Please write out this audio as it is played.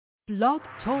Blog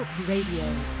Talk Radio.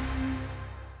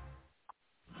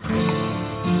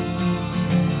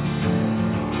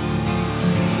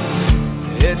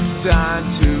 It's time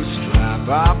to strap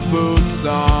our boots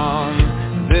on.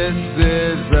 This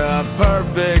is a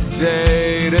perfect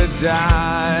day to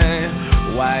die.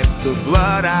 Wipe the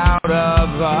blood out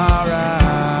of our eyes.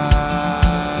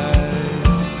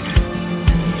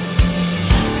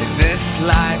 In this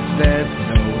life there's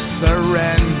no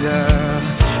surrender,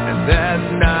 and there's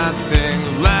nothing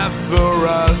left for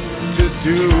us to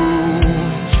do.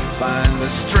 Find the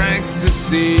strength to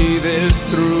see this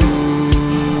through.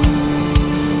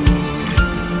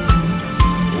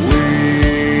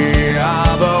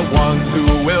 The ones who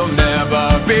will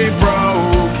never be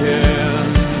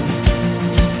broken.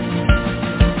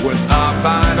 With our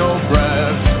final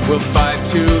breath, we'll fight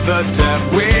to the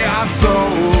death. We are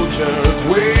soldiers,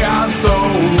 we are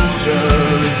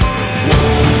soldiers.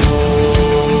 Whoa.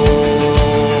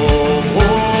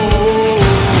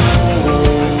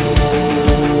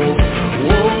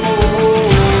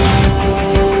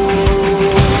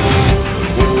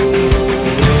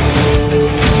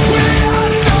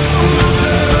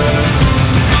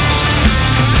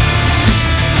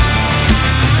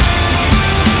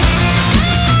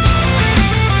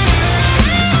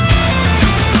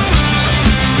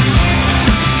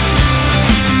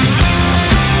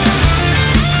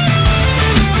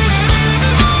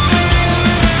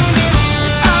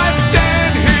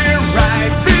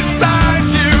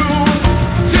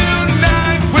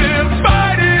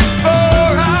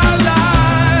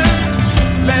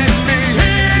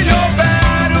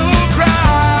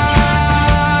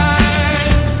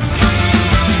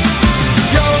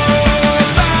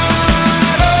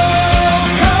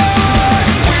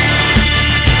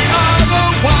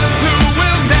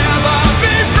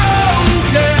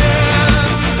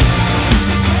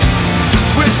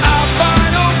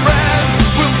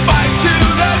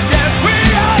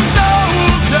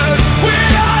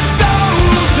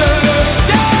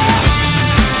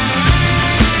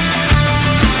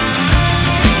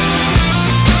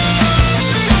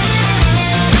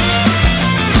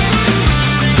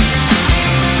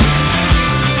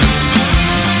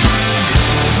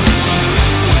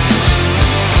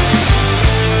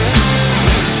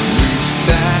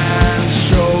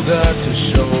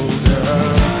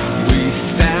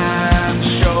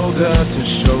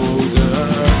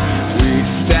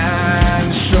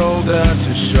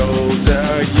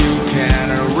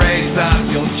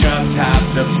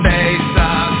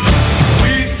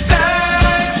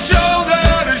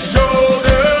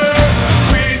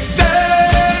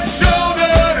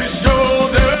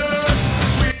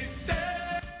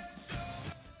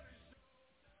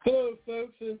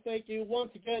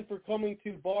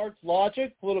 To Bards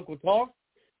Logic, Political Talk,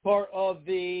 part of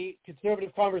the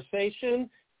Conservative Conversation.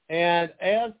 And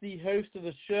as the host of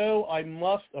the show, I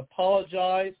must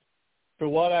apologize for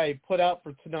what I put out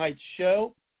for tonight's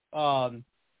show.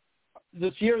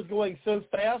 This year is going so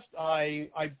fast, I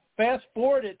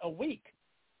fast-forwarded a week.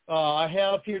 I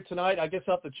have here tonight, I guess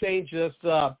I'll have to change this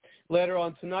later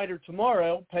on tonight or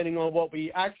tomorrow, depending on what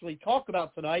we actually talk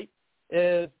about tonight,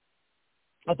 is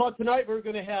I thought tonight we were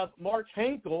going to have Mark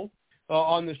Henkel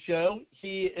on the show.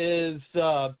 He is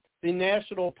the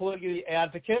National Polygamy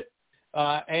Advocate,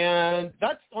 and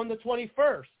that's on the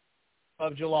 21st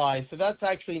of July. So that's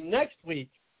actually next week.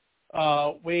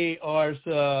 We are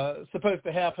supposed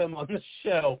to have him on the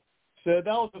show. So that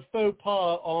was a faux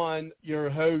pas on your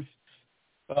host,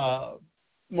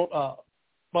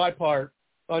 my part,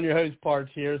 on your host part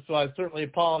here. So I certainly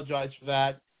apologize for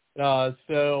that.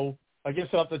 So I guess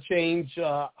I'll have to change.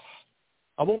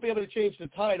 I won't be able to change the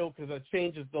title because it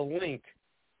changes the link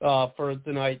for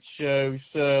tonight's show.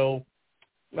 So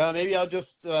maybe I'll just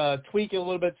tweak it a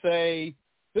little bit, say,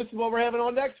 this is what we're having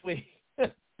on next week.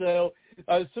 So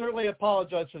I certainly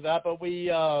apologize for that. But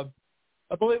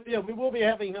I believe we will be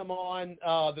having him on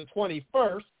the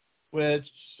 21st, which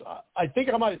I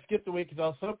think I might have skipped a week because I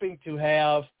was hoping to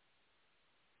have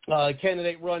a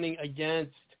candidate running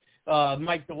against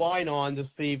Mike DeWine on this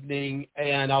evening,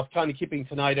 and I was kind of keeping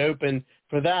tonight open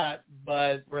for that,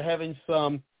 but we're having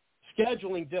some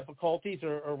scheduling difficulties,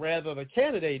 or rather the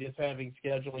candidate is having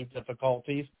scheduling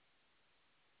difficulties.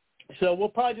 So we'll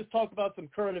probably just talk about some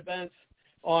current events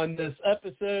on this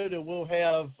episode, and we'll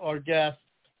have our guest,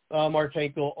 Mark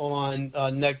Henkel, on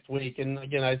next week. And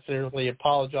again, I certainly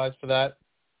apologize for that,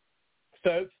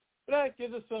 folks, but that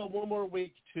gives us one more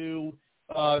week to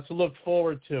look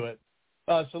forward to it.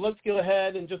 So let's go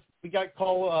ahead and we got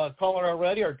caller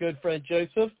already, our good friend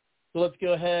Joseph. So let's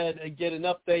go ahead and get an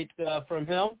update from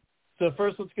him. So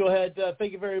first, let's go ahead.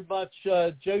 Thank you very much,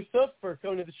 Joseph, for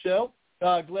coming to the show.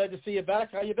 Glad to see you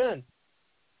back. How you been?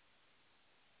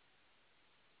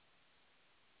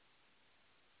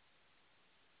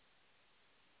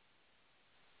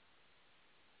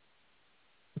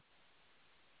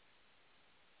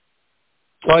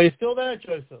 Are you still there,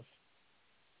 Joseph?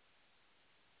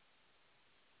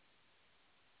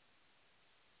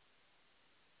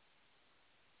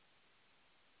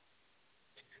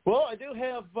 Well, I do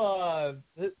have the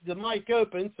mic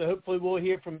open, so hopefully we'll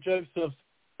hear from Joseph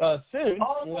soon,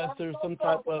 unless there's some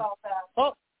type of...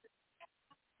 Oh,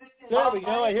 there we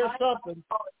go. I hear something.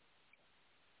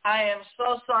 I am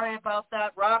so sorry about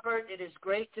that, Robert. It is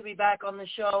great to be back on the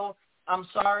show. I'm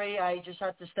sorry. I just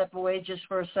had to step away just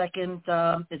for a second.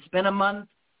 It's been a month.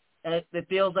 It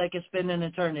feels like it's been an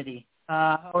eternity.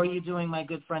 How are you doing, my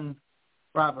good friend,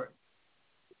 Robert?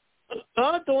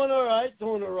 Doing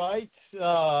all right.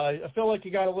 I feel like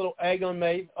you got a little egg on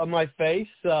my face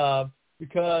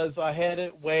because I had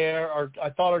it where I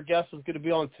thought our guest was going to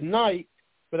be on tonight,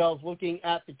 but I was looking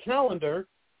at the calendar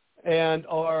and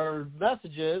our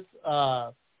messages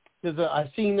because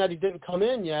I seen that he didn't come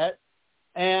in yet,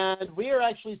 and we are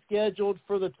actually scheduled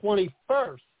for the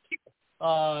 21st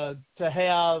to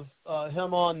have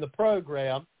him on the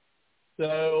program.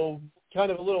 So kind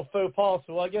of a little faux pas.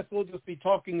 So I guess we'll just be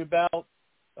talking about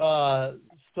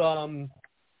some,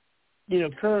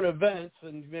 current events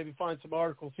and maybe find some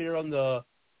articles here on the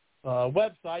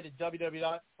website at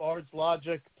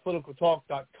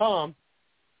www.bardslogicpoliticaltalk.com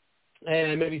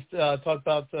and maybe talk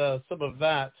about some of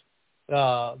that.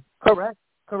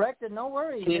 Correct, and no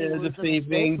worries. This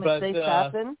evening, but we'll just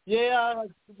have to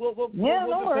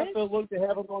look to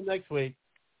have him on next week.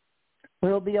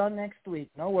 We'll be on next week.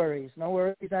 No worries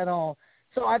at all.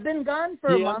 So I've been gone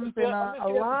for a month, and a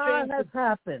lot has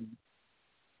happened.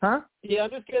 Huh? Yeah,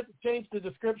 I'm just going to change the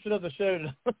description of the show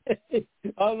tonight.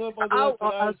 I don't know if I'll do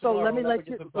it so let me let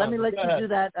you do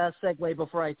that segue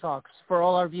before I talk for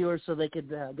all our viewers, so they could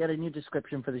get a new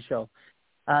description for the show.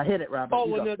 Hit it, Robert. Oh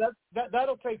well, no,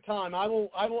 that'll take time. I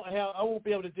won't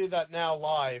be able to do that now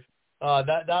live.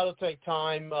 That'll take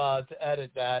time to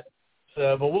edit that.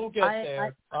 So, but we'll get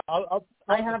there.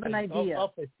 I have an idea.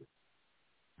 I'll fix it.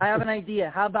 I have an idea.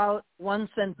 How about one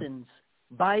sentence?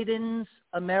 Biden's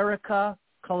America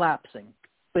collapsing.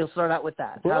 We'll start out with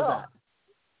that. How's that?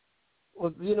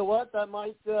 Well, you know what? That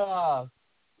might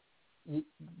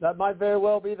very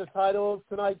well be the title of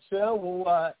tonight's show. We'll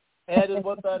add in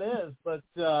what that is. But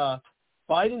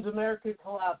Biden's America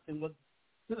collapsing. Well,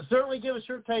 certainly give us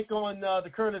your take on the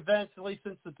current events, at least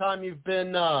since the time you've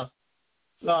been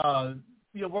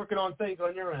working on things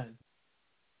on your end.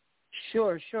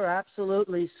 Sure,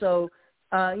 absolutely. So,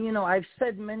 I've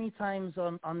said many times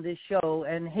on this show,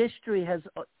 and history has,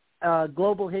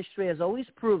 global history has always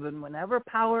proven whenever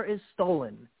power is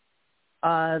stolen,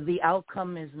 the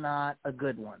outcome is not a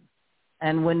good one.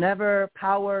 And whenever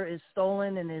power is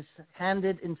stolen and is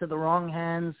handed into the wrong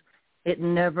hands, it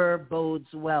never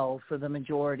bodes well for the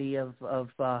majority of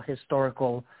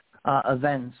historical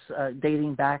events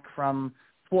dating back from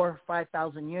 4,000 or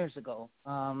 5,000 years ago,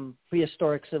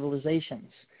 prehistoric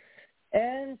civilizations.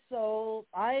 And so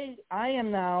I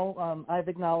am now, I've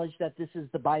acknowledged that this is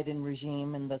the Biden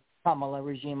regime and the Kamala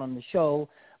regime on the show,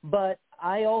 but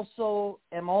I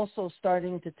am also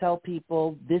starting to tell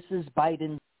people this is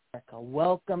Biden's America.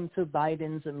 Welcome to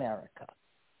Biden's America.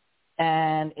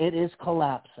 And it is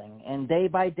collapsing. And day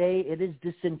by day, it is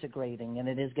disintegrating, and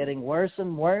it is getting worse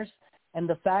and worse. And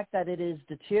the fact that it is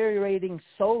deteriorating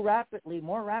so rapidly,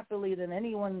 more rapidly than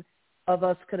anyone of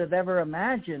us could have ever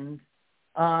imagined,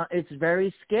 it's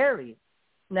very scary.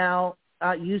 Now,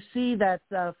 you see that,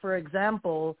 for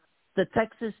example, the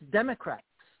Texas Democrats,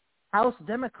 House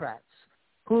Democrats,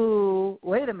 who,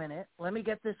 wait a minute, let me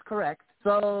get this correct.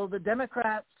 So the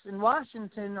Democrats in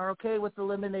Washington are okay with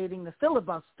eliminating the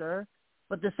filibuster,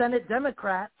 but the Senate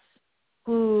Democrats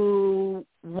who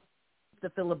want the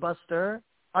filibuster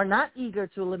are not eager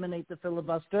to eliminate the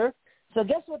filibuster. So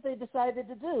guess what they decided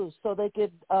to do so they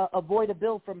could avoid a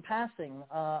bill from passing,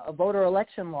 a voter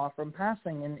election law from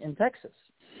passing in Texas?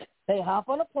 They hop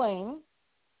on a plane.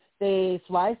 They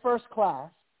fly first class.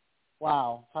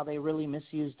 Wow, how they really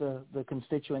misuse the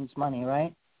constituents' money,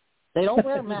 right? They don't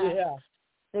wear masks. Yeah.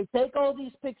 They take all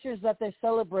these pictures that they're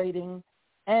celebrating,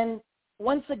 and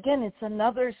once again, it's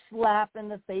another slap in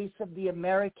the face of the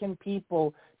American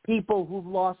people who've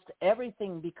lost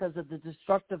everything because of the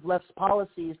destructive left's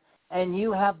policies, and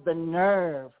you have the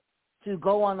nerve to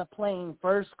go on a plane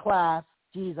first class.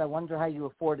 Geez, I wonder how you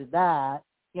afforded that.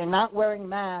 You're not wearing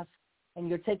masks, and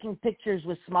you're taking pictures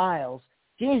with smiles.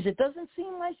 Geez, it doesn't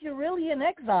seem like you're really in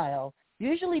exile.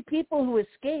 Usually people who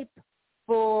escape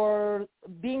for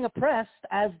being oppressed,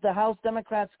 as the House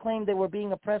Democrats claimed they were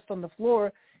being oppressed on the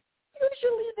floor,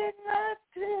 usually they're not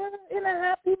in a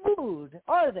happy mood,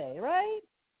 are they, right?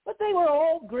 But they were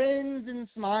all grins and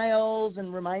smiles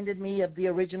and reminded me of the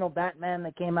original Batman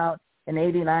that came out in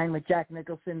 '89 with Jack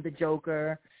Nicholson, the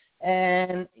Joker.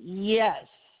 And yes,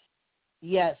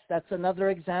 that's another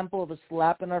example of a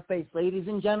slap in our face. Ladies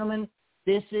and gentlemen,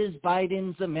 this is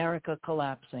Biden's America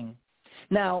collapsing.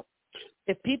 Now,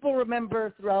 if people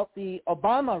remember throughout the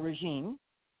Obama regime,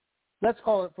 let's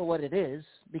call it for what it is,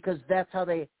 because that's how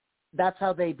they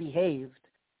behaved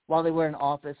while they were in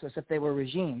office, as if they were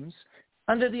regimes.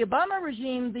 Under the Obama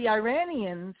regime, the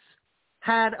Iranians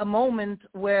had a moment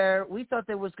where we thought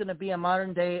there was going to be a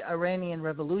modern-day Iranian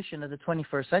revolution of the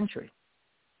 21st century.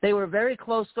 They were very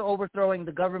close to overthrowing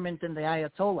the government and the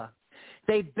Ayatollah.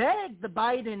 They begged the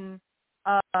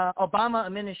Biden-Obama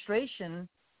administration,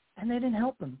 and they didn't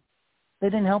help them. They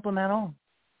didn't help them at all.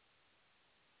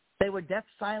 They were deaf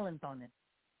silent on it.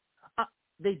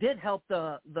 They did help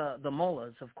the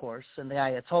mullahs, of course, and the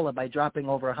Ayatollah by dropping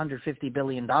over $150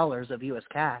 billion of U.S.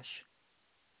 cash.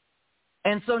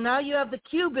 And so now you have the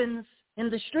Cubans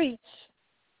in the streets.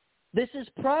 This is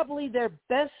probably their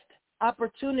best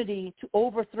opportunity to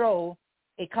overthrow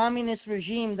a communist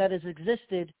regime that has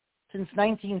existed since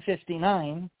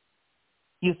 1959.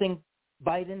 You think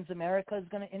Biden's America is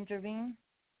going to intervene?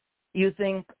 You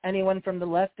think anyone from the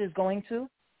left is going to?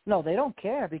 No, they don't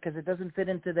care, because it doesn't fit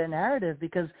into their narrative,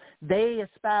 because they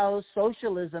espouse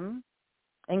socialism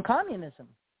and communism.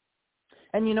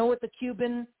 And you know what the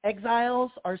Cuban exiles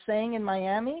are saying in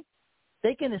Miami?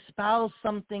 They can espouse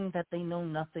something that they know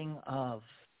nothing of,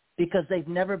 because they've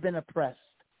never been oppressed.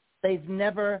 They've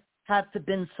never had to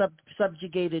been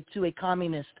subjugated to a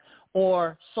communist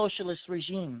or socialist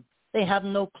regime. They have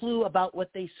no clue about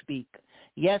what they speak.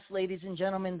 Yes, ladies and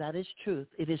gentlemen, that is truth.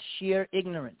 It is sheer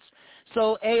ignorance.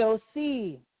 So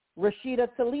AOC, Rashida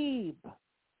Tlaib,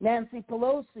 Nancy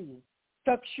Pelosi,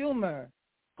 Chuck Schumer,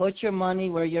 put your money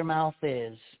where your mouth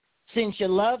is. Since you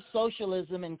love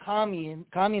socialism and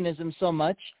communism so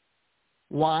much,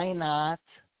 why not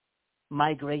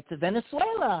migrate to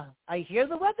Venezuela? I hear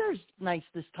the weather's nice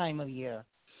this time of year.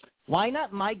 Why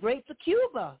not migrate to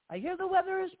Cuba? I hear the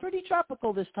weather is pretty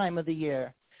tropical this time of the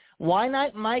year. Why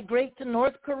not migrate to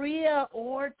North Korea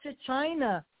or to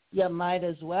China? You might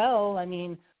as well. I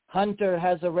mean, Hunter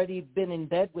has already been in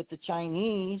bed with the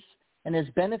Chinese and has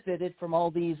benefited from all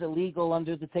these illegal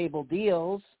under-the-table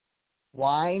deals.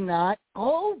 Why not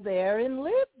go there and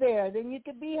live there? Then you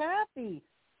could be happy.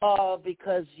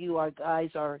 Because you guys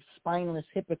are spineless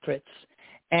hypocrites,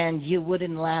 and you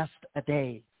wouldn't last a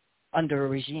day under a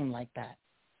regime like that.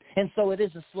 And so it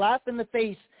is a slap in the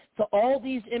face to all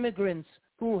these immigrants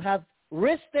who have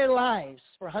risked their lives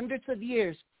for hundreds of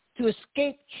years to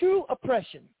escape true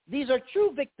oppression. These are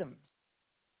true victims.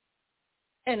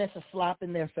 And it's a slap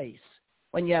in their face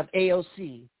when you have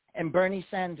AOC and Bernie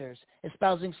Sanders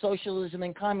espousing socialism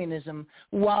and communism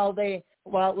while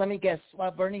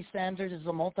Bernie Sanders is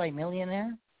a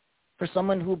multimillionaire for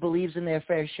someone who believes in their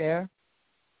fair share.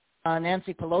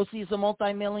 Nancy Pelosi is a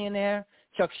multimillionaire.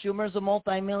 Chuck Schumer is a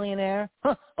multimillionaire.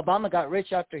 Obama got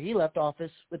rich after he left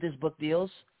office with his book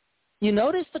deals. You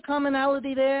notice the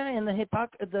commonality there in the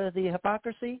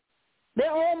hypocrisy?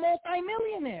 They're all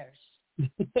multimillionaires.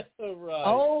 Right.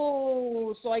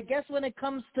 Oh, so I guess when it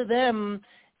comes to them,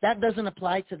 that doesn't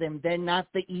apply to them. They're not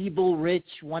the evil rich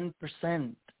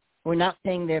 1%. We're not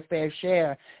paying their fair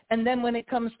share. And then when it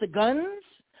comes to guns,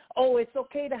 it's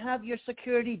okay to have your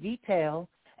security detail,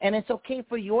 and it's okay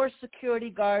for your security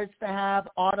guards to have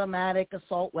automatic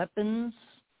assault weapons,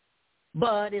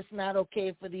 but it's not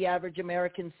okay for the average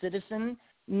American citizen.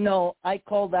 No, I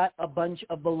call that a bunch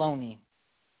of baloney.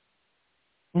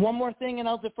 One more thing, and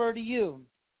I'll defer to you.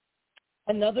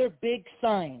 Another big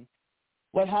sign.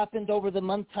 What happened over the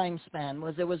month time span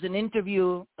was there was an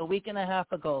interview a week and a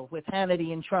half ago with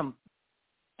Hannity and Trump.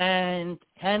 And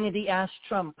Hannity asked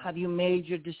Trump, have you made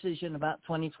your decision about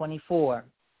 2024?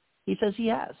 He says he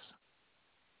has.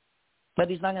 But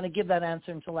he's not going to give that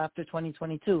answer until after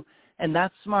 2022. And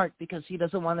that's smart, because he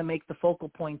doesn't want to make the focal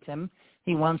point, Tim.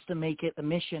 He wants to make it a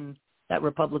mission that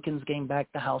Republicans gain back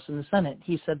the House and the Senate.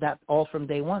 He said that all from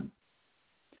day one.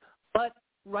 But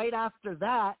right after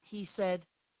that, he said,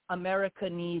 America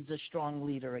needs a strong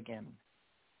leader again.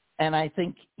 And I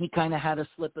think he kind of had a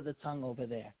slip of the tongue over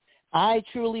there. I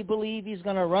truly believe he's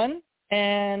going to run.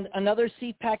 And another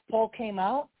CPAC poll came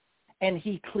out, and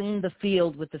he cleaned the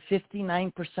field with the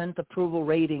 59% approval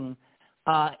rating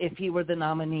if he were the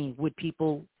nominee.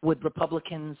 Would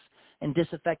Republicans and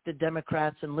disaffected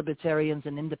Democrats and libertarians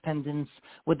and independents,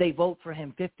 would they vote for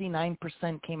him?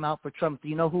 59% came out for Trump. Do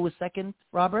you know who was second,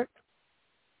 Robert?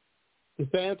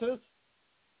 DeSantis?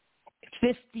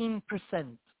 15%,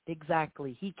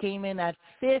 exactly. He came in at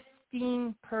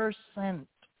 15%.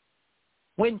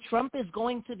 When Trump is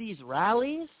going to these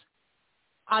rallies,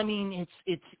 I mean,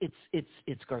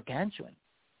 it's gargantuan.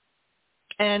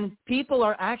 And people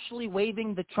are actually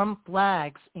waving the Trump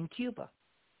flags in Cuba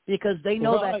because they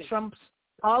know that Trump's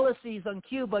policies on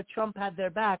Cuba, Trump had their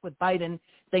back. With Biden,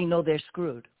 they know they're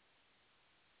screwed.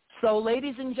 So,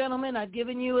 ladies and gentlemen, I've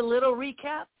given you a little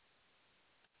recap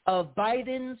of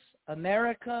Biden's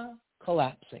America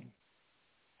collapsing.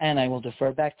 And I will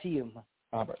defer back to you,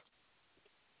 Robert.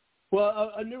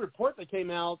 Well, a new report that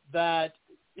came out that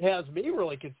has me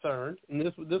really concerned, and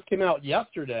this came out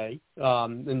yesterday,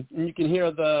 and you can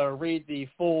read the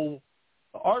full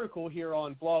article here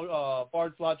on Bards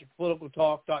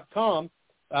BardsLogicPoliticalTalk.com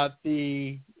at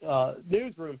the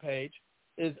newsroom page,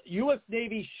 is U.S.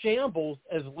 Navy shambles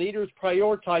as leaders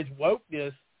prioritize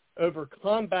wokeness over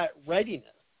combat readiness.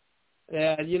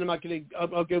 And, I'm not going to,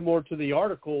 I'll go more to the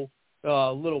article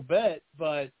a little bit,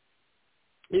 but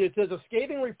it says a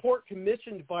scathing report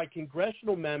commissioned by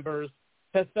congressional members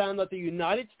has found that the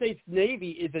United States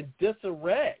Navy is in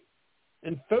disarray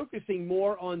and focusing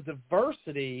more on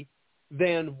diversity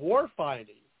than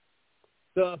warfighting.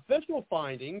 The official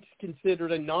findings,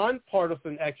 considered a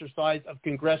nonpartisan exercise of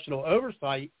congressional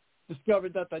oversight,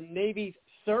 discovered that the Navy's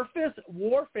surface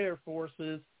warfare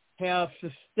forces have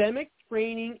systemic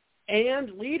training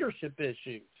and leadership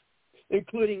issues,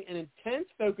 including an intense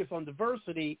focus on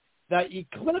diversity that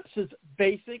eclipses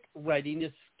basic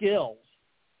readiness skills.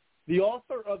 The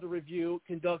author of the review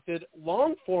conducted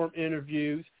long-form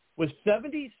interviews with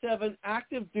 77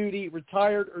 active-duty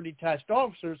retired or detached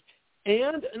officers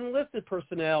and enlisted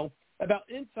personnel about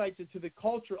insights into the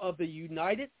culture of the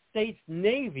United States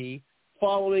Navy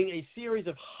following a series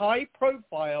of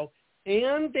high-profile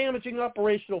and damaging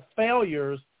operational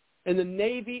failures in the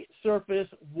Navy surface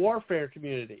warfare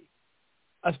community.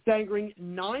 A staggering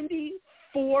 94%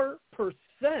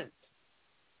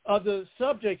 of the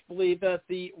subjects believe that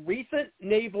the recent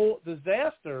naval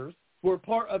disasters were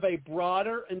part of a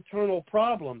broader internal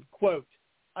problem. Quote,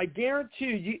 I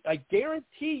guarantee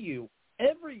you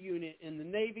every unit in the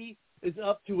Navy is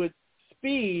up to its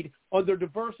speed on their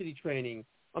diversity training.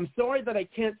 I'm sorry that I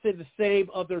can't say the same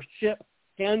of their ship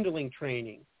handling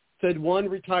training, said one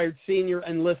retired senior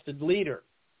enlisted leader.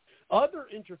 Other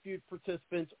interviewed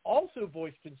participants also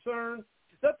voiced concern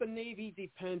that the Navy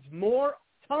spends more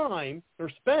time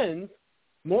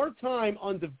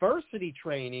on diversity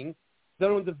training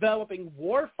than on developing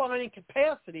warfighting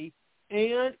capacity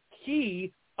and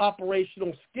key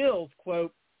operational skills.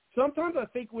 Quote, sometimes I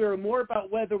think we are more about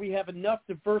whether we have enough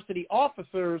diversity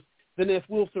officers than if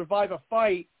we'll survive a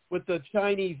fight with the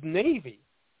Chinese Navy,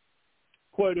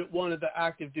 quoted one of the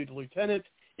active duty lieutenants.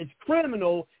 It's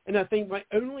criminal, and I think my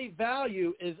only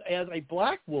value is as a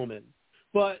black woman.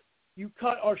 But you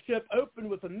cut our ship open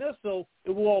with a missile,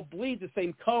 it will all bleed the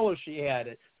same color, she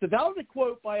added. So that was a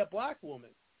quote by a black woman,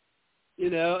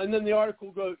 and then the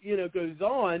article goes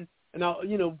on, and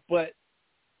but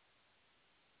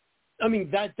I mean,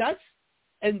 that's,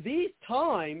 and these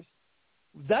times,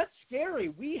 that's scary.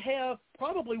 We have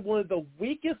probably one of the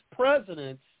weakest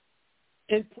presidents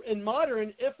in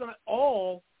modern, if not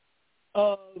all,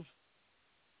 of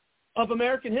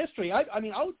American history. I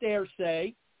mean, I would dare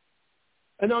say,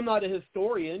 and I'm not a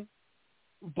historian,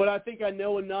 but I think I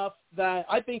know enough that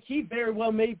I think he very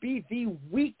well may be the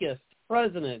weakest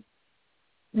president,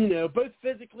 both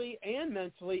physically and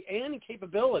mentally and in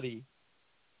capability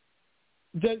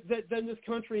than this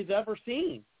country has ever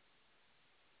seen.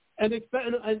 And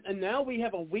now we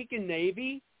have a weakened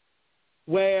Navy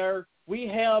where we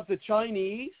have the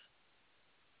Chinese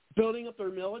building up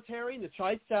their military in the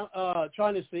South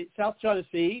China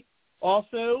Sea,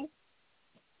 also,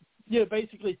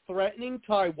 basically threatening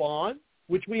Taiwan,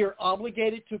 which we are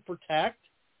obligated to protect.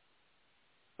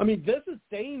 I mean, this is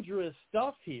dangerous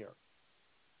stuff here.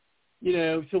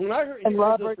 So when I heard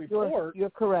Robert, this report, you're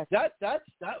correct. That's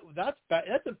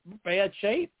a bad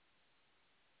shape.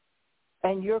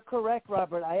 And you're correct,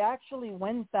 Robert. I actually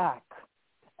went back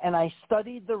and I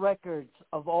studied the records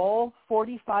of all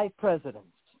 45 presidents.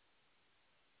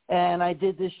 And I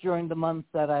did this during the month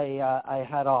that I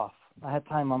had off. I had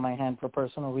time on my hand for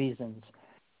personal reasons.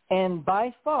 And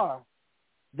by far,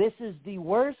 this is the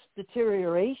worst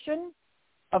deterioration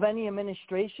of any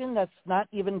administration that's not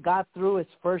even got through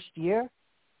its first year.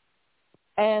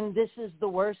 And this is the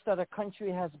worst that a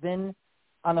country has been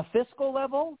on a fiscal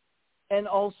level and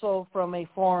also from a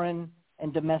foreign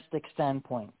and domestic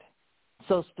standpoint.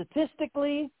 So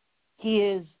statistically, he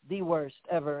is the worst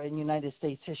ever in United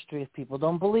States history. If people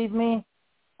don't believe me,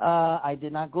 I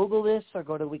did not Google this or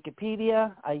go to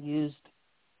Wikipedia. I used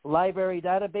library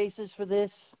databases for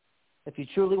this. If you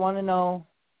truly want to know,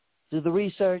 do the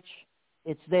research.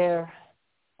 It's there.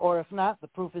 Or if not, the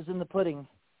proof is in the pudding.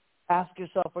 Ask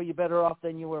yourself, are you better off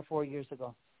than you were 4 years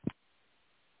ago?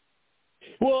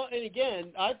 Well, and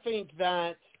again, I think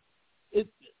that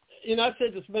I've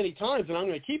said this many times, and I'm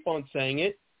going to keep on saying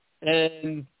it,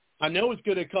 and I know it's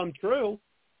going to come true,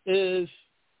 is,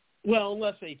 well,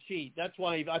 unless they cheat. That's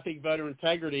why I think voter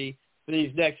integrity for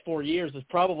these next 4 years is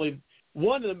probably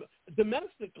one of them.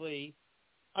 Domestically,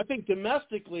 I think the most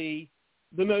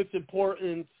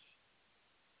important,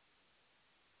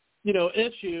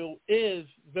 issue is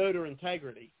voter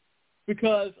integrity.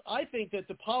 Because I think that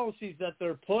the policies that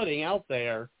they're putting out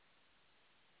there,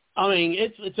 I mean,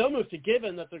 it's almost a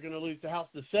given that they're going to lose the House,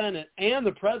 the Senate, and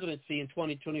the presidency in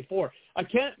 2024. I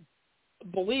can't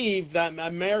believe that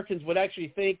Americans would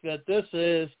actually think that this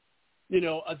is,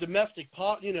 a domestic,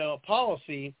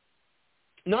 policy,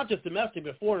 not just domestic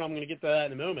before, and I'm going to get to that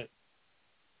in a moment,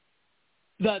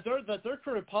 that their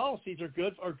current policies are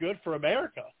good for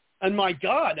America. And my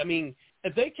God, I mean,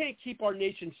 if they can't keep our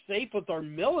nation safe with our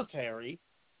military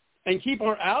and keep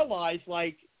our allies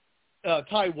like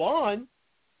Taiwan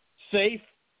safe,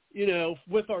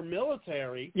 with our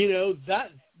military,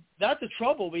 that's the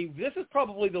trouble. This is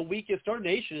probably the weakest our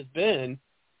nation has been,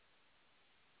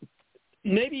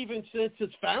 maybe even since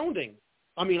its founding.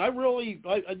 I mean, I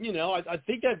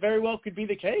think that very well could be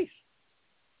the case.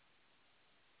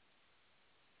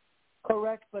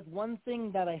 Correct, but one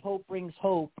thing that I hope brings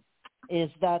hope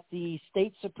is that the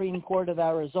state Supreme Court of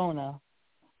Arizona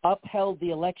upheld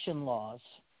the election laws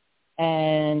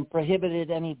and prohibited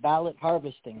any ballot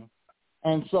harvesting.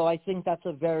 And so I think that's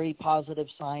a very positive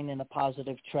sign and a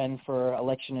positive trend for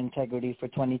election integrity for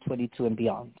 2022 and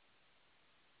beyond.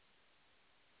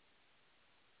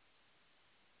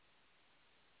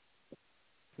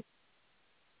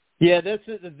 Yeah, this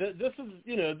is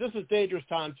dangerous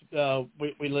times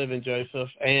we live in, Joseph,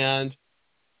 and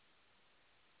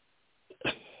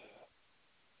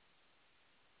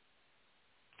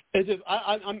it's just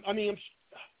I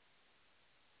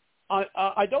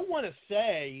don't want to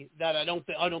say that I don't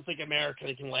think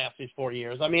America can last these 4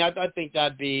 years. I mean, I think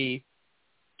that'd be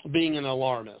being an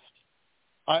alarmist.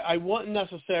 I wouldn't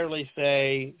necessarily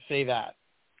say that.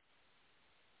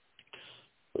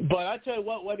 But I tell you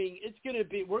what, I mean, I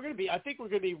think we're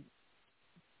going to be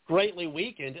greatly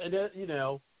weakened, and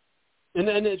and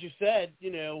then as you said,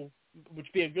 which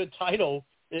would be a good title,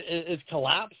 is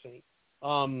collapsing.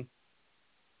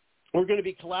 We're going to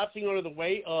be collapsing under the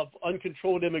weight of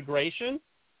uncontrolled immigration,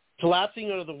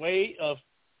 collapsing under the weight of,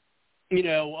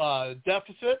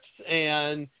 deficits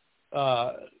and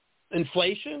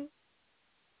inflation.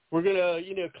 We're going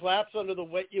to, collapse under the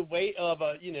weight of,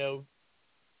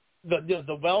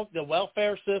 the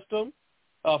welfare system,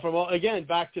 from again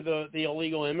back to the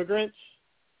illegal immigrants.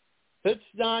 It's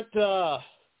not.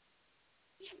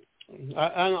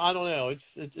 I don't know.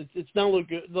 It's not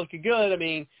looking good. I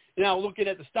mean, looking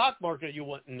at the stock market, you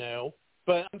wouldn't know.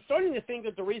 But I'm starting to think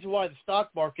that the reason why the stock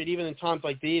market, even in times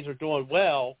like these, are doing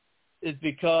well, is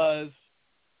because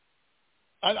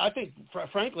I think,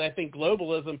 frankly,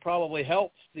 globalism probably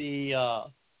helps the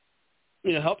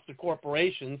helps the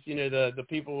corporations, the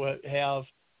people who have,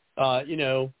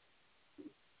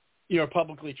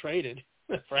 publicly traded,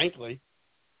 frankly.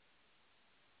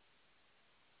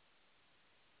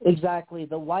 Exactly.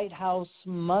 The White House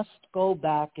must go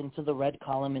back into the red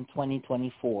column in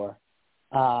 2024.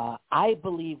 I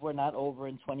believe we're not over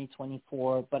in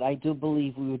 2024, but I do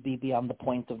believe we would be beyond the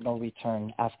point of no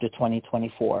return after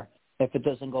 2024 if it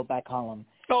doesn't go back column.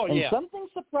 Oh, and yeah.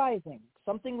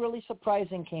 Something really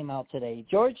surprising came out today.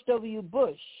 George W.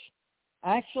 Bush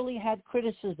actually had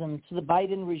criticism to the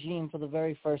Biden regime for the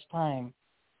very first time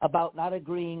about not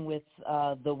agreeing with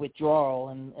the withdrawal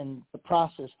and the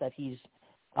process that he's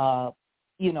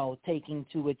taking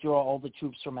to withdraw all the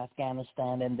troops from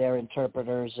Afghanistan and their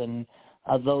interpreters and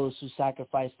those who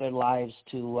sacrificed their lives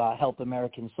to help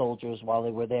American soldiers while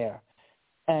they were there.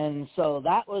 And so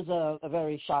that was a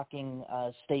very shocking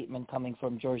statement coming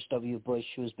from George W. Bush,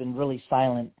 who's been really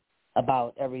silent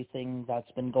about everything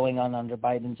that's been going on under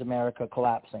Biden's America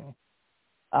collapsing.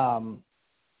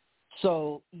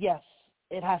 So, yes,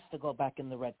 it has to go back in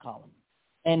the red column.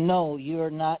 And no, you're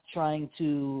not trying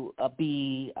to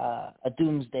be a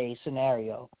doomsday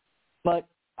scenario, but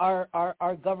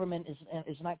our government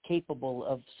is not capable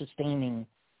of sustaining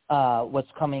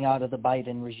what's coming out of the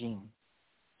Biden regime.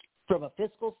 From a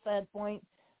fiscal standpoint,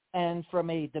 and from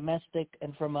a domestic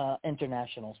and from an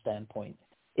international standpoint.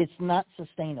 It's not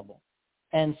sustainable.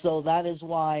 And so that is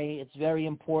why it's very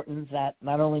important that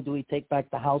not only do we take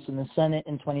back the House and the Senate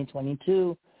in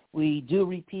 2022, we do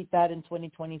repeat that in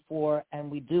 2024, and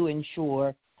we do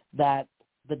ensure that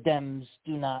the Dems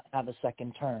do not have a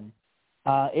second term.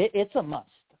 It's a must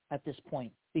at this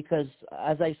point because,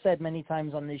 as I said many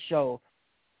times on this show,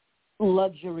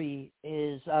 luxury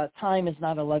is time is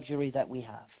not a luxury that we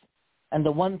have. And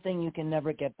the one thing you can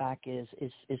never get back is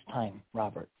time,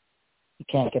 Robert. You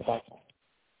can't get back.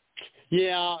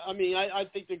 Yeah, I mean, I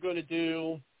think they're going to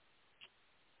do.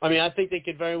 I mean, I think they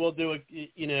could very well do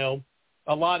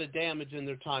a lot of damage in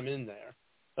their time in there.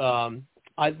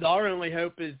 Our only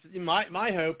hope is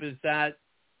my hope is that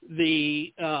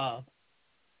the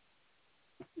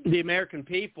American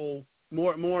people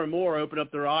more and more open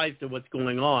up their eyes to what's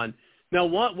going on. Now,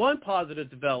 one positive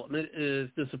development is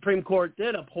the Supreme Court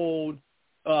did uphold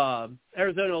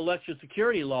Arizona election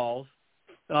security laws.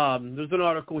 There's an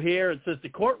article here. It says the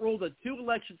court ruled that 2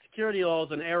 election security laws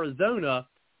in Arizona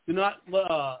do not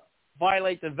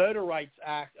violate the Voter Rights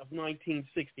Act of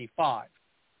 1965.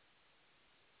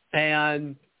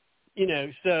 And,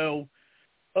 so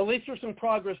at least there's some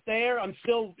progress there. I'm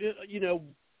still,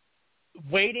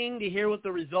 waiting to hear what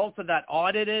the results of that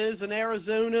audit is in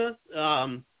Arizona.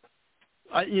 That's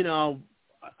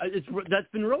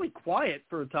been really quiet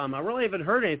for a time. I really haven't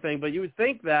heard anything, but you would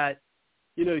think that,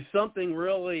 something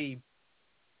really,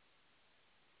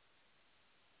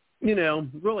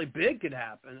 really big could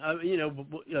happen.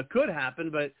 Could happen,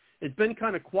 but it's been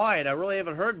kind of quiet. I really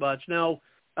haven't heard much. Now,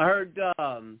 I heard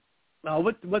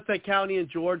what's that county in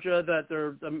Georgia that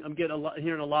I'm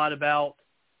hearing a lot about?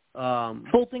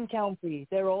 Fulton County.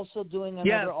 They're also doing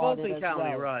another audit Fulton County,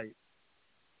 well. right?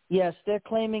 Yes, they're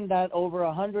claiming that over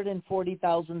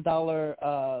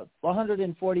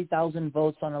 140,000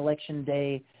 votes on Election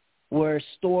Day were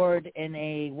stored in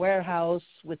a warehouse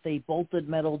with a bolted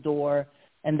metal door,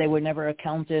 and they were never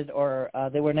accounted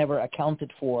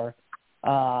for.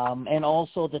 And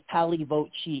also the tally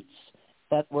vote sheets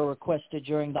that were requested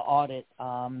during the audit,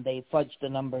 they fudged the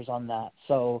numbers on that.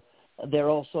 So they're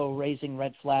also raising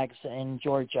red flags in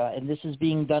Georgia, and this is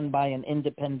being done by an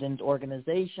independent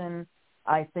organization.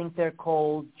 I think they're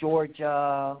called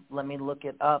Georgia. Let me look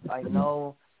it up. I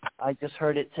know I just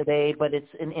heard it today, but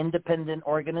it's an independent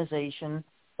organization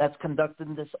that's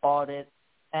conducting this audit,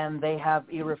 and they have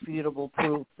irrefutable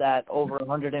proof that over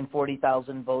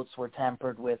 140,000 votes were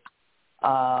tampered with.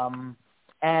 And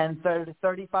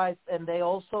 35, and they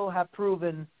also have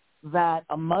proven that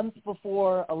a month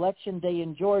before Election Day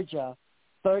in Georgia,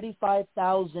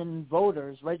 35,000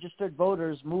 voters, registered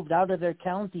voters, moved out of their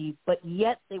county, but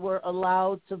yet they were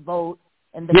allowed to vote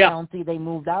in the county they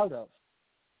moved out of.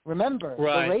 Remember,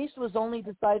 the race was only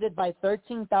decided by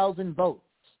 13,000 votes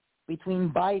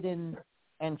between Biden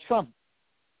and Trump.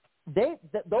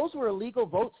 Those were illegal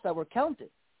votes that were counted.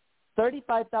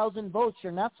 35,000 votes,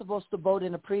 you're not supposed to vote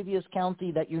in a previous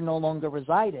county that you no longer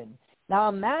reside in. Now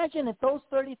imagine if those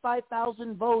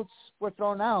 35,000 votes were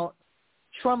thrown out,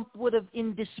 Trump would have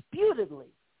indisputably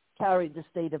carried the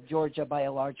state of Georgia by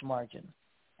a large margin.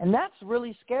 And that's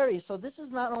really scary. So this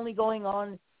is not only going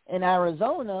on in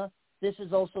Arizona, this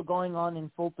is also going on in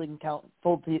Fulton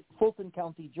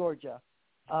County, Georgia.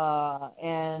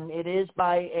 And it is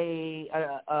by a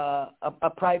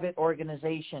private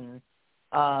organization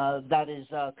that is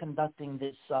conducting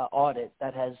this audit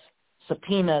that has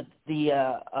subpoenaed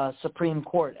the Supreme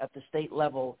Court at the state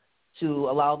level to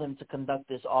allow them to conduct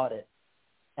this audit.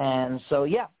 And so,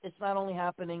 it's not only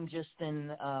happening just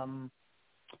in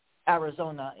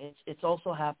Arizona. It's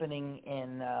also happening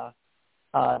in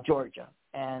Georgia.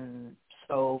 And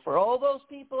so for all those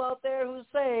people out there who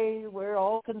say we're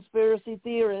all conspiracy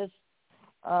theorists,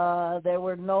 there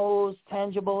were no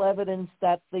tangible evidence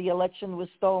that the election was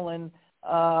stolen,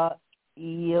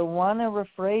 you want to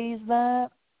rephrase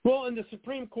that? Well, and the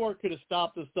Supreme Court could have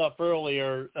stopped this stuff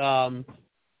earlier,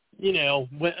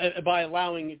 by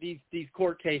allowing these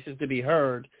court cases to be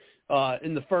heard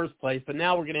in the first place. But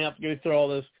now we're going to have to go through all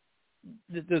this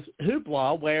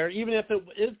hoopla where even if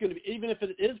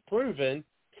it is proven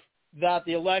that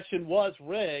the election was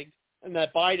rigged and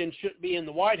that Biden shouldn't be in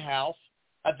the White House,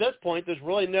 at this point there's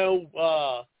really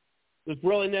no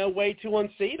way to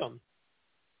unseat him.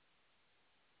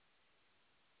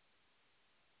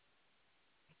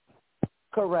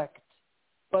 Correct.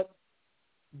 But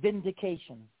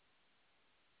vindication.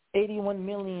 81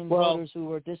 million voters who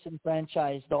were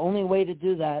disenfranchised. The only way to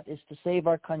do that is to save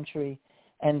our country.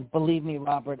 And believe me,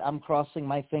 Robert, I'm crossing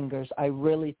my fingers. I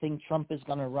really think Trump is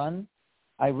going to run.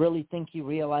 I really think he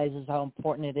realizes how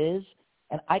important it is.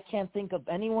 And I can't think of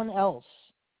anyone else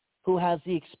who has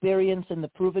the experience and the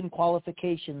proven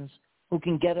qualifications who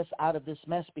can get us out of this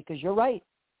mess, because you're right.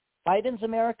 Biden's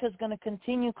America is going to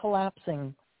continue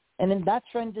collapsing, and then that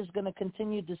trend is going to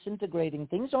continue disintegrating.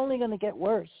 Things are only going to get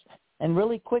worse, and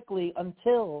really quickly,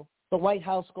 until the White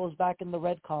House goes back in the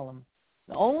red column.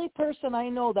 The only person I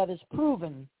know that is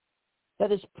proven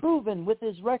with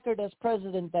his record as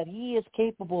president that he is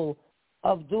capable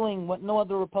of doing what no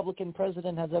other Republican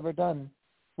president has ever done,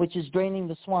 which is draining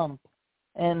the swamp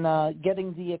and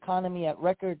getting the economy at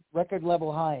record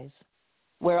level highs,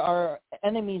 where our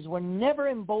enemies were never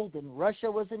emboldened. Russia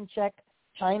was in check.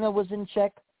 China was in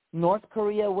check. North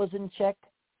Korea was in check.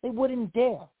 They wouldn't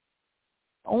dare.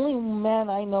 The only man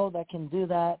I know that can do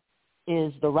that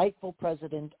is the rightful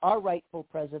president, our rightful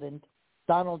president,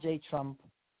 Donald J. Trump.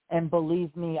 And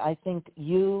believe me, I think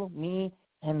you, me,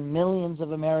 and millions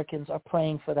of Americans are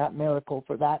praying for that miracle,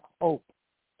 for that hope,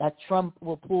 that Trump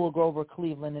will pull a Grover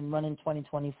Cleveland and run in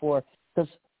 2024. Because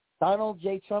Donald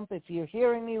J. Trump, if you're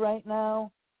hearing me right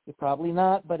now, you're probably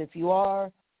not, but if you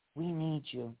are, we need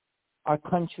you. Our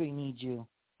country needs you.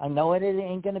 I know it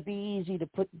ain't going to be easy to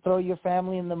throw your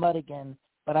family in the mud again,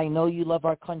 but I know you love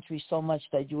our country so much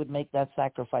that you would make that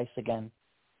sacrifice again.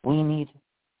 We need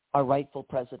our rightful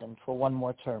president for one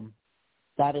more term.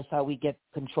 That is how we get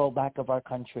control back of our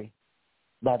country.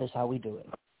 That is how we do it.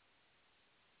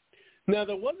 Now,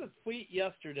 there was a tweet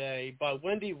yesterday by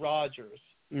Wendy Rogers.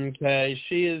 Okay,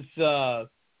 she is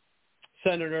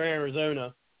Senator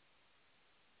Arizona,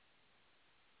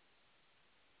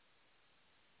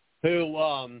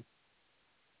 who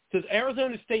says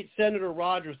Arizona State Senator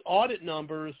Rogers' audit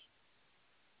numbers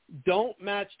don't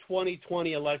match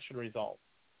 2020 election results.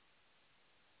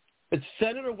 But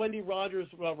Senator Wendy Rogers,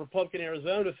 Republican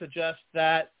Arizona,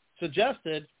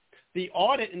 suggested the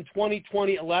audit in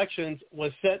 2020 elections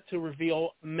was set to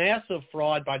reveal massive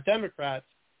fraud by Democrats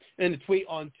in a tweet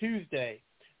on Tuesday.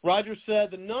 Rogers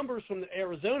said the numbers from the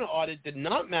Arizona audit did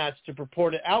not match the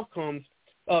purported outcomes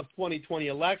of 2020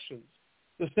 elections.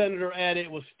 The senator added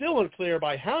it was still unclear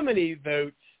by how many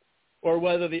votes or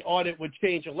whether the audit would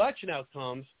change election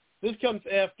outcomes. This comes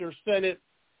after Senate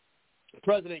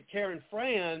President Karen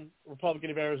Fran,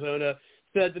 Republican of Arizona,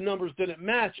 said the numbers didn't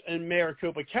match in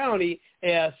Maricopa County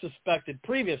as suspected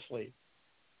previously.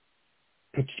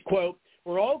 Quote,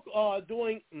 all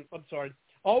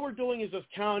we're doing is just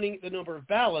counting the number of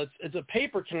ballots. It's a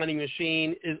paper counting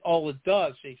machine is all it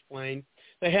does, she explained.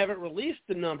 They haven't released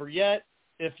the number yet,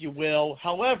 if you will.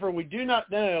 However, we do not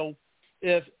know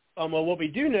if, what we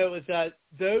do know is that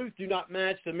those do not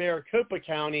match the Maricopa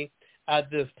County at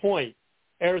this point.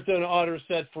 Arizona auditors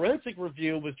said forensic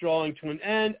review was drawing to an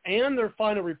end, and their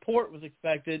final report was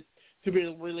expected to be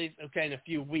released, in a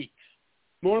few weeks.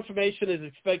 More information is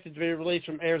expected to be released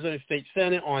from Arizona State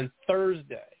Senate on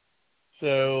Thursday.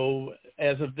 So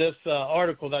as of this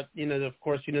article, that of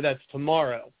course, that's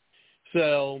tomorrow.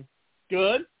 So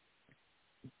good.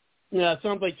 Yeah, it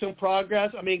sounds like some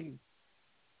progress. I mean,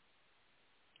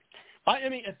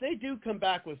 if they do come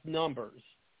back with numbers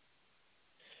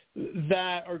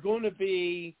that are going to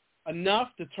be enough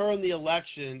to turn the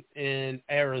election in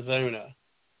Arizona,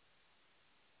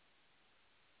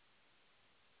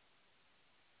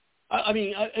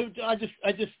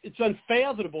 it's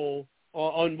unfathomable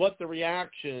on what the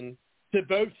reaction to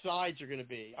both sides are going to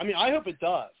be. I mean, I hope it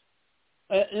does.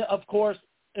 Of course,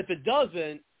 if it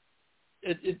doesn't,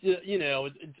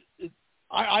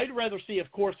 I'd rather see, of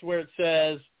course, where it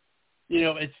says,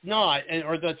 it's not,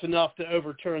 or that's enough to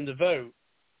overturn the vote.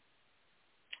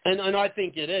 And I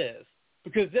think it is,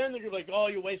 because then they're like, oh,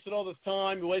 you wasted all this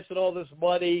time, you wasted all this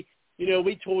money,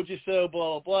 we told you so,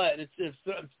 blah, blah, blah, and it's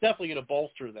definitely going to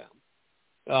bolster them.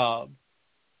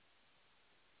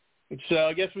 So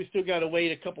I guess we still got to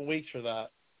wait a couple weeks for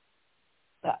that.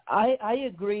 I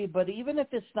agree, but even if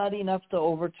it's not enough to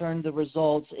overturn the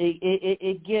results,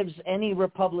 it gives any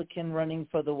Republican running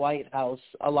for the White House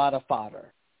a lot of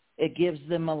fodder. It gives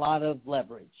them a lot of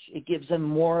leverage. It gives them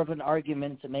more of an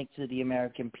argument to make to the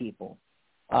American people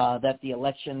that the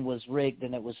election was rigged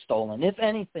and it was stolen. If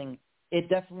anything, it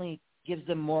definitely gives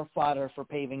them more fodder for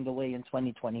paving the way in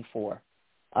 2024.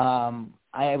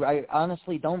 I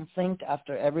honestly don't think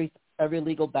after every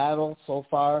legal battle so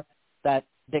far that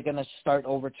they're going to start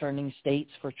overturning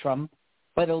states for Trump,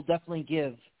 but it'll definitely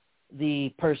give the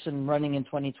person running in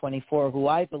 2024, who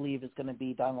I believe is going to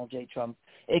be Donald J. Trump,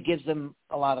 it gives them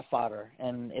a lot of fodder.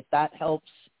 And if that helps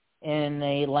in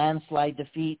a landslide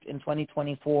defeat in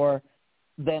 2024,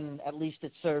 then at least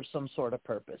it serves some sort of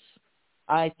purpose.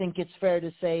 I think it's fair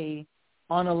to say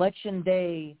on Election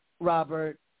Day,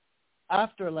 Robert,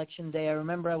 after Election Day, I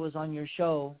remember I was on your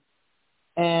show,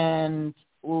 and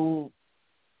we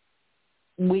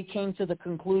came to the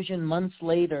conclusion months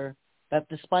later that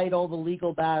despite all the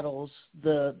legal battles,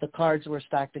 the cards were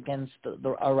stacked against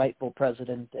our rightful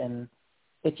president, and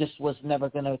it just was never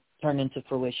going to turn into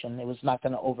fruition. It was not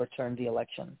going to overturn the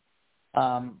election.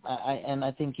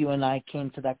 I think you and I came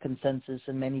to that consensus,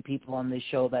 and many people on this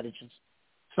show, that it's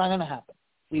not going to happen.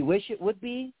 We wish it would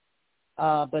be,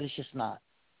 but it's just not.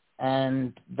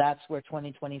 And that's where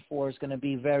 2024 is going to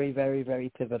be very, very,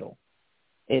 very pivotal.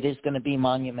 It is going to be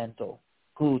monumental.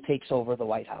 Who takes over the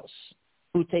White House?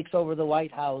 Who takes over the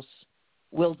White House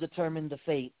will determine the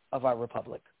fate of our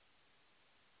republic.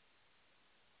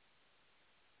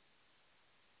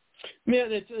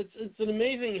 Man, it's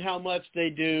amazing how much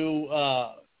they do,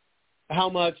 how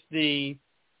much the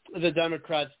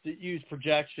Democrats use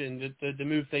projection to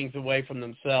move things away from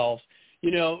themselves.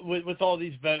 With all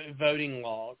these voting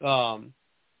laws, and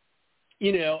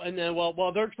then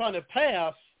while they're trying to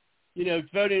pass,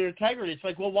 voting integrity, it's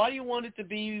like, well, why do you want it to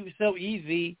be so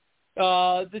easy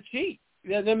to cheat?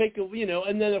 They make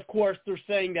and then of course they're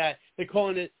saying that they're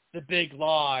calling it the big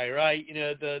lie, right?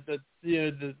 There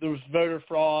was voter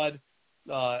fraud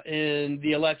in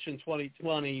the election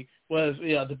 2020 was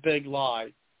the big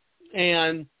lie,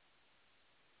 and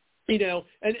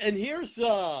and here's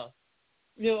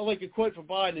like a quote from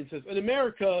Biden says, in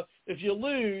America, if you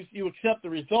lose, you accept the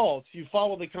results. You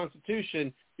follow the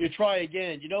Constitution. You try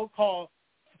again. You don't call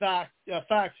facts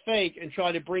fake and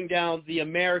try to bring down the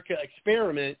America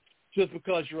experiment just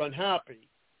because you're unhappy.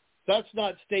 That's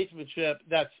not statesmanship.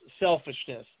 That's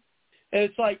selfishness. And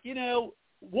it's like,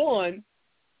 one,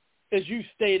 as you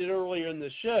stated earlier in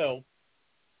the show,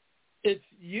 it's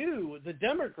you, the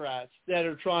Democrats, that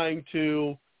are trying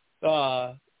to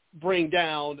bring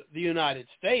down the United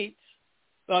States.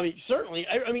 I mean, certainly,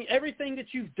 everything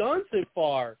that you've done so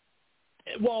far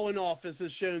while in office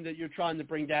has shown that you're trying to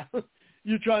bring down the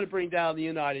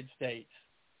United States.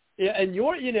 And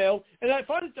and I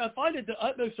find it the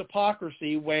utmost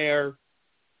hypocrisy where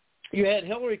you had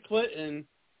Hillary Clinton,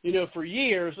 for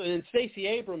years, and Stacey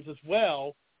Abrams as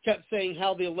well, kept saying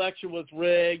how the election was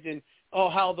rigged and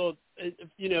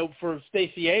for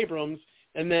Stacey Abrams,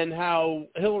 and then how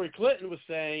Hillary Clinton was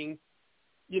saying,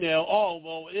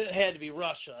 it had to be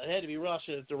Russia. It had to be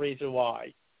Russia is the reason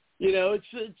why. It's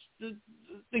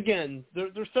again,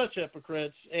 they're such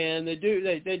hypocrites, and they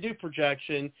do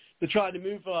projection to try to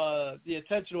move the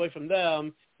attention away from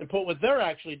them and put what they're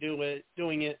actually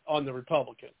doing it on the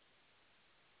Republicans.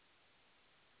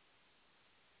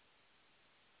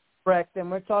 Correct,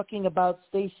 and we're talking about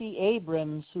Stacey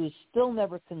Abrams, who has still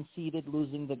never conceded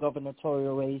losing the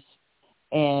gubernatorial race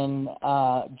in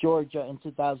Georgia in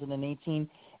 2018.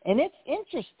 And it's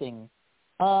interesting.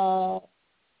 A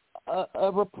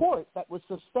report that was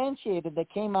substantiated that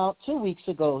came out 2 weeks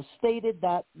ago stated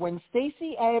that when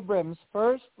Stacey Abrams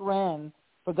first ran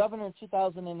for governor in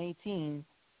 2018,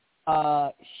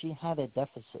 she had a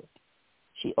deficit.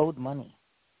 She owed money.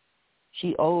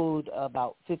 She owed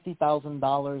about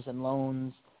 $50,000 in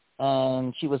loans,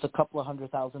 and she was a couple of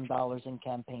 $100,000 in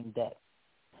campaign debt.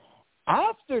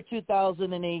 After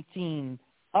 2018,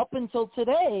 up until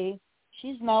today,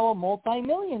 she's now a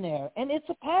multimillionaire. And it's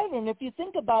a pattern. If you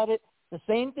think about it, the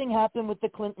same thing happened with the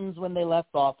Clintons when they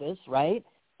left office, right?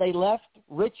 They left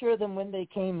richer than when they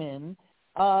came in.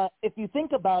 If you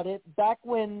think about it, back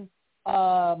when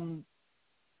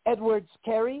Edwards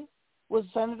Carey was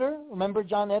senator, remember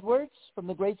John Edwards from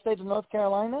the great state of North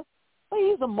Carolina? Well,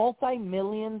 he's a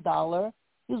multimillionaire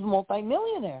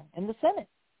in the Senate.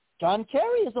 John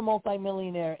Kerry is a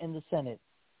multimillionaire in the Senate.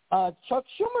 Chuck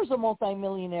Schumer's a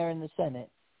multimillionaire in the Senate.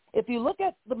 If you look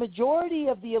at the majority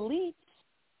of the elites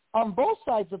on both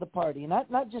sides of the party,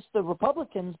 not just the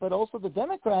Republicans, but also the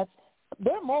Democrats,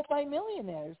 they're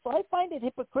multimillionaires. So I find it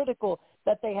hypocritical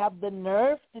that they have the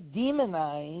nerve to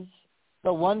demonize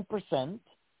the 1%,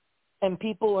 and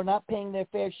people are not paying their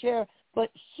fair share.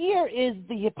 But here is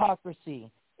the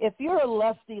hypocrisy. If you're a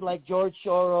lefty like George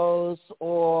Soros,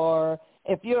 or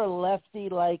if you're a lefty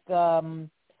like Bill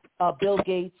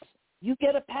Gates, you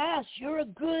get a pass. You're a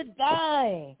good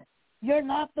guy. You're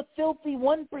not the filthy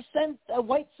 1%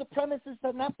 white supremacists that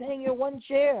are not paying your one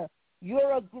share.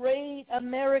 You're a great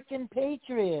American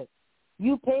patriot.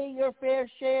 You pay your fair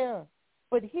share.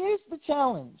 But here's the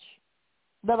challenge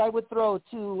that I would throw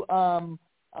to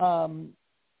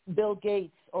Bill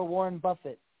Gates or Warren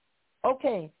Buffett.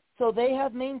 Okay, so they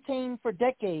have maintained for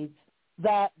decades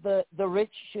that the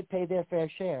rich should pay their fair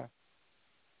share.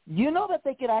 You know that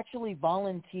they could actually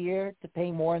volunteer to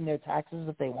pay more in their taxes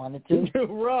if they wanted to?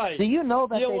 Right. Do you know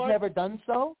that they've never done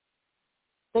so?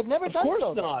 They've never done so. Of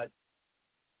course not.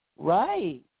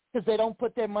 Right, because they don't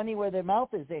put their money where their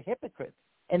mouth is. They're hypocrites.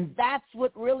 And that's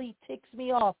what really ticks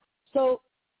me off. So,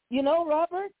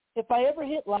 Robert, if I ever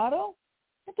hit lotto,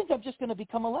 I think I'm just going to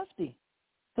become a lefty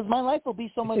because my life will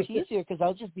be so much easier because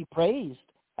I'll just be praised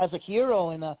as a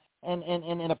hero and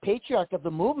a patriarch of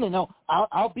the movement. No,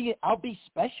 I'll be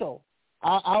special.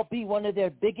 I'll be one of their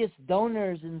biggest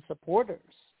donors and supporters.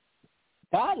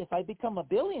 God, if I become a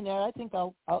billionaire, I think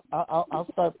I'll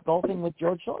start golfing with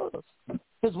George Soros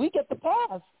because we get the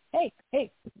pass. Hey,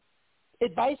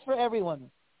 advice for everyone.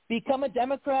 Become a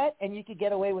Democrat, and you could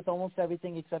get away with almost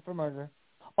everything except for murder.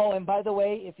 Oh, and by the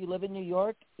way, if you live in New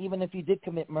York, even if you did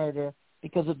commit murder,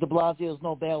 because of de Blasio's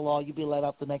no bail law, you'd be let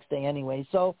out the next day anyway.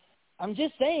 So I'm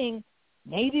just saying,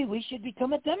 maybe we should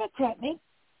become a Democrat.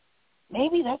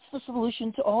 Maybe that's the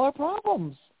solution to all our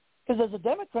problems. Because as a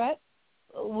Democrat,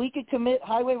 we could commit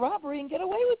highway robbery and get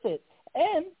away with it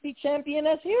and be championed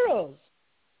as heroes.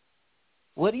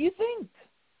 What do you think?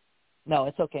 No,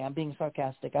 it's okay. I'm being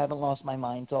sarcastic. I haven't lost my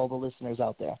mind to all the listeners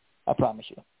out there. I promise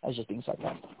you. I was just being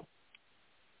sarcastic.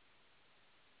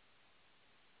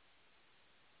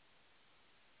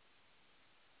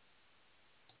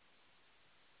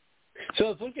 So I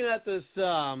was looking at this,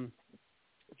 trying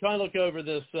to look over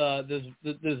this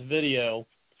video,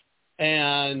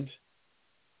 and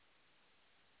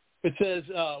it says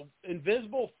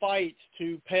invisible fights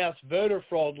to pass voter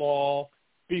fraud law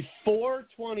before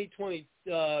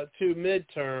 2022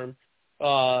 midterm.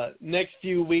 Next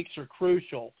few weeks are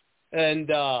crucial, and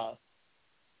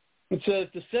it says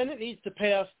the Senate needs to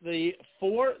pass the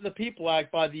For the People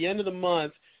Act by the end of the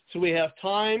month, so we have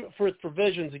time for its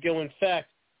provisions to go in effect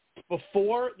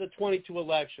before the 22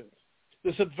 elections.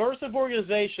 The subversive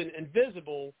organization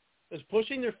Invisible is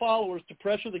pushing their followers to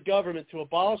pressure the government to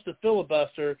abolish the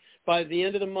filibuster by the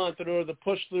end of the month in order to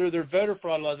push through their voter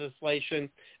fraud legislation,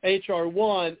 H.R.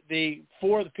 1, the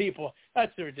For the People.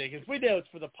 That's ridiculous. We know it's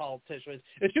for the politicians.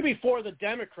 It should be for the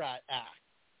Democrat Act,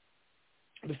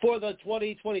 before the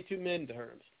 2022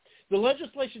 midterms. The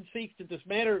legislation seeks to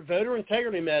dismantle voter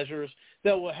integrity measures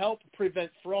that will help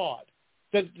prevent fraud.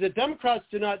 The Democrats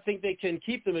do not think they can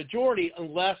keep the majority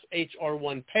unless H.R.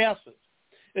 1 passes.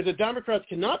 If the Democrats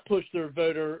cannot push their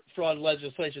voter fraud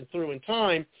legislation through in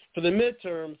time for the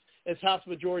midterms, as House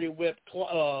Majority Whip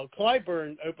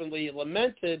Clyburn openly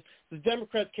lamented, the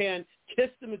Democrats can kiss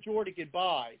the majority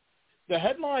goodbye. The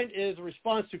headline is a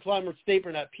response to Clyburn's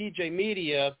statement at PJ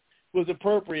Media was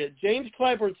appropriate. James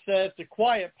Clyburn says the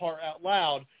quiet part out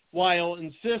loud while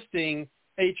insisting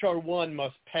H.R. 1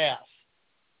 must pass.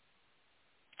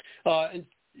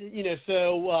 Here's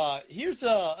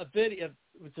a video.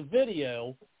 It's a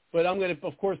video, but I'm going to,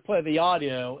 of course, play the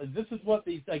audio. This is what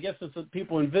these, I guess, it's what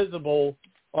people Invisible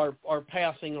are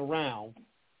passing around.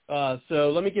 So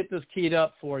let me get this keyed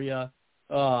up for you,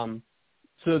 so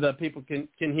that people can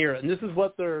hear it. And this is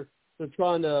what they're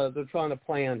trying to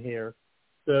plan here.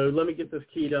 So let me get this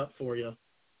keyed up for you.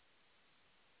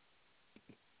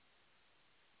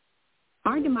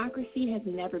 Our democracy has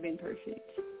never been perfect.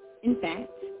 In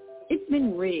fact, it's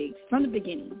been rigged from the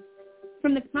beginning.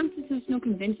 From the Constitutional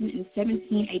Convention in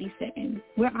 1787,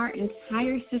 where our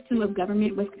entire system of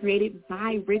government was created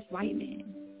by rich white men,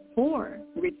 for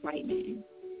rich white men,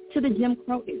 to the Jim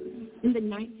Crow era in the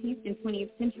 19th and 20th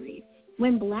centuries,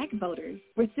 when black voters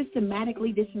were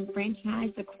systematically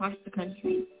disenfranchised across the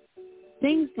country.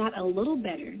 Things got a little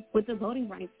better with the Voting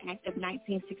Rights Act of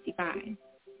 1965.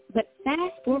 But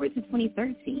fast forward to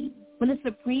 2013, when the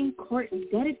Supreme Court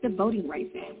gutted the Voting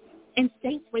Rights Act, and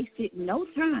states wasted no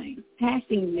time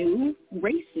passing new,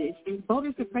 racist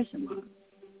voter suppression laws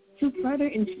to further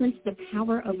entrench the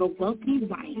power of a wealthy,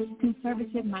 white,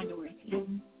 conservative minority.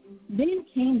 Then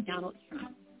came Donald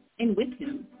Trump, and with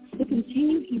him, the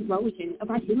continued erosion of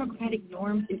our democratic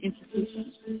norms and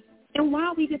institutions. And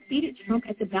while we defeated Trump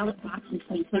at the ballot box in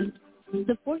 2020,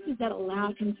 the forces that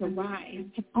allowed him to rise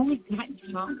have only gotten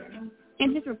stronger.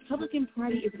 And his Republican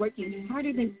Party is working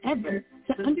harder than ever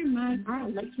to undermine our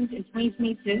elections in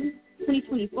 2022,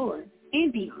 2024,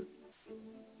 and beyond.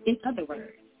 In other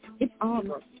words, it's all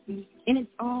broken, and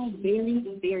it's all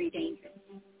very, very dangerous.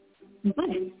 But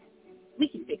we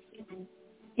can fix it.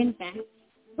 In fact,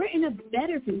 we're in a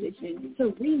better position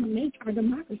to remake our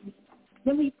democracy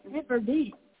than we've ever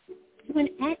been, to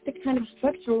enact the kind of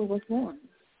structural reform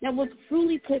that will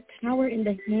truly put power in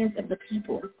the hands of the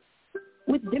people.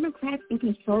 With Democrats in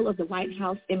control of the White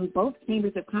House and both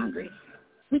chambers of Congress,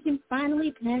 we can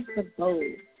finally pass the bold,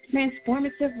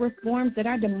 transformative reforms that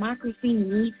our democracy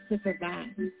needs to survive.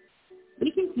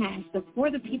 We can pass the For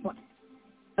the People Act,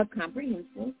 a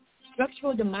comprehensive,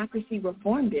 structural democracy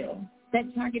reform bill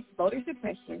that targets voter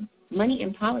suppression, money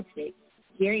in politics,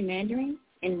 gerrymandering,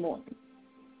 and more.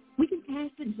 We can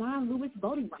pass the John Lewis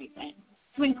Voting Rights Act,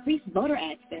 to increase voter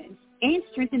access and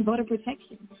strengthen voter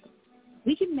protection.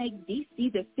 We can make D.C.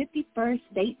 the 51st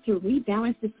state to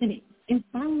rebalance the Senate and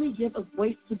finally give a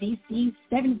voice to D.C.'s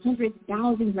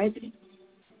 700,000 residents.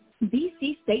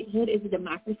 D.C. statehood is a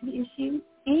democracy issue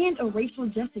and a racial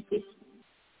justice issue,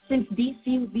 since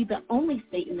D.C. would be the only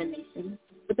state in the nation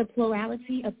with a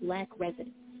plurality of black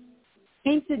residents.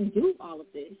 And to do all of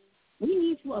this, we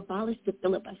need to abolish the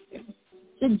filibuster,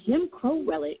 the Jim Crow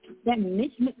relic that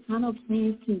Mitch McConnell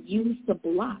plans to use to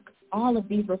block all of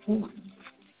these reforms,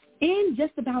 and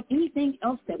just about anything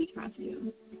else that we try to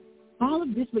do. All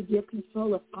of this would give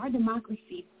control of our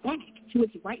democracy back to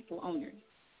its rightful owners,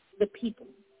 the people.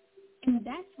 And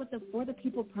that's what the For the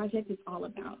People Project is all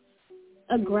about,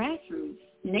 a grassroots,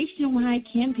 nationwide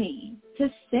campaign to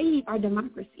save our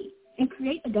democracy and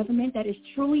create a government that is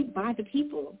truly by the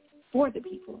people, for the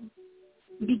people.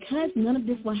 Because none of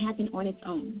this will happen on its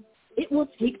own, it will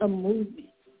take a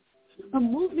movement of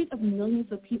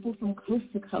millions of people from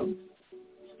coast to coast,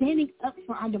 standing up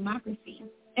for our democracy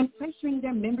and pressuring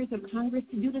their members of Congress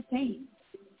to do the same.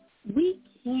 We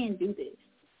can do this.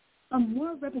 A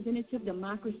more representative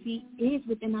democracy is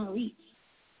within our reach,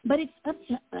 but it's up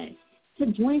to us to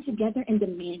join together and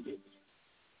demand it.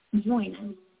 Join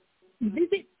us.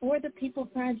 Visit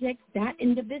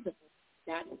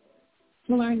forthepeopleproject.indivisible.org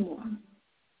to learn more.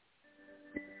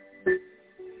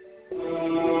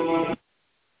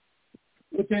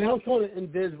 Okay, I was calling it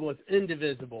invisible. It's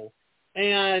indivisible.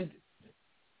 And,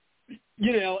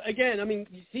 you know, again, I mean,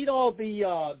 you see all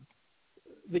the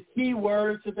key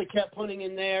words that they kept putting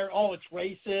in there. Oh, it's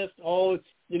racist. Oh, it's,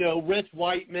 you know, rich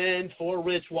white men for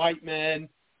rich white men.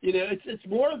 You know, it's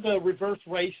more of the reverse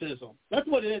racism. That's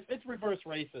what it is. It's reverse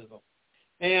racism.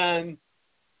 And,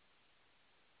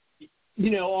 you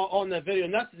know, on that video,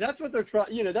 and that's what they're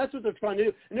trying. You know, that's what they're trying to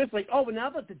do. And it's like, oh, but now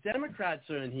that the Democrats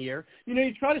are in here, you know,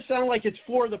 you try to sound like it's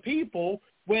for the people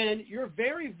when your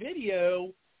very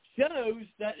video shows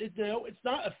that it's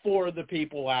not a For the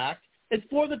People Act. It's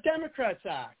For the Democrats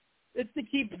Act. It's to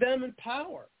keep them in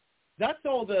power. That's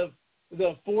all the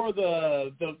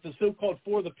so-called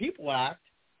For the People Act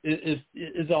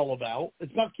is all about.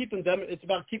 It's about keeping them. It's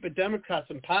about keeping Democrats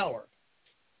in power.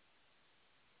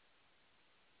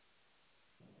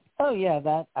 Oh, yeah,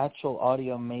 that actual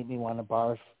audio made me want to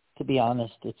barf. To be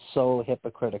honest, it's so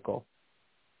hypocritical.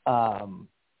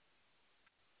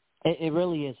 It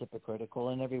really is hypocritical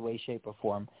in every way, shape, or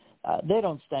form. They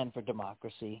don't stand for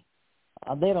democracy.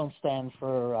 They don't stand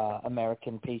for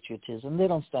American patriotism. They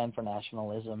don't stand for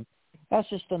nationalism. That's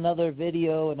just another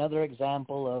video, another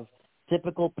example of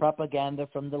typical propaganda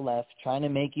from the left trying to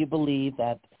make you believe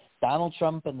that Donald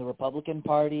Trump and the Republican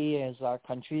Party is our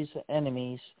country's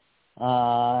enemies.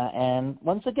 And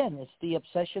once again, it's the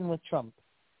obsession with Trump.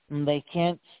 And they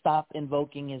can't stop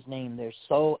invoking his name. They're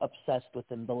so obsessed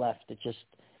with him, the left. It just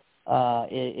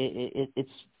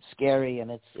it's scary, and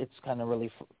it's kind of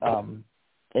really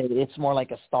it's more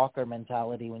like a stalker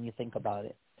mentality when you think about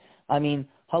it. I mean,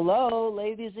 hello,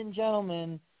 ladies and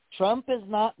gentlemen, Trump has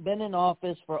not been in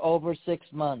office for over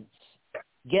 6 months.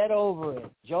 Get over it.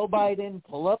 Joe Biden,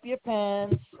 pull up your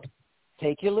pants,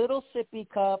 take your little sippy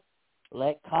cup,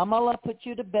 let Kamala put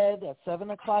you to bed at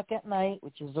 7 o'clock at night,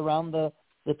 which is around the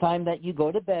time that you go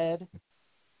to bed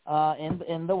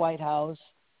in the White House,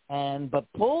 but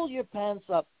pull your pants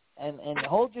up and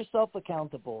hold yourself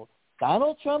accountable.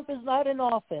 Donald Trump is not in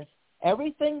office.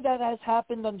 Everything that has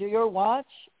happened under your watch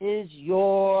is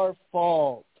your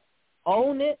fault.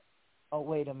 Own it. Oh,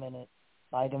 wait a minute.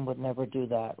 Biden would never do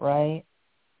that, right?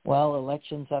 Well,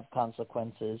 elections have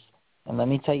consequences. And let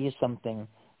me tell you something.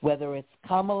 Whether it's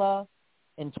Kamala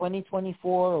in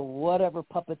 2024 or whatever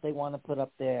puppet they want to put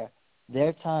up there,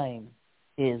 their time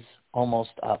is almost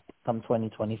up come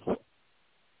 2024.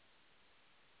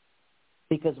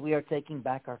 Because we are taking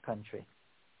back our country.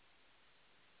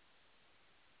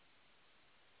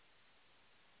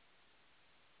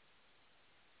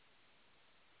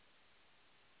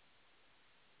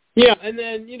 Yeah, and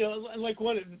then, like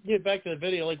back to the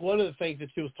video, like one of the things that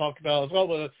she was talking about as well,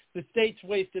 the state's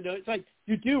wasted. It's like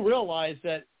you do realize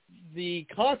that the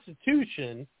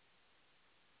Constitution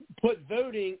put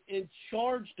voting in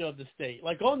charge of the state.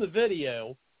 Like on the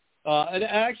video, and it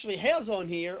actually has on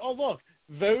here, oh, look,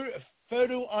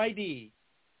 photo ID,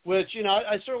 which,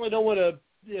 I certainly don't want to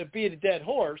beat a dead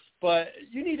horse, but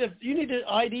you need an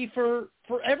ID for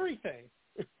everything.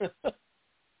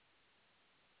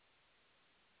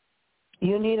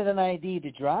 You needed an ID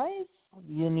to drive.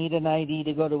 You need an ID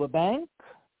to go to a bank.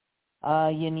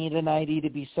 You need an ID to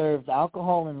be served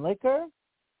alcohol and liquor.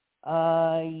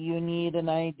 You need an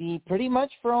ID pretty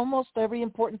much for almost every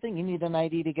important thing. You need an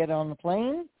ID to get on the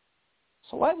plane.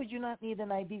 So why would you not need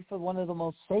an ID for one of the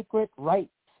most sacred rights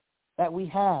that we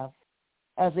have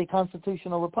as a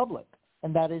constitutional republic,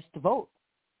 and that is to vote?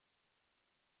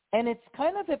 And it's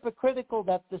kind of hypocritical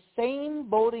that the same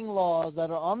voting laws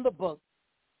that are on the books,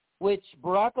 which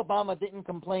Barack Obama didn't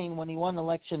complain when he won the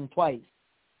election twice.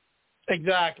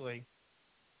 Exactly.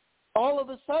 All of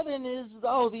a sudden is,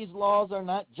 these laws are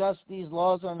not just, these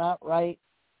laws are not right.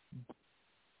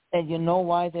 And you know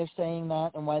why they're saying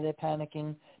that and why they're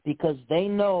panicking? Because they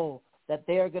know that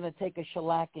they are going to take a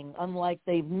shellacking unlike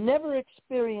they've never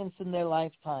experienced in their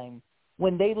lifetime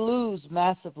when they lose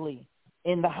massively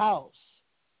in the House.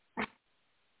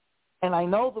 And I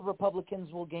know the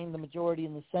Republicans will gain the majority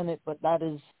in the Senate, but that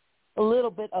is a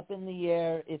little bit up in the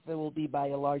air if it will be by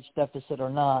a large deficit or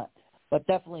not. But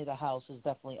definitely the House is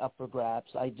definitely up for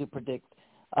grabs. I do predict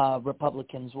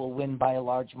Republicans will win by a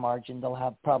large margin. They'll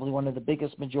have probably one of the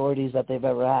biggest majorities that they've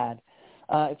ever had.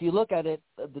 If you look at it,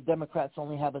 the Democrats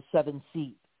only have a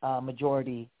 7-seat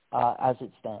majority as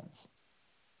it stands.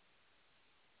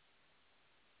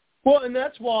 Well, and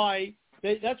that's why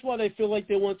they feel like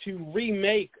they want to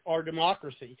remake our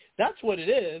democracy. That's what it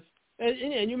is.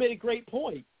 And you made a great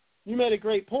point. Is,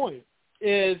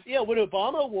 when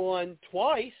Obama won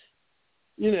twice,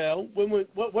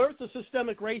 where's the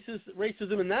systemic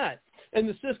racism in that? And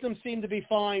the system seemed to be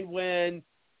fine when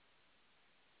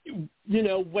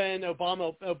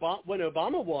Obama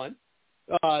won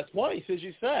twice, as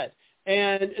you said.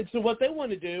 And so what they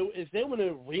want to do is they want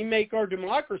to remake our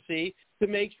democracy to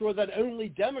make sure that only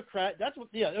Democrats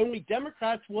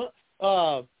want.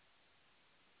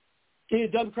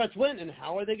 Democrats win. And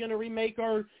how are they going to remake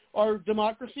our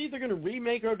democracy? They're going to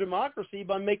remake our democracy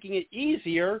by making it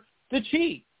easier to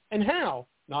cheat. And how?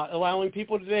 Not allowing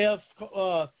people to have,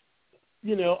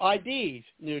 IDs.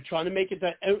 Trying to make it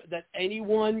that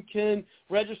anyone can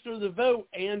register to vote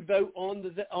and vote on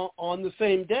the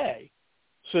same day.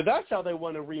 So that's how they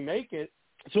want to remake it.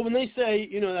 So when they say,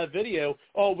 in that video,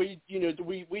 we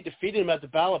defeated them at the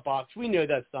ballot box, we know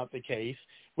that's not the case.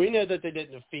 We know that they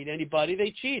didn't defeat anybody;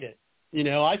 they cheated.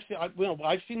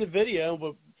 I've seen the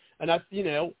video, and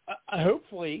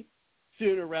hopefully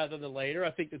sooner rather than later. I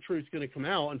think the truth's going to come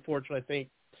out. Unfortunately, I think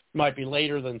it might be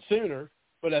later than sooner,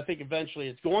 but I think eventually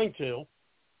it's going to.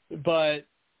 But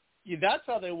that's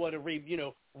how they want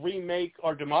to remake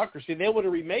our democracy. They want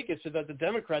to remake it so that the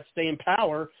Democrats stay in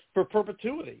power for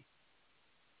perpetuity.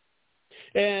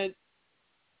 And,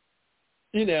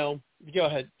 go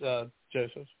ahead,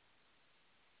 Joseph.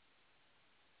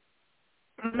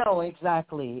 No,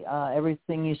 exactly.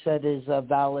 Everything you said is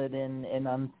valid and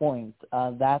on point.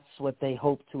 That's what they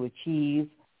hope to achieve,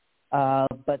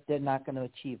 but they're not going to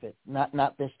achieve it,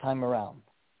 not this time around.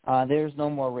 There's no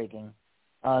more rigging.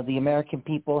 The American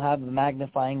people have the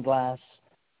magnifying glass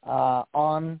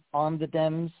on the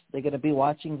Dems. They're going to be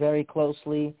watching very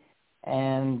closely,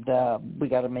 and we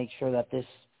got to make sure that this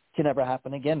can never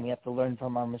happen again. We have to learn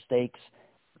from our mistakes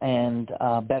and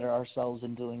better ourselves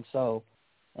in doing so.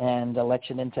 And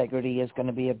election integrity is going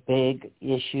to be a big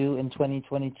issue in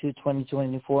 2022,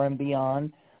 2024, and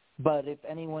beyond. But if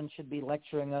anyone should be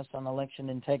lecturing us on election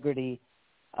integrity,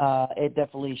 it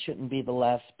definitely shouldn't be the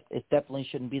left. It definitely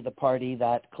shouldn't be the party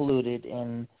that colluded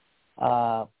in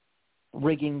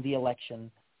rigging the election,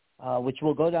 which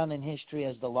will go down in history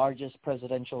as the largest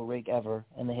presidential rig ever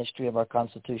in the history of our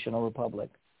constitutional republic.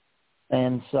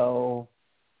 And so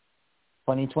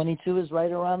 2022 is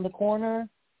right around the corner.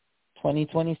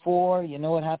 2024, you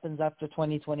know what happens after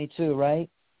 2022, right?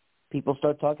 People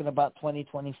start talking about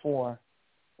 2024.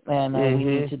 And we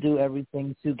need to do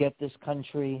everything to get this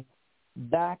country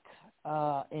back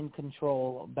in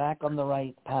control, back on the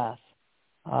right path.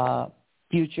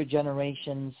 Future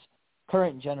generations,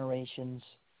 current generations,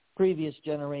 previous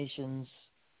generations,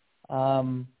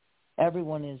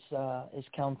 everyone is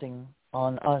counting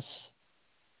on us.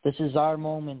 This is our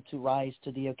moment to rise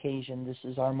to the occasion. This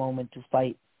is our moment to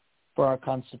fight for our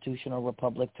constitutional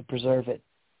republic, to preserve it.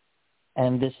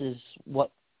 And this is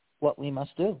what we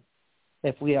must do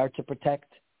if we are to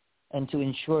protect and to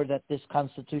ensure that this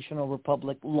constitutional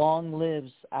republic long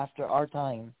lives after our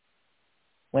time.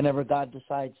 Whenever God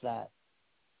decides that,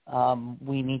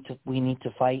 we need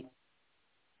to fight,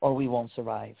 or we won't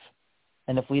survive.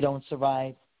 And if we don't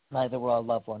survive, neither will our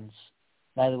loved ones,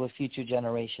 neither will future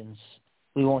generations.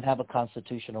 We won't have a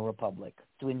constitutional republic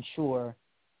to ensure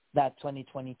that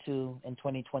 2022 and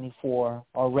 2024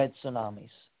 are red tsunamis.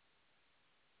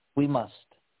 We must.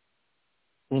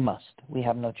 We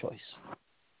have no choice.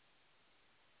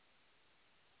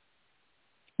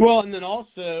 Well, and then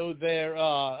also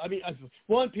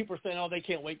one, people are saying, oh, they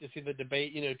can't wait to see the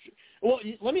debate. Well,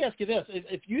 let me ask you this.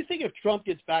 If you think if Trump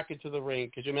gets back into the ring,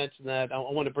 because you mentioned that, I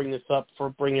want to bring this up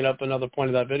for bringing up another point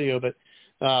of that video, but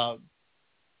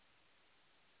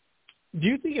do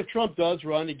you think if Trump does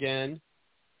run again,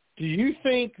 do you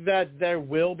think that there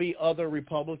will be other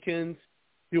Republicans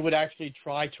who would actually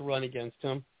try to run against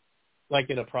him,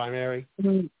 like in a primary?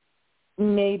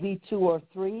 Maybe 2 or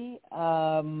 3,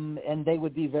 and they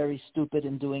would be very stupid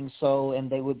in doing so, and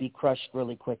they would be crushed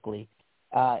really quickly.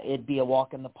 It'd be a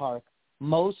walk in the park.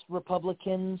 Most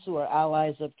Republicans who are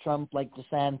allies of Trump, like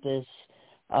DeSantis,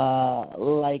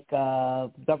 like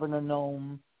Governor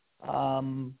Nome,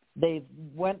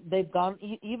 they've gone.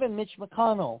 Even Mitch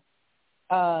McConnell,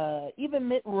 even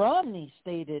Mitt Romney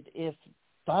stated if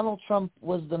Donald Trump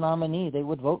was the nominee, they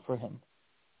would vote for him.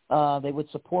 They would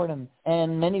support him.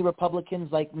 And many Republicans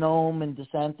like Nome and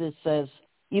DeSantis says,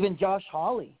 even Josh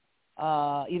Hawley,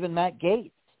 even Matt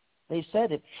Gaetz, they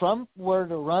said if Trump were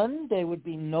to run, there would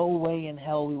be no way in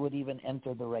hell we would even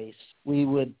enter the race. We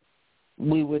would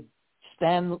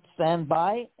stand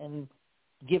by and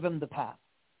give him the path.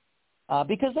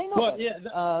 Because they know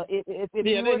if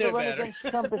you were to run against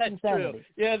Trump, it's insanity.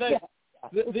 True.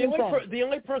 The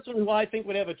only person who I think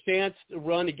would have a chance to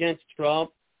run against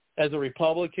Trump as a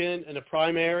Republican in a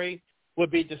primary would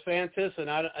be DeSantis,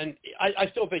 and I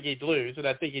still think he'd lose, and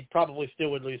I think he probably still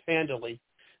would lose handily.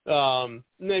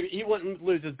 Maybe he wouldn't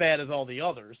lose as bad as all the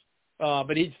others,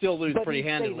 but he'd still lose pretty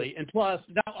handily. And plus,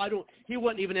 he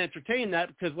wouldn't even entertain that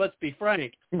because let's be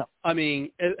frank. No. I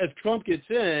mean, if Trump gets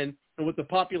in, and with the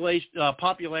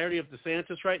popularity of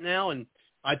DeSantis right now, and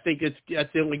I think that's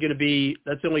only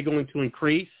going to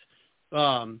increase.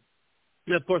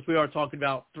 And of course, we are talking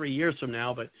about 3 years from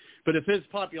now, but if his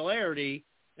popularity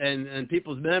and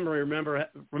people's memory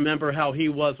remember how he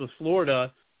was with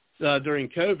Florida during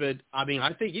COVID, I mean,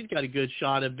 I think he's got a good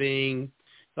shot of being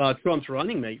Trump's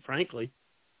running mate, frankly.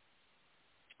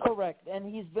 Correct, and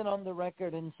he's been on the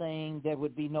record in saying there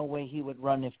would be no way he would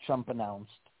run if Trump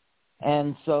announced.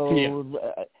 And so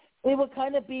it would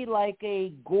kind of be like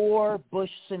a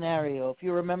Gore-Bush scenario. If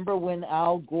you remember when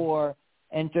Al Gore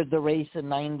entered the race in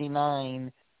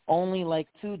 1999, only like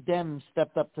 2 Dems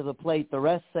stepped up to the plate. The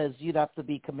rest says you'd have to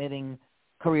be committing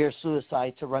career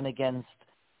suicide to run against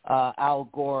Al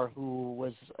Gore, who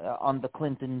was on the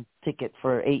Clinton ticket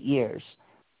for 8 years.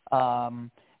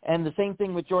 And the same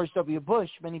thing with George W. Bush.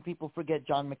 Many people forget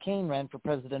John McCain ran for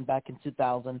president back in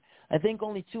 2000. I think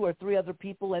only 2 or 3 other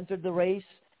people entered the race,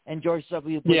 and George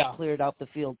W. Bush cleared out the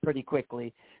field pretty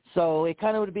quickly. So it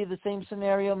kind of would be the same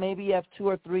scenario. Maybe you have 2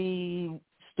 or 3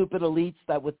 stupid elites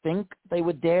that would think they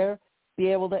would dare be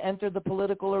able to enter the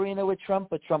political arena with Trump,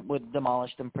 but Trump would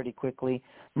demolish them pretty quickly.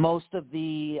 Most of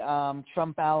the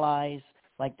Trump allies,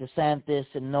 like DeSantis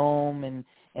and Nome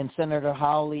and Senator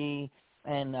Hawley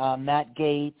and Matt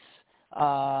Gaetz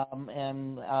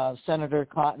and Senator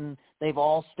Cotton, they've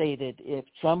all stated if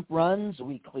Trump runs,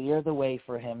 we clear the way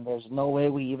for him. There's no way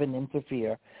we even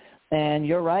interfere. And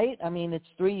you're right. I mean, it's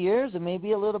 3 years. It may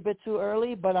be a little bit too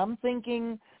early, but I'm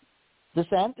thinking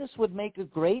DeSantis would make a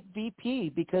great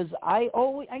VP because I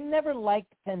never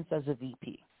liked Pence as a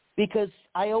VP because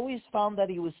I always found that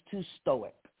he was too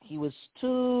stoic. He was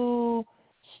too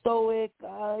stoic.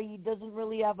 He doesn't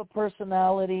really have a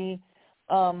personality.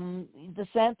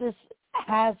 DeSantis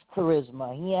has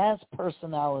charisma. He has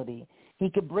personality. He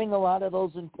could bring a lot of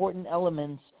those important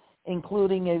elements,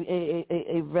 including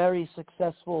a very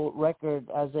successful record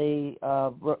as a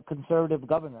conservative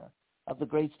governor of the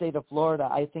great state of Florida.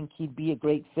 I think he'd be a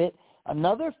great fit.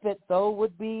 Another fit, though,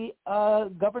 would be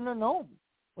Governor Nome,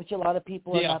 which a lot of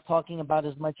people are not talking about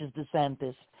as much as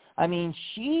DeSantis. I mean,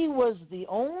 she was the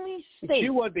only state. She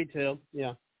would be, too,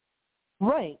 yeah.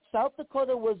 Right. South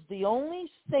Dakota was the only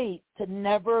state to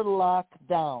never lock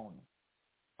down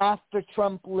after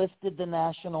Trump lifted the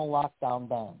national lockdown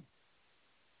ban.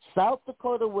 South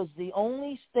Dakota was the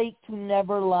only state to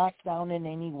never lock down in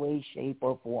any way, shape,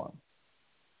 or form.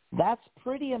 That's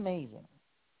pretty amazing.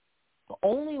 The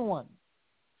only one.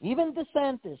 Even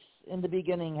DeSantis in the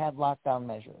beginning had lockdown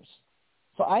measures.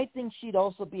 So I think she'd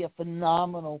also be a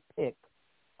phenomenal pick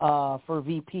for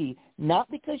VP, not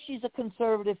because she's a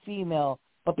conservative female,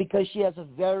 but because she has a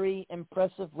very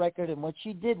impressive record, and what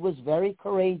she did was very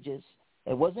courageous.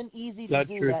 It wasn't easy to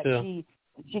do that. Too.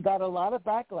 She got a lot of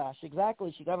backlash.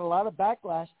 Exactly. She got a lot of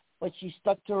backlash, but she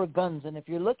stuck to her guns. And if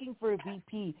you're looking for a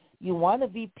VP, you want a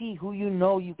VP who you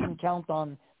know you can count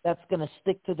on that's going to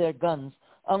stick to their guns.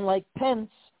 Unlike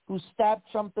Pence, who stabbed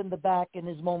Trump in the back in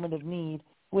his moment of need,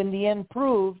 who in the end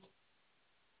proved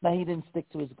that he didn't stick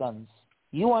to his guns.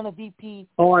 You want a VP?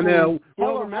 Oh, I know. Well,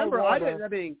 Hell, remember, I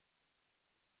mean,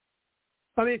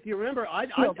 if you remember, I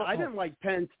didn't like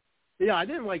Pence. Yeah, I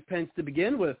didn't like Pence to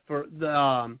begin with for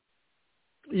the,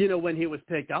 when he was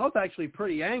picked. I was actually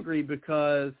pretty angry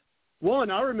because, one,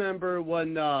 I remember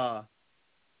when it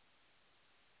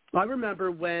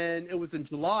was in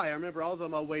July. I remember I was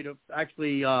on my way to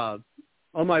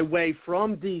on my way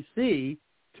from D.C.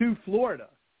 to Florida,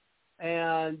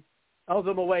 and I was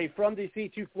on my way from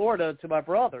D.C. to Florida to my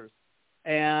brother's,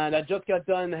 and I just got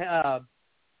done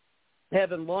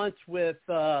having lunch with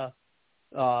Virgil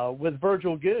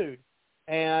Good,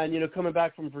 and coming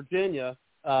back from Virginia,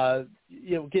 because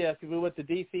we went to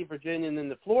D.C., Virginia, and then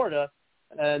to Florida,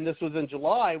 and this was in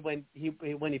July when he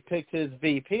picked his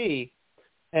VP,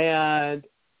 and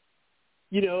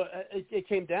it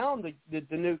came down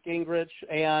to Newt Gingrich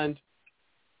and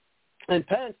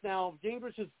Pence. Now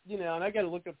Gingrich is and I got to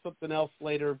look up something else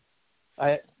later.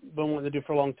 I've been wanting to do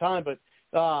for a long time, but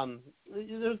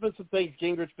there's been some things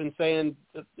Gingrich's been saying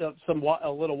a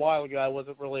little while ago I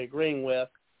wasn't really agreeing with.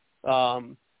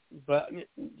 But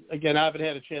again, I haven't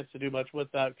had a chance to do much with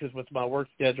that because with my work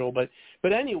schedule. But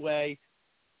anyway,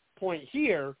 point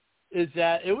here is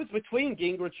that it was between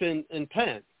Gingrich and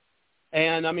Pence.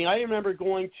 And I mean, I remember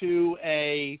going to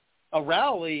a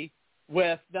rally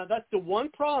now that's the one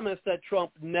promise that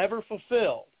Trump never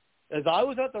fulfilled. As I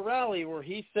was at the rally where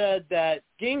he said that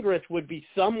Gingrich would be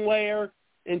somewhere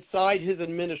inside his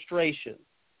administration.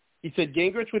 He said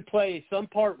Gingrich would play some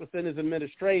part within his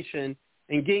administration,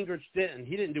 and Gingrich didn't.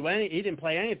 He didn't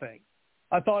play anything.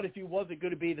 I thought if he wasn't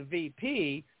going to be the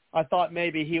VP, I thought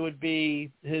maybe he would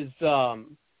be his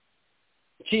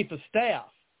chief of staff,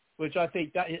 which I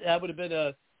think that would have been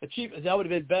that would have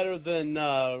been better than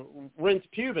Reince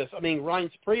Priebus.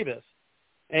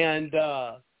 And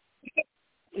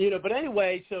but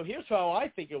anyway, so here's how I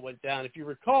think it went down. If you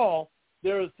recall,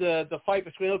 there was the fight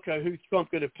between who's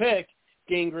Trump going to pick,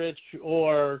 Gingrich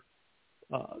or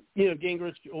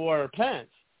Pence.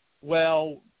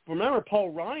 Well, remember Paul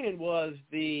Ryan was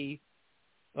the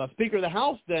Speaker of the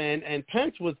House then, and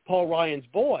Pence was Paul Ryan's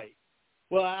boy.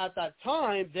 Well, at that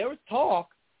time, there was talk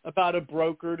about a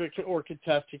brokered or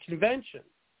contested convention,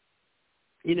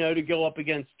 to go up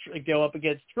against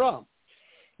Trump.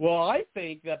 Well, I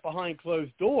think that behind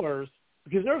closed doors,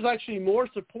 because there was actually more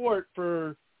support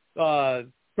for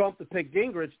Trump to pick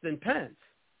Gingrich than Pence.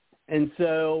 And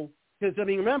so, because,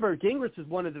 remember, Gingrich is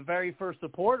one of the very first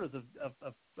supporters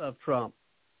of Trump.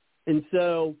 And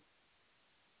so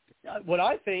what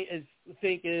I think is,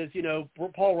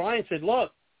 Paul Ryan said,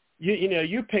 look,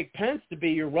 you pick Pence to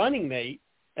be your running mate,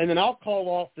 and then I'll call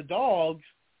off the dogs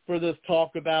for this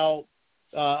talk about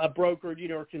a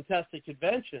brokered, or contested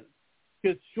convention.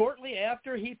 Because shortly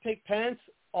after he picked Pence,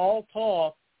 all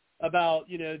talk about,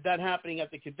 that happening at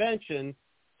the convention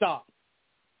stopped.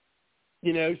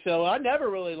 So I never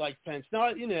really liked Pence.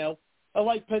 Now, I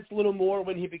liked Pence a little more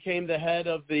when he became the head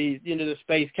of the, the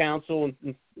Space Council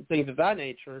and things of that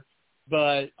nature.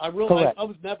 But I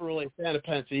was never really a fan of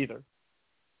Pence either.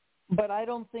 But I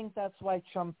don't think that's why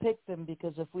Trump picked him,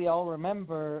 because if we all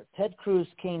remember, Ted Cruz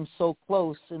came so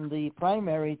close in the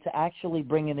primary to actually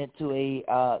bringing it to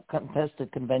a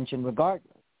contested convention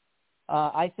regardless.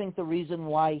 I think the reason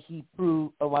why he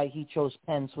chose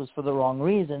Pence was for the wrong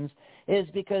reasons, is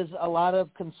because a lot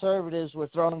of conservatives were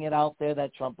throwing it out there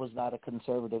that Trump was not a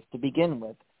conservative to begin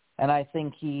with. And I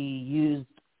think he used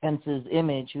Pence's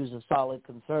image, who's a solid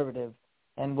conservative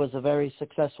and was a very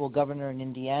successful governor in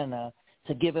Indiana,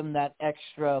 to give him that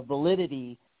extra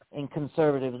validity in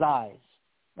conservatives' eyes.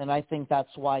 And I think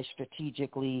that's why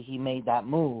strategically he made that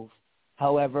move.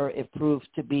 However, it proved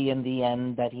to be in the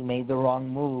end that he made the wrong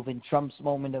move. In Trump's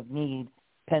moment of need,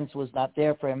 Pence was not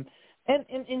there for him. And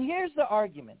here's the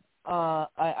argument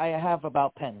I have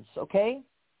about Pence, okay?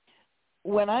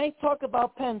 When I talk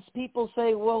about Pence, people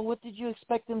say, well, what did you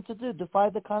expect him to do, defy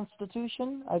the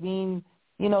Constitution?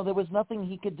 There was nothing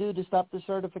he could do to stop the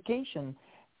certification.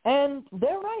 And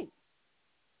they're right.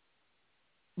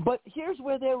 But here's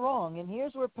where they're wrong, and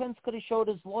here's where Pence could have showed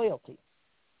his loyalty.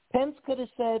 Pence could have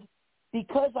said,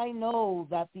 because I know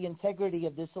that the integrity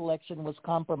of this election was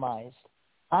compromised,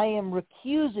 I am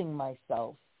recusing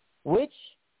myself, which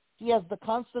he has the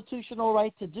constitutional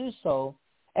right to do so,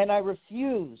 and I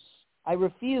refuse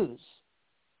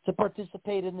to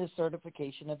participate in this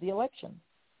certification of the election.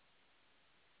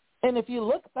 And if you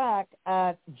look back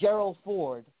at Gerald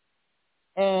Ford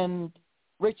and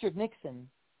Richard Nixon,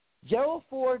 Gerald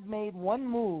Ford made one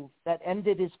move that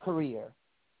ended his career,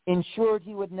 ensured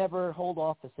he would never hold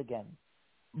office again.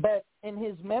 But in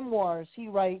his memoirs, he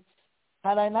writes,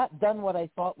 had I not done what I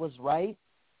thought was right,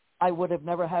 I would have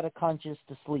never had a conscience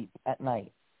to sleep at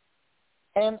night.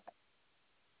 And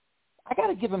I got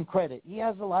to give him credit. He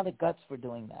has a lot of guts for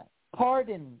doing that.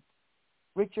 Pardoned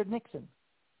Richard Nixon.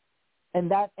 And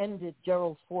that ended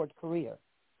Gerald Ford's career.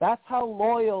 That's how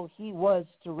loyal he was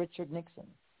to Richard Nixon.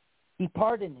 He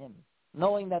pardoned him,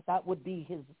 knowing that that would be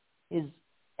his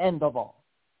end of all.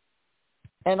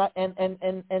 And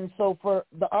so for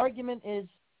the argument is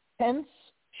Pence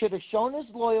should have shown his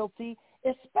loyalty,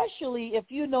 especially if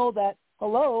you know that,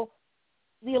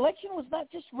 the election was not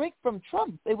just rigged from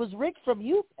Trump. It was rigged from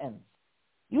you, Pence.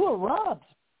 You were robbed,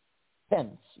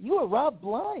 Pence. You were robbed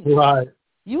blind. Right.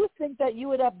 You would think that you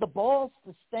would have the balls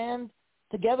to stand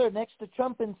together next to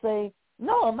Trump and say,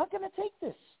 no, I'm not going to take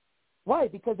this. Why?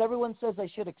 Because everyone says I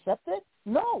should accept it?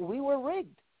 No, we were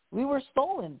rigged. We were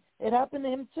stolen. It happened to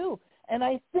him too. And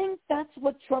I think that's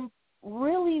what Trump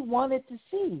really wanted to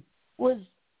see was,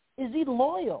 is he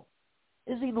loyal?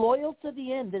 Is he loyal to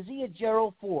the end? Is he a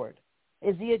Gerald Ford?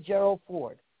 Is he a Gerald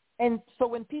Ford? And so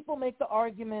when people make the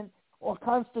argument, or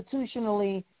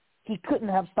constitutionally, he couldn't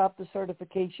have stopped the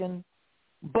certification,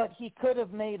 but he could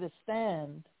have made a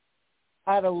stand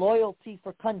out of loyalty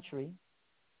for country,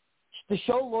 to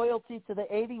show loyalty to the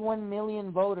 81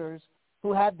 million voters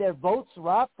who had their votes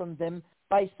robbed from them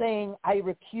by saying, I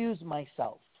recuse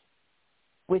myself,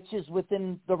 which is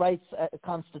within the rights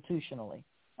constitutionally,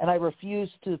 and I refuse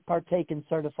to partake in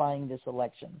certifying this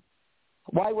election.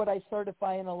 Why would I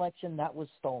certify an election that was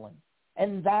stolen?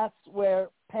 And that's where,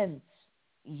 Pence,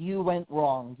 you went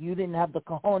wrong. You didn't have the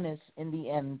cojones in the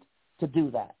end to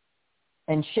do that.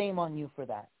 And shame on you for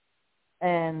that.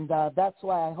 And that's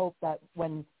why I hope that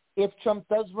if Trump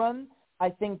does run, I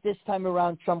think this time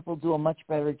around Trump will do a much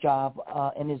better job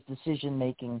in his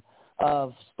decision-making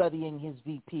of studying his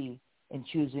VP and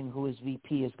choosing who his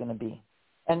VP is going to be.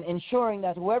 And ensuring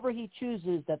that whoever he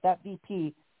chooses, that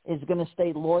VP is going to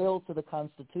stay loyal to the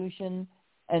Constitution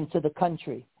and to the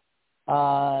country.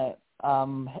 Hell,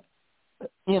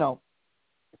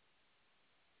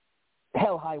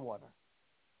 high water,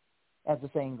 as the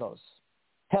saying goes.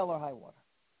 Hell or high water.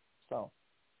 So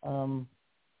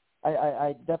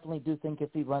I definitely do think if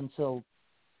he runs, he'll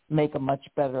make a much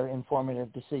better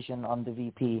informative decision on the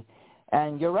VP.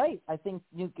 And you're right. I think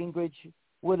Newt Gingrich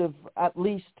would have at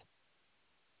least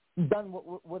done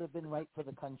what would have been right for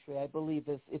the country. I believe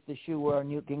if the shoe were on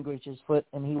Newt Gingrich's foot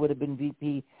and he would have been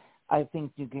VP, I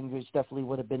think Newt Gingrich definitely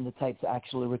would have been the type to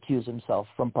actually recuse himself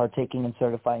from partaking in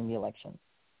certifying the election.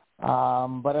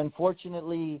 But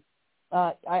unfortunately,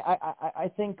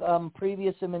 I think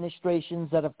previous administrations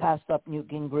that have passed up Newt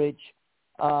Gingrich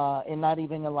and not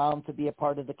even allow him to be a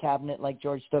part of the cabinet like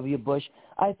George W. Bush,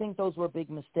 I think those were big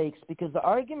mistakes because the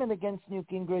argument against Newt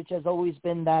Gingrich has always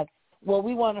been that, well,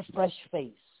 we want a fresh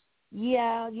face.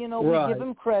 Yeah, we give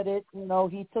him credit.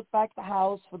 He took back the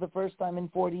House for the first time in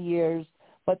 40 years,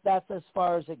 but that's as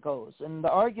far as it goes. And the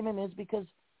argument is because,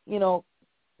 we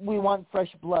want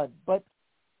fresh blood. But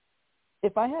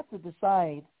if I have to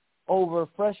decide over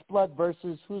fresh blood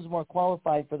versus who's more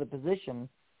qualified for the position,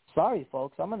 sorry,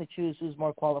 folks, I'm going to choose who's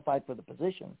more qualified for the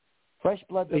position. Fresh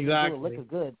blood doesn't do a lick of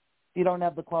good if you don't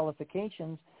have the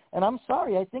qualifications. And I'm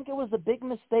sorry, I think it was a big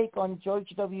mistake on George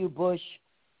W. Bush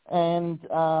and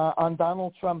on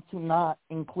Donald Trump to not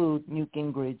include Newt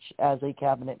Gingrich as a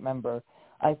cabinet member.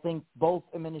 I think both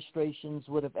administrations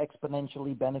would have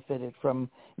exponentially benefited from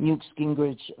Newt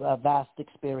Gingrich's vast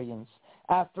experience.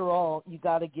 After all, you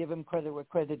got to give him credit where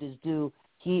credit is due.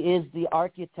 He is the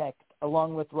architect,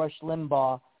 along with Rush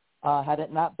Limbaugh. Had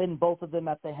it not been both of them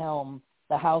at the helm,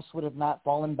 the House would have not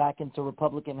fallen back into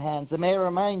Republican hands. And may I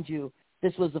remind you,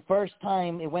 this was the first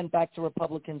time it went back to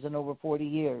Republicans in over 40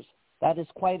 years. That is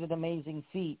quite an amazing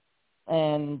feat.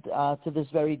 And to this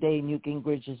very day, Newt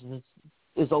Gingrich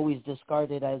is always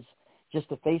discarded as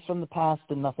just a face from the past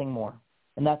and nothing more.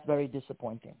 And that's very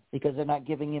disappointing because they're not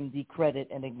giving him the credit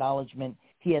and acknowledgement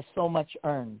he has so much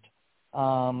earned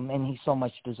and he so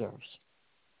much deserves.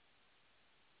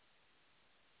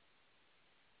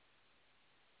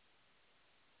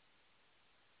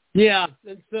 Yeah,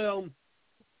 and so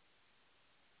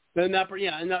then that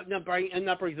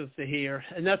brings us to here,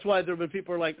 and that's why there have been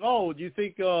people who are like, oh, do you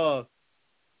think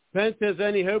Pence has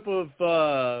any hope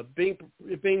of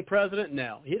being president?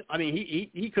 No,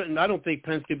 he couldn't. I don't think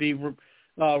Pence could be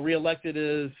reelected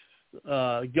as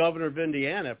governor of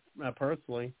Indiana,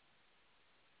 personally.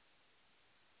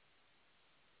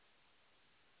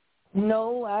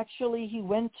 No, actually, he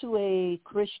went to a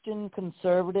Christian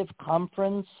conservative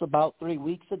conference about 3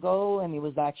 weeks ago, and he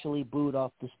was actually booed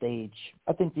off the stage.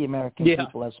 I think the American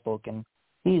people have spoken.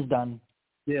 He's done.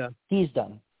 Yeah. He's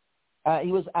done.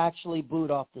 He was actually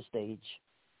booed off the stage.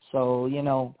 So,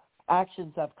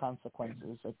 actions have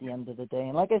consequences at the end of the day.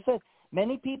 And like I said,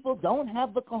 many people don't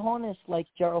have the cojones like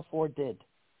Gerald Ford did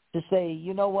to say,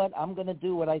 you know what, I'm going to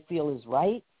do what I feel is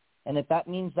right. And if that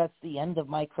means that's the end of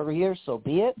my career, so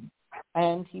be it.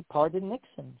 And he pardoned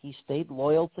Nixon. He stayed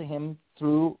loyal to him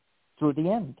through the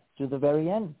end, through the very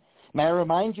end. May I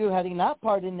remind you, had he not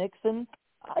pardoned Nixon,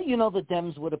 the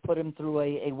Dems would have put him through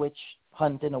a witch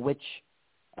hunt and a witch.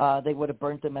 They would have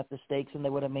burnt him at the stakes, and they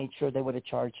would have made sure they would have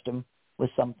charged him with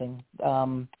something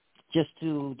just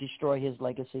to destroy his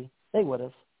legacy. They would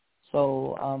have.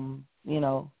 So,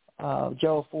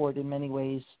 Gerald Ford in many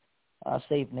ways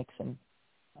saved Nixon.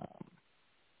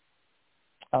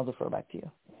 I'll defer back to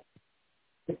you.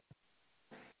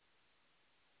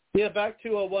 Yeah, back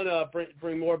to I want to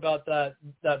bring more about that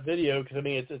video because,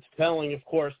 it's telling, of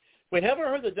course. We haven't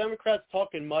heard the Democrats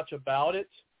talking much about it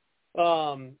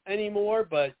anymore,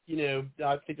 but,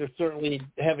 I think they certainly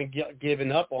haven't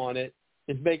given up on it.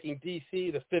 It's making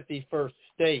D.C. the 51st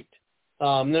state. They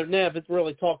haven't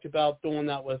really talked about doing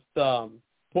that with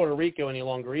Puerto Rico any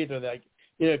longer either. That,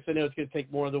 because I know it's going to take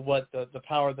more than what the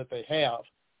power that they have.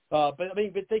 But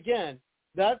again,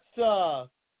 that's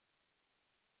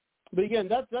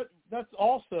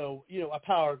also, a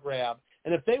power grab.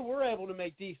 And if they were able to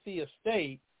make D.C. a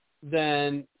state,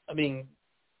 then,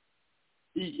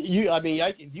 you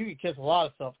could kiss a lot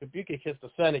of stuff. You could kiss the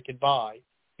Senate goodbye.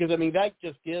 Because, that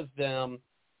just gives them,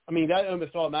 that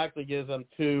almost automatically gives them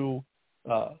two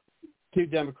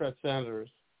Democrat senators.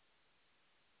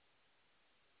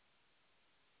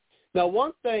 Now,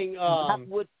 one thing,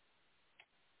 go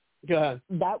ahead.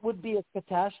 That would be a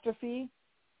catastrophe.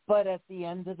 But at the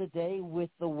end of the day, with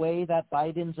the way that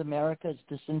Biden's America is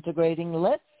disintegrating,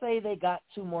 let's say they got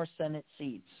 2 more Senate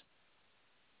seats.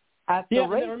 At the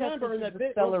rate remember that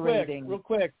this is accelerating. Real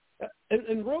quick,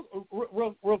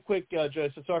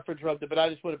 Joseph, sorry for interrupting, but I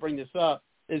just want to bring this up,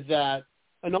 is that,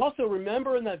 and also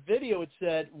remember in that video it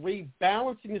said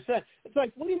rebalancing the Senate. It's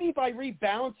like, what do you mean by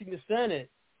rebalancing the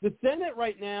Senate? The Senate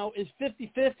right now is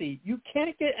 50-50. You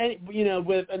can't get any,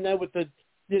 with the,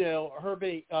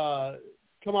 Herbie,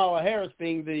 Kamala Harris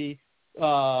being the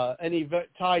any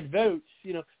tied votes,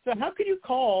 So how can you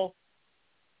call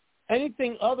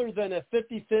anything other than a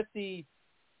 50-50,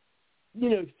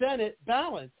 Senate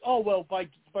balance? Oh well, by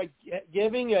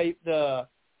giving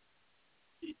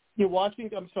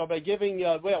Washington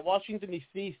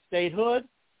D.C. statehood,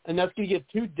 and that's going to give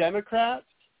 2 Democrats.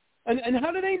 And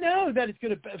how do they know that it's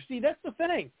going to? See, that's the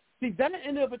thing. See, that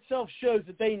in and of itself shows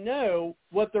that they know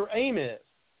what their aim is.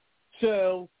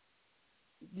 So,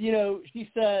 she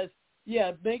says,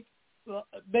 make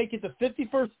it the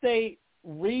 51st state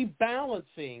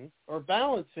rebalancing or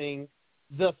balancing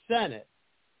the Senate.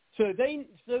 So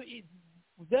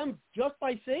them just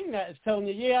by saying that is telling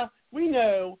you, we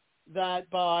know that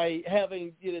by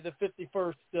having the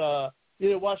 51st,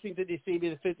 Washington D.C. be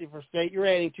the 51st state, you're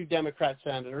adding 2 Democrat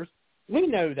senators. We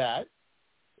know that,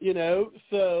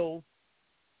 so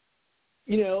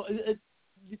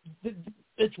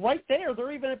it's right there.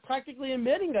 They're even practically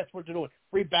admitting that's what they're doing.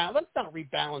 That's not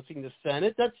rebalancing the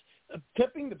Senate. That's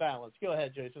tipping the balance. Go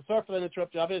ahead, Jason. Sorry for the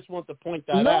interruption. I just want to point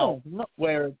that out. No,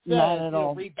 where it says, not at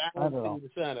all. Rebalancing the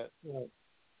Senate. Right.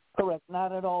 Correct,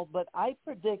 not at all. But I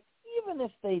predict even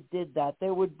if they did that,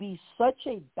 there would be such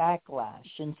a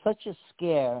backlash and such a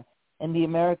scare in the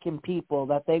American people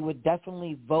that they would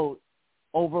definitely vote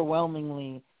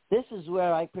overwhelmingly. This is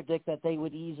where I predict that they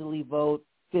would easily vote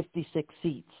 56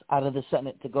 seats out of the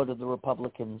Senate to go to the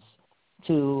Republicans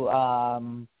to,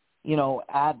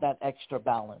 add that extra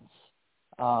balance.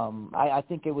 I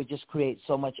think it would just create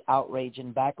so much outrage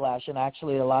and backlash, and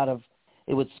actually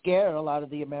it would scare a lot of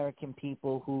the American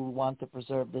people who want to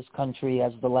preserve this country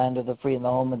as the land of the free and the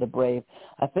home of the brave.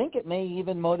 I think it may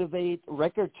even motivate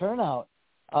record turnout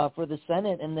for the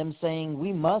Senate and them saying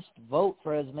we must vote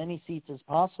for as many seats as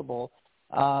possible.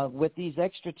 With these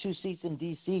extra 2 seats in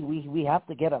D.C., we have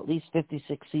to get at least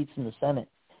 56 seats in the Senate.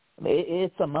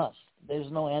 It's a must.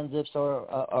 There's no ands, ifs,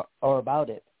 or about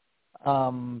it.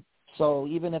 So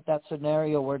even if that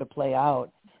scenario were to play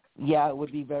out, it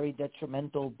would be very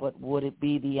detrimental, but would it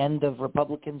be the end of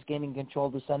Republicans gaining control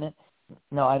of the Senate?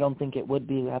 No, I don't think it would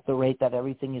be at the rate that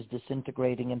everything is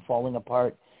disintegrating and falling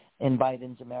apart in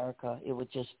Biden's America. It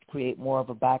would just create more of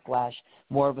a backlash,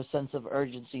 more of a sense of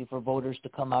urgency for voters to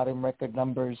come out in record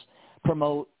numbers,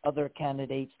 promote other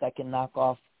candidates that can knock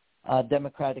off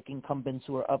Democratic incumbents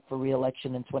who are up for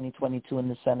re-election in 2022 in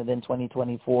the Senate in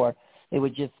 2024. It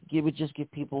would just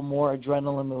give people more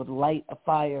adrenaline. It would light a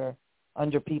fire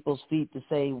under people's feet to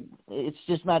say it's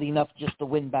just not enough just to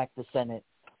win back the Senate.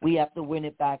 We have to win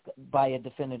it back by a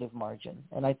definitive margin.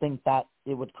 And I think that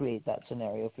it would create that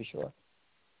scenario for sure.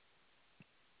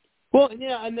 Well,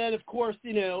 yeah, and then, of course,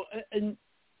 and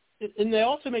they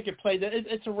also make it play that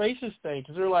it's a racist thing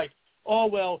because they're like, oh,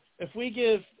 well, if we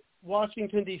give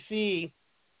Washington, D.C.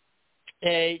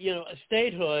 a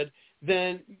statehood,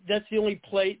 then that's the only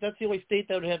state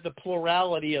that would have the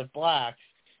plurality of blacks.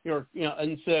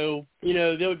 And so,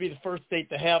 they would be the first state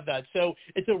to have that. So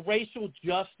it's a racial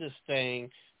justice thing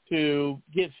to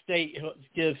give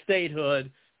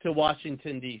statehood to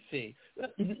Washington, D.C.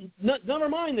 Never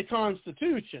mind the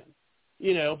Constitution,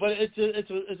 but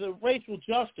it's a racial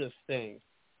justice thing.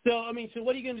 So, so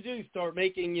what are you going to do? Start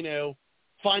making,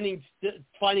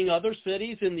 finding other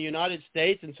cities in the United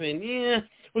States and saying,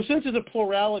 well, since there's a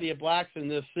plurality of blacks in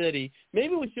this city,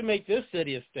 maybe we should make this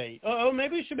city a state. Oh,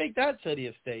 maybe we should make that city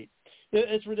a state.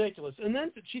 It's ridiculous. And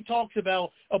then she talks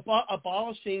about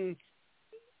abolishing,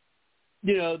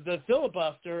 the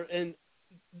filibuster. And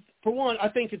for one, I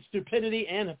think it's stupidity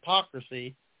and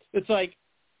hypocrisy. It's like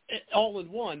all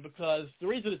in one, because the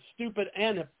reason it's stupid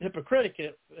and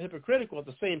hypocritical at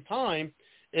the same time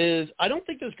is I don't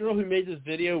think this girl who made this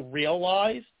video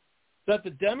realized that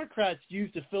the Democrats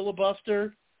used the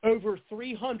filibuster over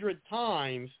 300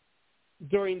 times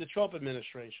during the Trump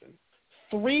administration.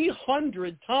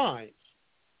 300 times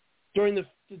during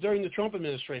the Trump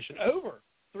administration, over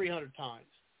 300 times.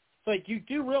 It's like, you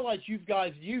do realize you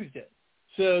guys used it.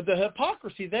 So the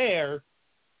hypocrisy there,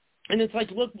 and it's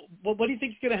like, look, what do you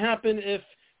think is going to happen if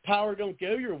power don't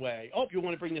go your way? Oh, you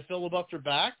want to bring the filibuster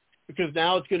back because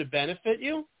now it's going to benefit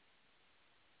you?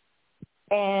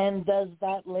 And does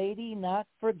that lady not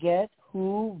forget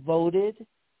who voted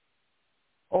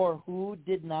or who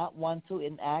did not want to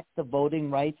enact the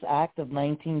Voting Rights Act of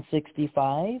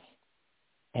 1965?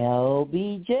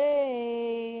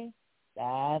 LBJ.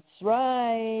 That's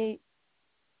right.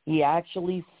 He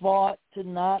actually fought to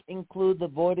not include the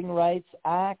Voting Rights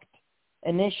Act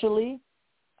initially,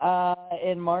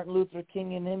 and Martin Luther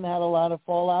King and him had a lot of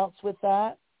fallouts with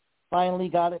that. Finally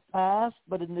got it passed,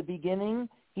 but in the beginning,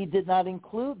 he did not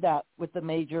include that with the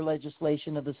major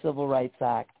legislation of the Civil Rights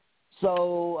Act.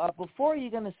 So before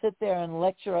you're going to sit there and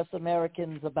lecture us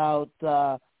Americans about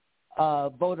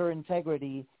voter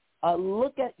integrity,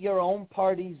 look at your own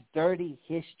party's dirty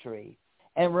history.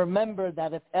 And remember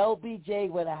that if LBJ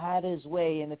would have had his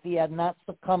way and if he had not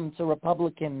succumbed to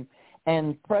Republican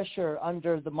and pressure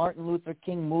under the Martin Luther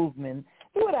King movement,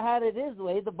 he would have had it his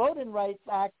way. The Voting Rights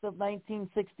Act of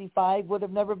 1965 would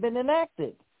have never been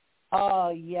enacted.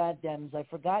 Oh, yeah, Dems, I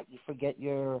forgot. You forget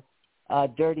your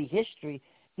dirty history.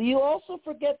 Do you also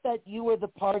forget that you were the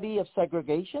party of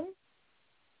segregation?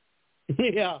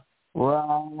 Yeah.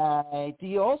 Right. Do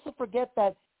you also forget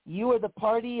that you were the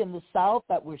party in the South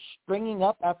that were stringing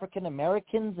up African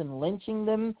Americans and lynching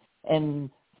them and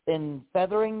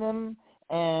feathering them,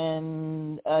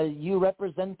 and you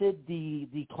represented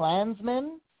the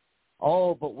Klansmen?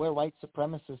 Oh, but we're white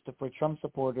supremacists if we're Trump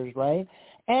supporters, right?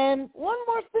 And one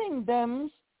more thing, Dems.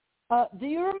 Do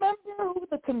you remember who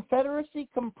the Confederacy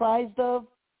comprised of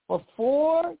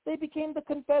before they became the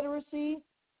Confederacy?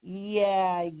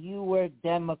 Yeah, you were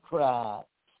Democrats.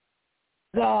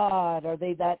 God, are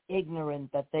they that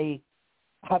ignorant that they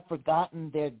have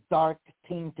forgotten their dark,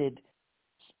 tainted,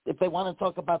 if they want to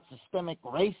talk about systemic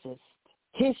racist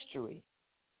history?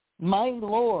 My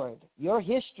Lord, your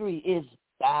history is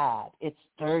bad. It's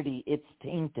dirty. It's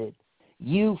tainted.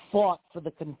 You fought for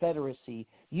the Confederacy.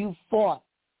 You fought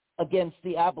against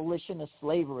the abolition of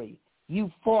slavery.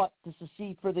 You fought to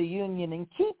secede for the Union and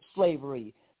keep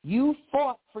slavery. You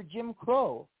fought for Jim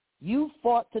Crow. You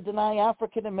fought to deny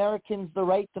African Americans the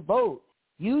right to vote.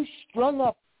 You strung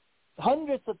up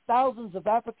hundreds of thousands of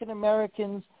African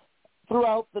Americans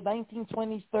throughout the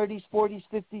 1920s, 30s, 40s,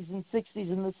 50s, and 60s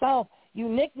in the South. You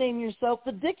nicknamed yourself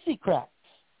the Dixiecrats.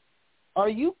 Are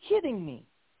you kidding me?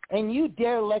 And you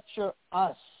dare lecture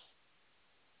us,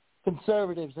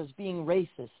 conservatives, as being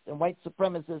racist and white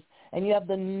supremacists, and you have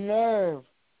the nerve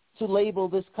to label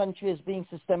this country as being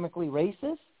systemically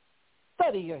racist?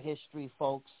 Study your history,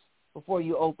 folks, before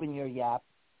you open your yap,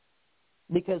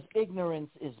 because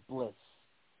ignorance is bliss.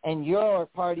 And your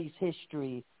party's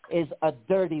history is a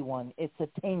dirty one. It's a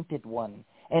tainted one.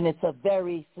 And it's a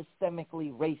very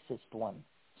systemically racist one.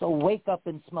 So wake up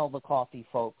and smell the coffee,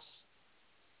 folks.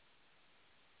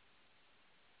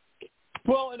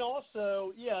 Well, and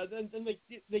also, yeah, and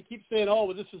they keep saying, oh,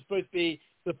 well, this is supposed to be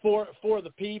the for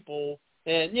the people.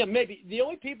 And, yeah, maybe the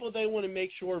only people they want to make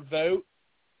sure vote,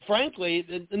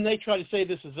 frankly, and they try to say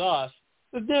this is us,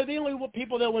 no, the only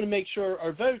people that want to make sure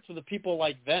are votes are the people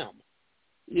like them.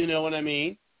 You know what I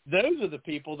mean? Those are the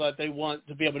people that they want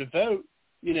to be able to vote,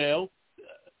 you know,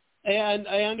 and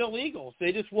illegals.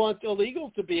 They just want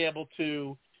illegals to be able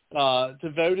to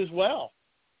vote as well.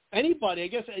 anybody. I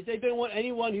guess they don't want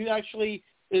anyone who actually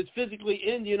is physically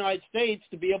in the United States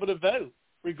to be able to vote,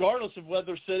 regardless of whether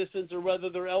they're citizens or whether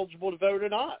they're eligible to vote or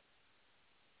not.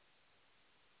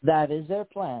 That is their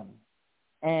plan.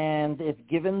 And if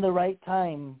given the right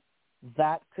time,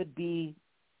 that could be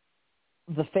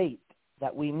the fate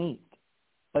that we meet.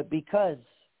 But because,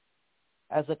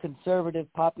 as a conservative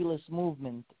populist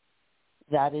movement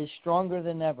that is stronger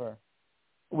than ever,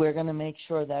 we're going to make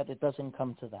sure that it doesn't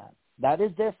come to that. That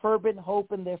is their fervent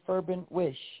hope and their fervent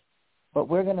wish. But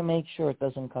we're going to make sure it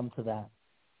doesn't come to that.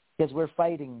 Because we're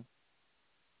fighting.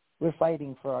 We're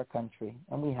fighting for our country,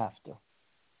 and we have to.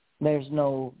 There's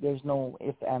no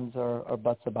ifs, ands, or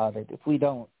buts about it. If we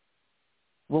don't,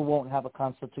 we won't have a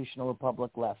constitutional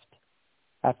republic left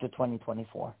after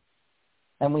 2024.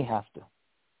 And we have to.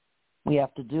 We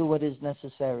have to do what is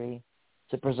necessary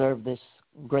to preserve this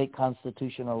great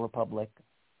constitutional republic.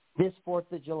 This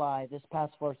 4th of July, this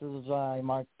past 4th of July,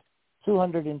 marked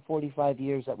 245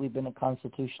 years that we've been a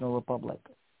constitutional republic.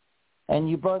 And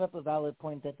you brought up a valid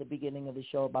point at the beginning of the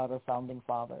show about our founding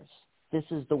fathers. This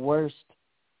is the worst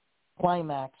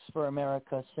climax for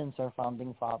America since our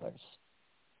founding fathers.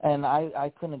 And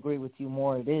I couldn't agree with you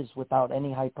more. It is, without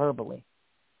any hyperbole.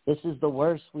 This is the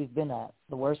worst we've been at,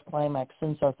 the worst climax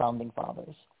since our founding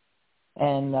fathers.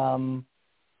 And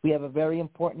we have a very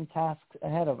important task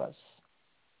ahead of us.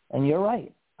 And you're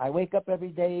right. I wake up every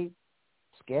day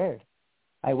scared.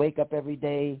 I wake up every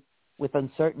day with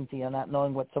uncertainty and not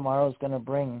knowing what tomorrow is going to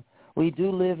bring. We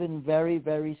do live in very,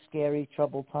 very scary,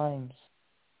 troubled times.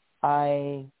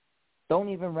 I don't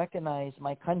even recognize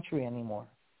my country anymore.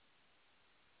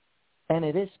 And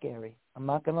it is scary. I'm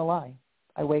not going to lie.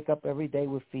 I wake up every day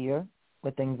with fear,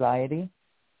 with anxiety.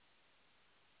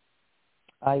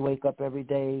 I wake up every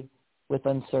day with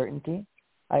uncertainty.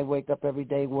 I wake up every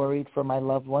day worried for my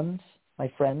loved ones, my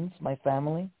friends, my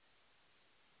family,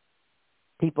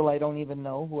 people I don't even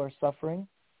know who are suffering.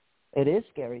 It is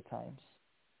scary times.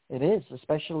 It is,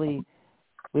 especially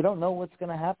we don't know what's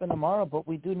going to happen tomorrow, but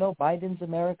we do know Biden's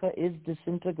America is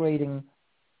disintegrating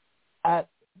at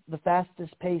the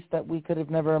fastest pace that we could have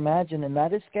never imagined, and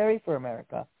that is scary for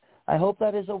America. I hope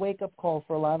that is a wake-up call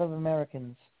for a lot of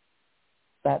Americans,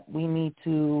 that we need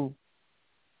to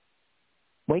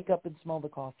wake up and smell the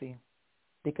coffee,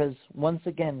 because once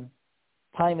again,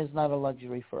 time is not a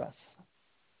luxury for us.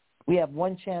 We have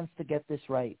one chance to get this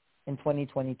right in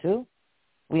 2022.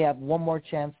 We have one more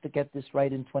chance to get this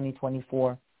right in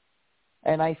 2024.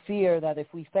 And I fear that if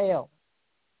we fail,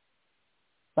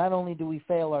 not only do we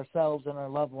fail ourselves and our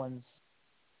loved ones,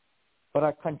 but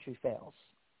our country fails.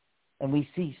 And we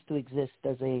cease to exist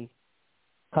as a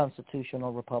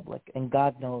constitutional republic. And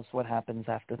God knows what happens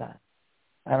after that.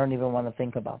 I don't even want to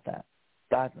think about that.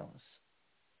 God knows.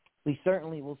 We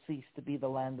certainly will cease to be the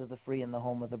land of the free and the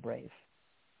home of the brave.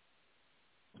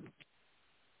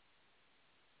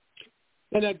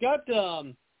 And I got,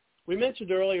 we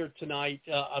mentioned earlier tonight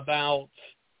about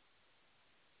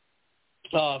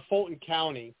Fulton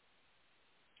County.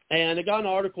 And I got an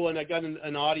article and I got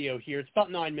an audio here. It's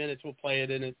about 9 minutes. We'll play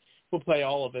it, and we'll play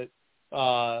all of it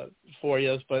for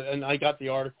you. And I got the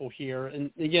article here. And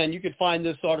again, you can find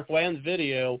this article and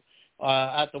video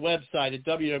at the website at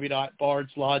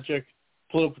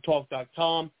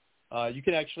www.bardslogicpoliticaltalk.com. You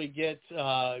can actually get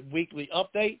weekly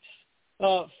updates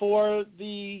for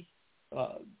the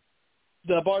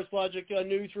Bards Logic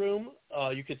newsroom.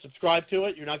 You can subscribe to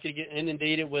it. You're not going to get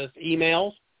inundated with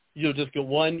emails. You'll just get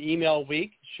one email a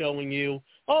week showing you,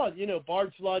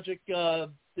 Bards Logic, the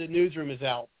newsroom is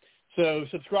out. So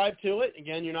subscribe to it.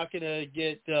 Again, you're not going to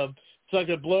get, it's not going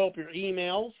to blow up your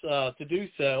emails to do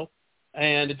so.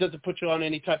 And it doesn't put you on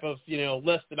any type of,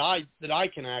 list that I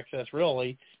can access,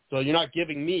 really. So you're not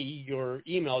giving me your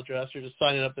email address. You're just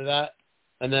signing up to that.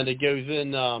 And then it goes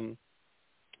in,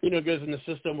 goes in the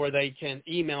system where they can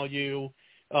email you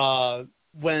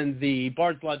when the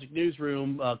Bards Logic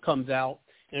newsroom comes out.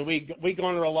 And we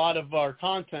garner a lot of our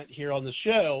content here on the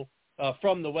show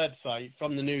from the website,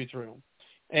 from the newsroom.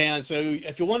 And so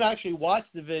if you want to actually watch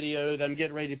the video that I'm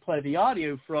getting ready to play the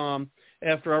audio from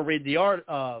after I read the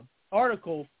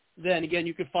article, then again,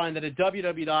 you can find that at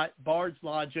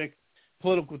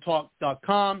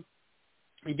www.bardslogicpoliticaltalk.com.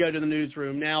 You go to the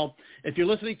newsroom. Now, if you're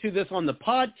listening to this on the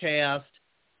podcast,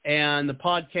 and the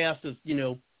podcast is,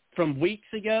 from weeks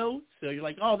ago, so you're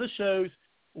like, oh, this show's,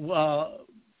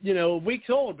 weeks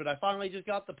old, but I finally just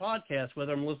got the podcast,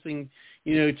 whether I'm listening,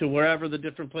 to wherever the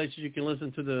different places you can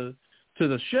listen to the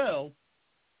show,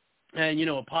 and,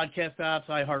 podcast apps,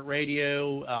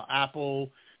 iHeartRadio,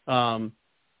 Apple, and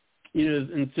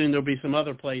soon there'll be some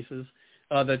other places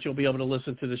that you'll be able to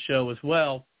listen to the show as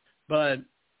well. But,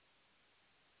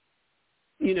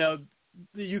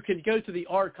 you can go to the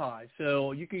archive.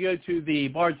 So you could go to the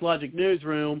Bards Logic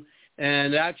newsroom,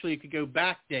 and actually you could go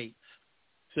back dates.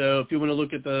 So if you want to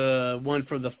look at the one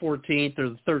from the 14th or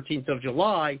the 13th of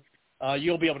July,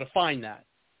 you'll be able to find that.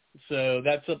 So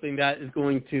that's something that is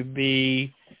going to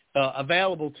be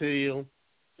available to you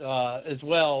as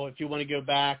well if you want to go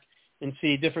back and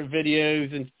see different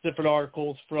videos and different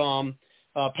articles from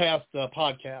past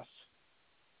podcasts.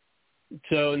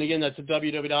 So, and again, that's at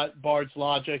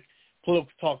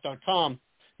www.bardslogicpoliticaltalk.com.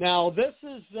 Now, this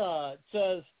is, it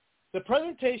says, the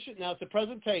presentation, now it's a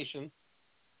presentation,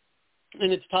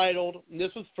 and it's titled, and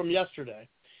this was from yesterday,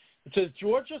 it says,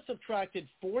 Georgia subtracted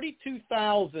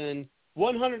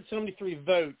 42,173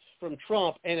 votes from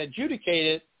Trump and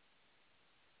adjudicated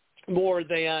more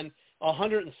than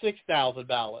 106,000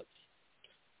 ballots.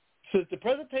 So the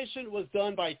presentation was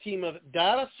done by a team of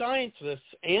data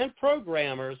scientists and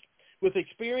programmers with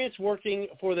experience working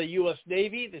for the U.S.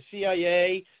 Navy, the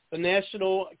CIA, the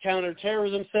National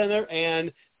Counterterrorism Center,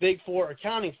 and Big Four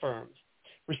accounting firms.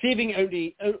 Receiving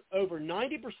only over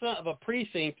 90% of a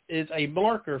precinct is a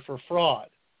marker for fraud.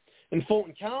 In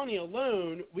Fulton County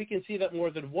alone, we can see that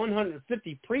more than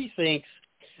 150 precincts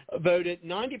voted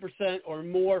 90% or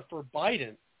more for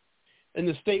Biden. In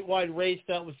the statewide race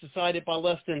that was decided by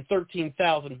less than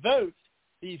 13,000 votes,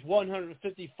 these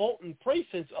 150 Fulton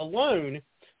precincts alone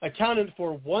accounted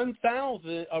for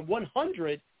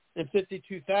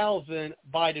 152,000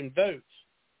 Biden votes.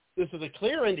 This is a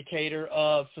clear indicator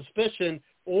of suspicion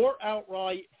or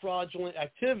outright fraudulent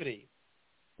activity.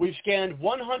 We've scanned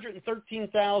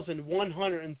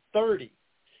 113,130.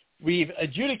 We've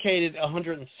adjudicated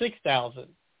 106,000.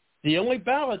 The only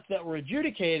ballots that were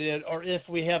adjudicated are if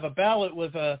we have a ballot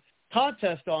with a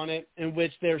contest on it in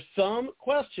which there's some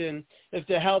question as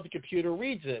to how the computer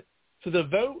reads it. So the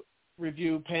vote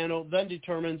review panel then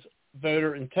determines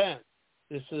voter intent.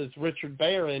 This is Richard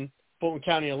Barron, Fulton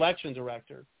County Election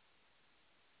Director.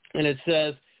 And it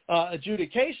says,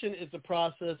 adjudication is the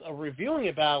process of reviewing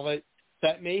a ballot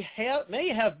that may have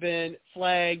been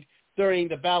flagged during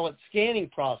the ballot scanning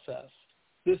process.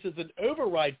 This is an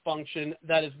override function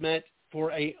that is meant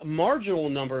for a marginal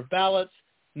number of ballots,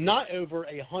 not over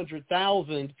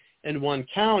 100,000 in one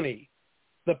county.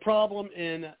 The problem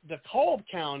in DeKalb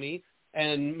County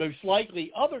and most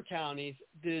likely other counties,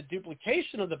 the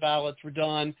duplication of the ballots were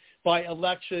done by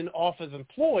election office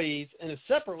employees in a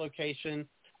separate location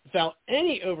without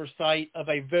any oversight of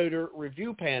a voter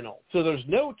review panel. So there's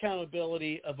no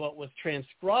accountability of what was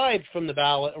transcribed from the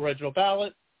original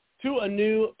ballot, to a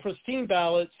new pristine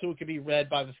ballot so it could be read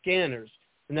by the scanners.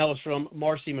 And that was from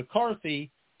Marcy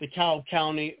McCarthy, the DeKalb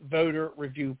County voter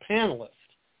review panelist.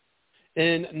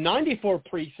 In 94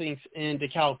 precincts in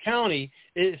DeKalb County,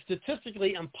 it is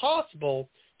statistically impossible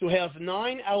to have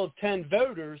 9 out of 10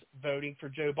 voters voting for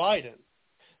Joe Biden.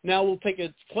 Now we'll take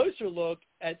a closer look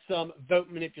at some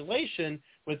vote manipulation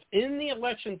within the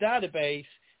election database,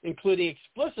 including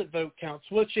explicit vote count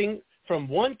switching from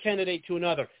one candidate to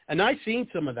another. And I've seen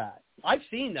some of that. I've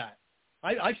seen that.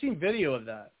 I've seen video of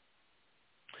that.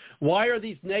 Why are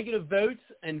these negative votes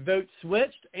and votes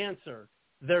switched? Answer,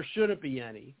 there shouldn't be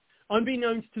any.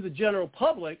 Unbeknownst to the general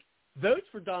public, votes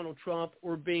for Donald Trump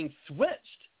were being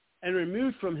switched and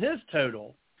removed from his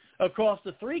total. Across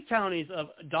the 3 counties of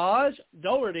Dodge,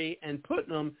 Dougherty, and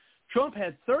Putnam, Trump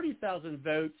had 30,000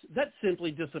 votes that simply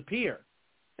disappear.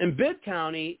 In Bibb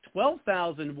County,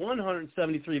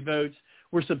 12,173 votes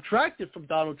were subtracted from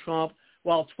Donald Trump,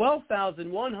 while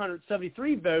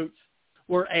 12,173 votes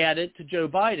were added to Joe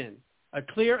Biden, a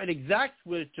clear and exact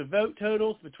switch to vote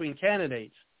totals between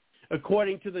candidates.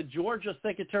 According to the Georgia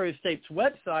Secretary of State's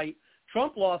website,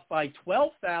 Trump lost by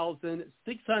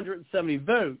 12,670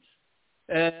 votes.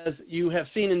 As you have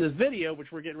seen in this video,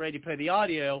 which we're getting ready to play the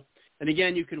audio, and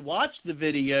again, you can watch the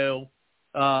video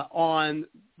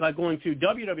by going to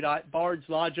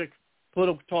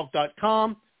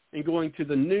www.bardslogicpoliticaltalk.com and going to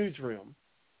the newsroom,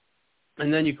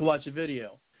 and then you can watch the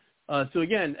video. So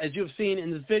again, as you've seen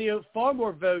in this video, far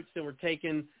more votes that were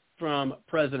taken from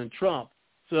President Trump.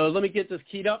 So let me get this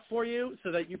keyed up for you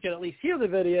so that you can at least hear the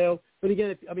video. But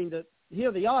again,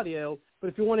 hear the audio. But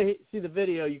if you want to see the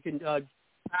video, you can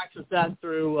access that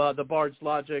through the Bards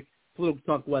Logic Political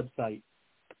Talk website.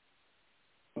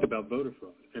 About voter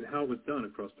fraud and how it was done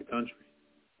across the country.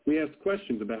 We asked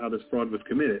questions about how this fraud was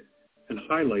committed and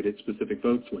highlighted specific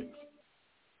vote swings.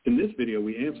 In this video,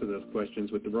 we answer those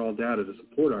questions with the raw data to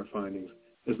support our findings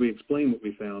as we explain what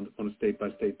we found on a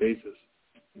state-by-state basis.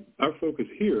 Our focus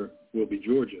here will be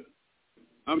Georgia.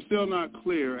 I'm still not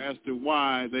clear as to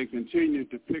why they continue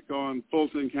to pick on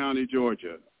Fulton County,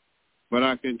 Georgia. But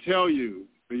I can tell you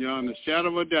beyond a shadow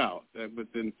of a doubt that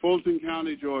within Fulton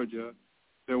County, Georgia,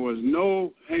 there was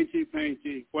no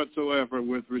hanky-panky whatsoever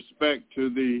with respect to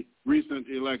the recent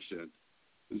election.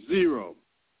 Zero.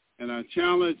 And I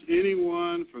challenge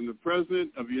anyone from the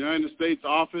President of the United States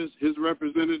office, his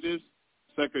representatives,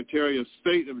 Secretary of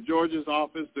State of Georgia's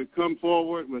office, to come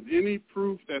forward with any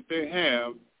proof that they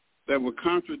have that will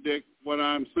contradict what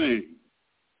I'm saying.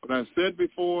 What I said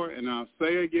before, and I'll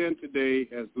say again today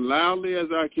as loudly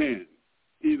as I can,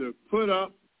 either put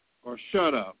up or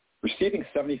shut up. Receiving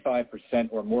 75%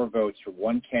 or more votes for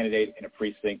one candidate in a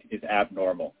precinct is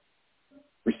abnormal.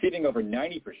 Receiving over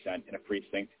 90% in a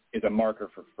precinct is a marker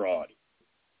for fraud.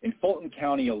 In Fulton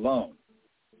County alone,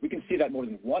 we can see that more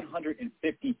than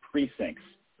 150 precincts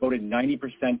voted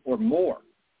 90% or more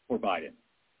for Biden.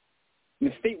 In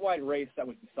the statewide race that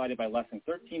was decided by less than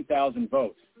 13,000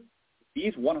 votes,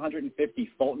 these 150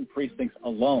 Fulton precincts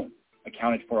alone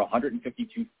accounted for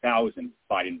 152,000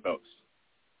 Biden votes.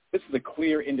 This is a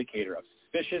clear indicator of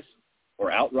suspicious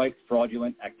or outright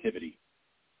fraudulent activity.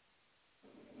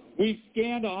 We've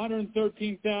scanned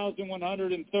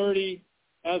 113,130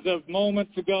 as of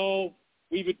moments ago.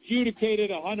 We've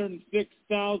adjudicated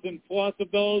 106,000 plus of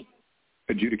those.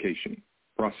 Adjudication,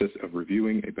 process of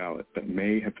reviewing a ballot that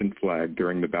may have been flagged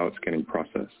during the ballot scanning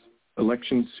process.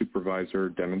 Elections supervisor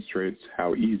demonstrates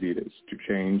how easy it is to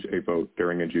change a vote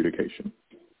during adjudication.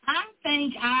 I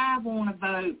think I want to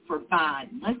vote for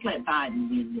Biden. Let's let Biden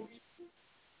win this.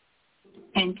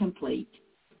 And complete.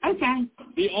 Okay.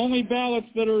 The only ballots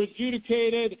that are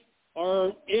adjudicated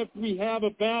are if we have a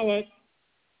ballot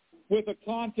with a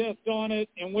contest on it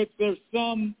in which there's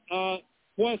some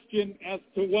question as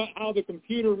to how the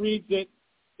computer reads it.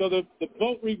 So the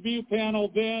vote review panel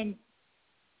then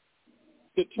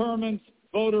determines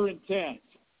voter intent.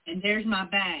 And there's my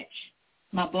batch,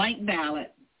 my blank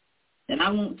ballot that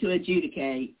I want to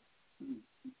adjudicate,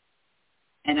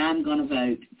 and I'm going to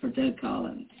vote for Doug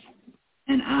Collins.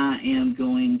 And I am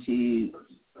going to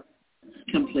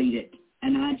complete it,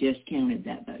 and I just counted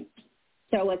that vote.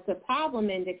 So what's the problem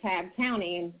in DeKalb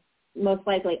County, and most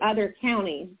likely other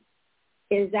counties,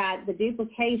 is that the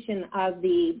duplication of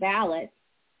the ballots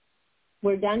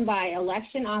were done by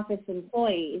election office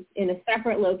employees in a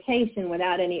separate location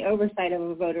without any oversight of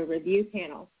a voter review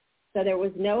panel. So there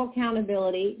was no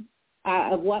accountability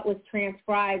of what was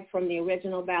transcribed from the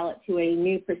original ballot to a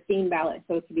new pristine ballot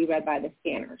so it could be read by the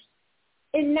scanners.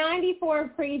 In 94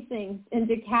 precincts in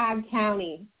DeKalb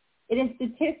County, it is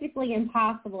statistically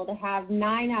impossible to have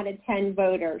 9 out of 10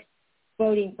 voters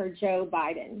voting for Joe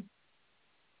Biden.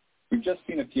 We've just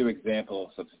seen a few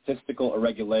examples of statistical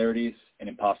irregularities and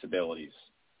impossibilities.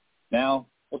 Now,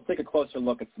 let's take a closer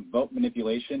look at some vote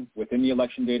manipulation within the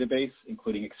election database,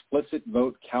 including explicit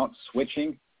vote count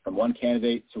switching from one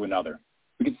candidate to another.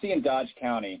 We can see in Dodge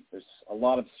County, there's a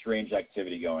lot of strange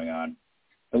activity going on.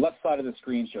 The left side of the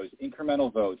screen shows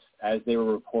incremental votes as they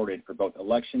were reported for both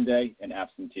Election Day and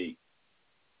absentee.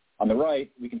 On the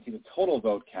right, we can see the total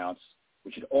vote counts,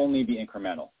 which should only be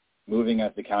incremental, moving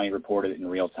as the county reported in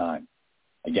real time.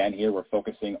 Again, here we're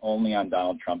focusing only on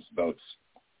Donald Trump's votes.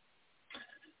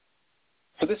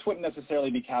 So this wouldn't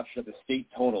necessarily be captured at the state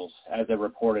totals as they're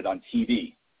reported on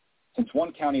TV, since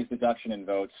one county's deduction in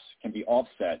votes can be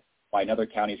offset by another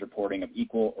county's reporting of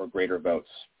equal or greater votes.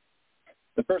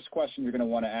 The first question you're going to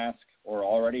want to ask, or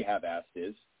already have asked,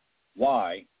 is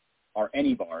why are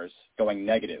any bars going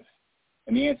negative?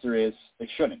 And the answer is they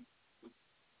shouldn't.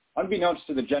 Unbeknownst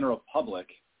to the general public,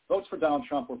 votes for Donald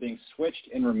Trump were being switched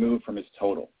and removed from his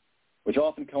total, which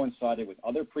often coincided with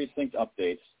other precinct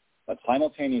updates that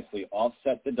simultaneously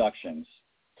offset deductions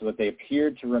so that they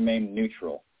appeared to remain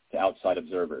neutral to outside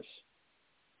observers.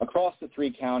 Across the 3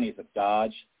 counties of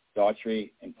Dodge,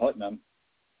 Daughtry, and Putnam,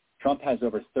 Trump has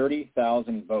over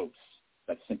 30,000 votes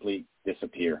that simply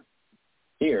disappear.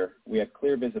 Here, we have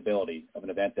clear visibility of an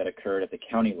event that occurred at the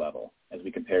county level as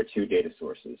we compare 2 data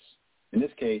sources. In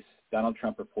this case, Donald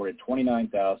Trump reported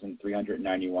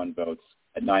 29,391 votes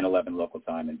at 9/11 local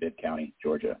time in Bibb County,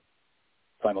 Georgia.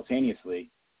 Simultaneously,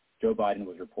 Joe Biden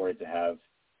was reported to have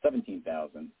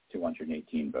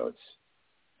 17,218 votes.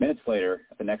 Minutes later,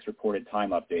 at the next reported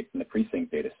time update from the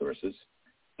precinct data sources,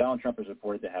 Donald Trump is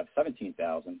reported to have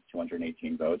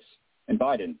 17,218 votes, and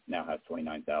Biden now has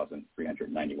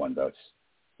 29,391 votes.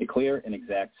 A clear and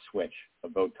exact switch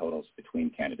of vote totals between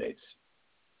candidates.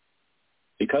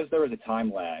 Because there is a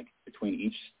time lag between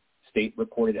each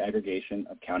state-reported aggregation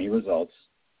of county results,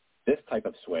 this type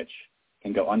of switch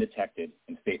can go undetected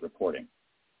in state reporting,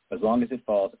 as long as it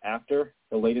falls after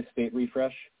the latest state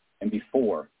refresh and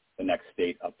before the next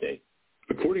state update.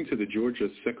 According to the Georgia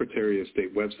Secretary of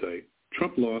State website,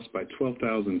 Trump lost by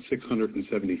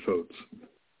 12,670 votes.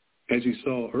 As you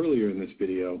saw earlier in this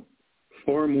video,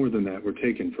 far more than that were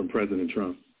taken from President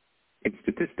Trump. In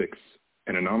statistics,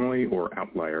 an anomaly or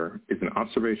outlier is an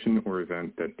observation or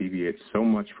event that deviates so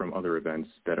much from other events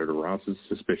that it arouses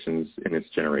suspicions in its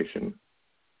generation.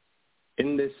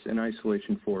 In this, an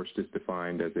isolation force is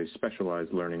defined as a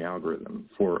specialized learning algorithm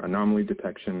for anomaly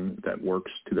detection that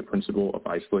works to the principle of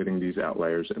isolating these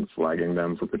outliers and flagging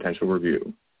them for potential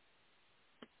review.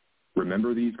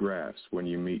 Remember these graphs when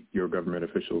you meet your government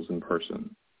officials in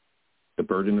person. The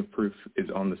burden of proof is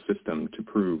on the system to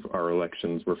prove our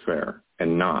elections were fair,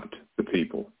 and not the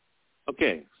people.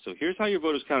 Okay, so here's how your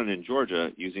vote is counted in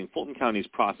Georgia using Fulton County's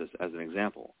process as an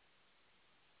example.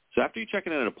 So after you check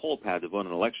in at a poll pad to vote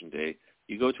on Election Day,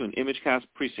 you go to an ImageCast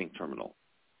precinct terminal.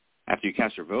 After you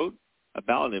cast your vote, a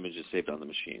ballot image is saved on the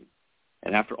machine.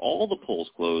 And after all the polls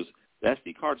close, the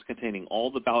SD cards containing all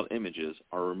the ballot images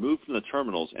are removed from the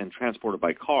terminals and transported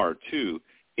by car to,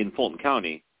 in Fulton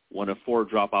County, one of 4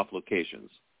 drop-off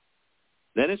locations.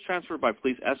 Then it's transferred by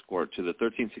police escort to the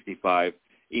 1365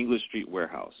 English Street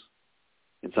warehouse.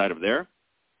 Inside of there,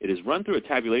 it is run through a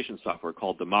tabulation software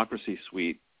called Democracy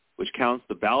Suite, which counts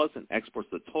the ballots and exports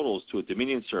the totals to a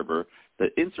Dominion server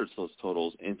that inserts those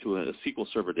totals into a SQL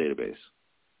Server database.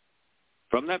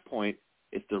 From that point,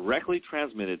 it's directly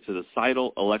transmitted to the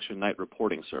CITL Election Night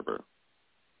Reporting Server.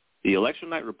 The Election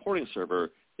Night Reporting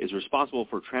Server is responsible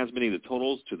for transmitting the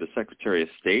totals to the Secretary of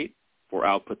State for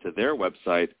output to their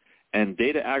website and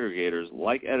data aggregators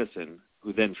like Edison,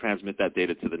 who then transmit that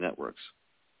data to the networks.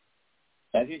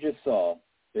 As you just saw,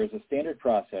 there is a standard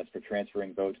process for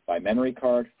transferring votes by memory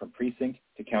card from precinct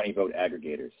to county vote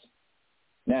aggregators.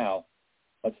 Now,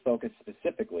 let's focus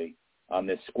specifically on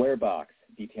this square box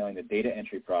detailing the data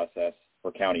entry process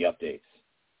for county updates.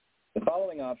 The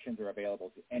following options are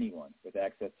available to anyone with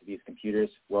access to these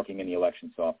computers working in the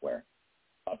election software: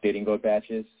 updating vote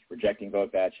batches, rejecting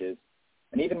vote batches,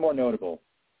 and even more notable,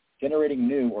 generating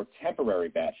new or temporary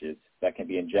batches that can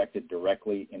be injected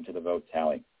directly into the vote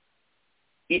tally.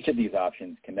 Each of these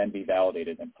options can then be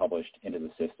validated and published into the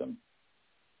system.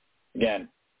 Again,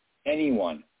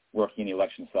 anyone working in the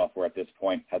election software at this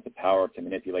point has the power to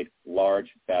manipulate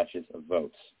large batches of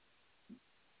votes.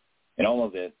 And all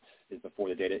of this is before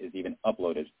the data is even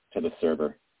uploaded to the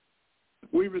server.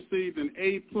 We received an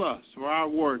A+ for our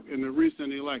work in the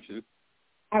recent election.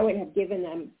 I would have given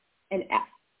them an F.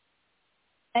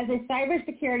 As a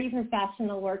cybersecurity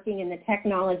professional working in the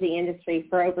technology industry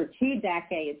for over 2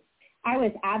 decades, I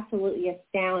was absolutely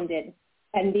astounded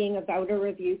at being a voter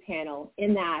review panel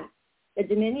in that the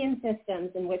Dominion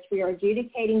systems in which we are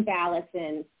adjudicating ballots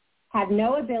in have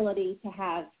no ability to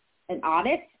have an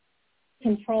audit,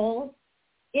 controls,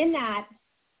 in that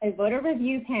a voter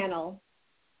review panel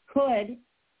could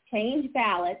change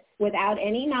ballots without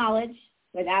any knowledge,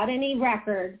 without any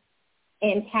record,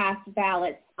 and cast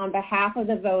ballots on behalf of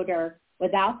the voter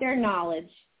without their knowledge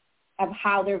of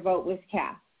how their vote was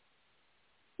cast.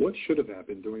 What should have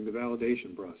happened during the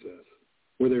validation process?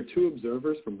 Were there 2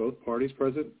 observers from both parties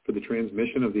present for the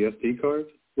transmission of the SD cards?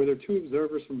 Were there 2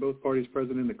 observers from both parties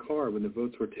present in the car when the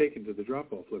votes were taken to the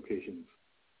drop-off locations?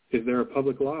 Is there a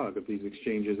public log of these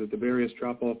exchanges at the various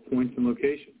drop-off points and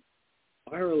locations?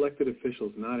 Why are elected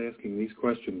officials not asking these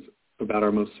questions about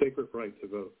our most sacred right to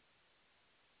vote?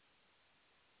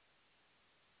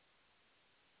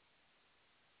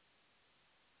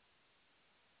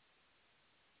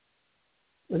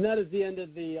 And that is the end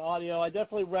of the audio. I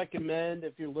definitely recommend,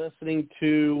 if you're listening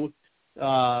to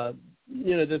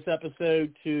this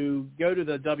episode, to go to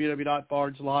the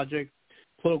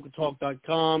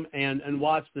www.bardslogic.politicaltalk.com and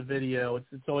watch the video.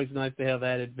 It's always nice to have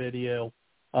added video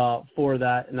for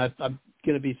that, and I'm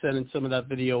going to be sending some of that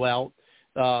video out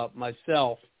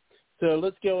myself. So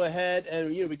let's go ahead, and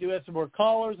we do have some more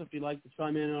callers. If you'd like to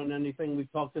chime in on anything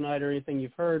we've talked tonight or anything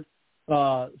you've heard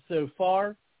so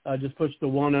far, just push the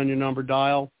 1 on your number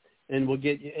dial, and we'll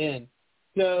get you in.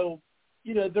 So,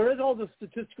 there is all the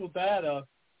statistical data,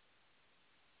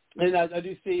 and I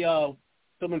do see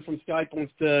someone from Skype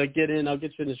wants to get in. I'll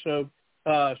get you in the show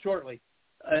shortly.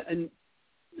 And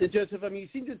Joseph, you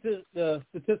see the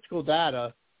statistical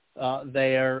data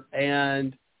there,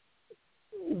 and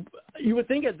you would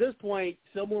think at this point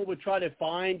someone would try to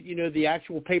find, the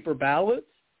actual paper ballots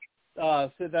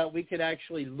so that we could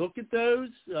actually look at those,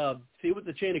 see what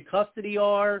the chain of custody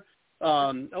are.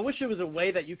 I wish there was a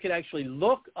way that you could actually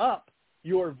look up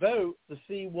your vote to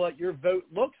see what your vote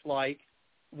looks like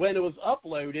when it was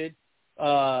uploaded,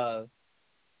 to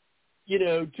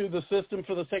the system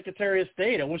for the Secretary of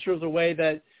State. I wish there was a way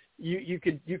that you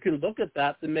could look at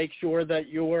that to make sure that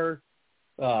your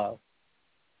vote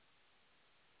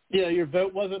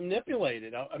wasn't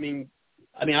manipulated. I don't even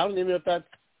know if that's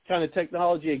kind of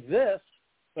technology exists,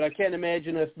 but I can't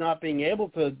imagine us not being able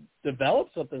to develop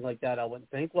something like that, I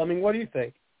wouldn't think. Well, I mean, what do you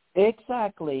think?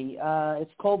 Exactly.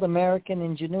 It's called American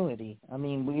ingenuity. I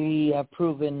mean, we have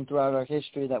proven throughout our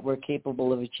history that we're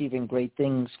capable of achieving great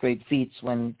things, great feats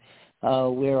when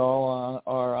we're all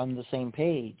are on the same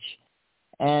page.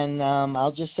 And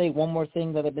I'll just say one more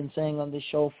thing that I've been saying on this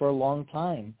show for a long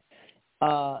time.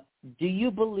 Do you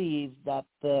believe that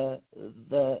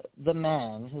the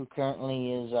man who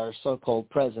currently is our so-called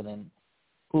president,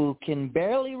 who can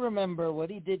barely remember what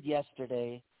he did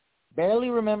yesterday, barely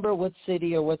remember what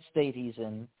city or what state he's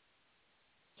in,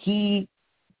 he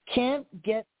can't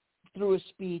get through a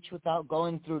speech without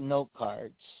going through note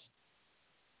cards,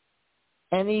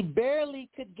 and he barely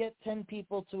could get 10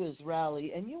 people to his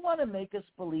rally, and you want to make us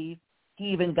believe he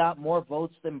even got more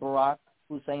votes than Barack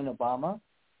Hussein Obama?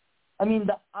 I mean,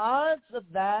 the odds of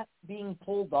that being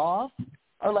pulled off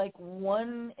are like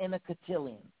 1 in a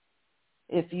cotillion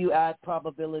if you add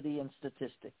probability and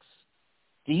statistics.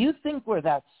 Do you think we're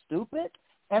that stupid?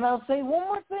 And I'll say one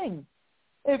more thing.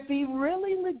 If he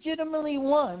really legitimately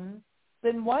won,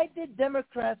 then why did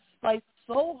Democrats fight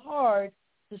so hard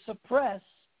to suppress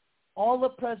all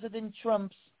of President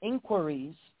Trump's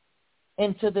inquiries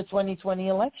into the 2020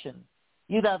 election?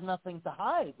 You'd have nothing to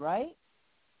hide, right?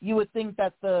 You would think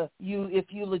that if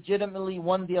you legitimately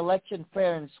won the election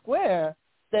fair and square,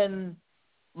 then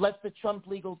let the Trump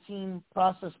legal team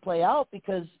process play out,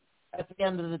 because at the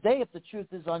end of the day, if the truth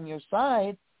is on your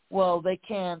side, well, they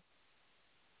can't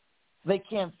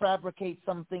fabricate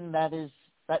something that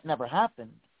never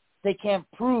happened. They can't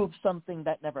prove something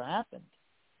that never happened.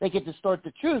 They can distort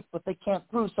the truth, but they can't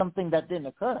prove something that didn't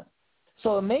occur.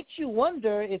 So it makes you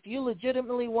wonder, if you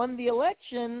legitimately won the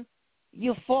election,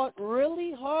 you fought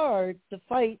really hard to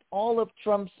fight all of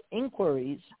Trump's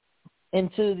inquiries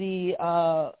into the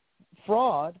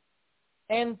fraud,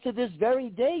 and to this very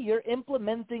day, you're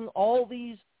implementing all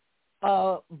these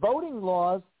voting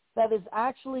laws that is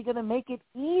actually going to make it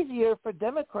easier for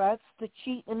Democrats to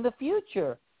cheat in the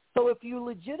future. So if you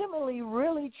legitimately,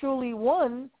 really, truly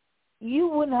won, you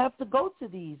wouldn't have to go to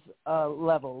these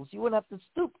levels. You wouldn't have to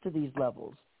stoop to these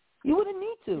levels. You wouldn't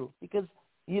need to, because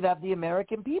you'd have the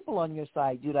American people on your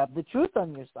side. You'd have the truth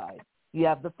on your side. You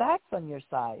have the facts on your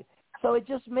side. So it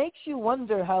just makes you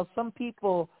wonder how some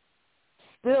people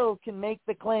still can make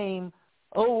the claim,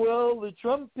 oh, well, the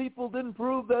Trump people didn't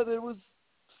prove that it was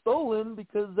stolen,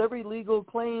 because every legal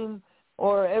claim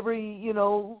or every,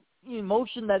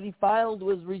 motion that he filed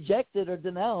was rejected or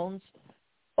denounced.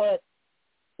 But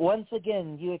once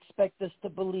again, you expect us to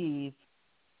believe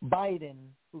Biden,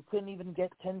 who couldn't even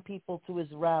get 10 people to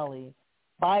his rally,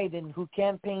 Biden, who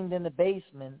campaigned in the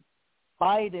basement,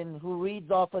 Biden, who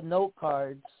reads off of note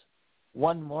cards,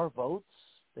 won more votes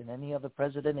than any other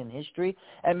president in history.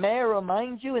 And may I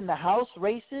remind you, in the House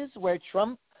races where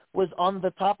Trump was on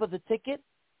the top of the ticket,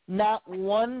 not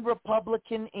one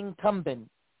Republican incumbent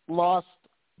lost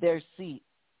their seat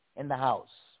in the House.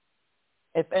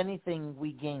 If anything,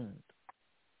 we gained.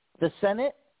 The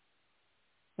Senate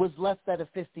was left at a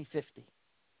 50-50.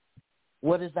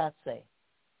 What does that say?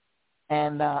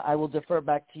 And I will defer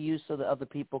back to you so that other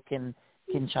people can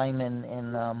chime in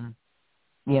and,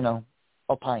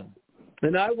 opine.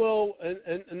 And I will,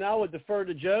 and I will defer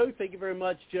to Joe. Thank you very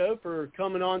much, Joe, for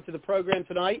coming on to the program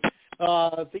tonight.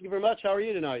 Thank you very much. How are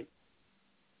you tonight?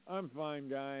 I'm fine,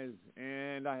 guys,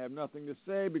 and I have nothing to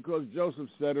say because Joseph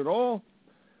said it all.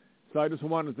 So I just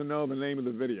wanted to know the name of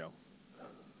the video.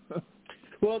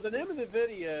 Well, the name of the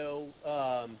video,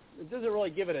 it doesn't really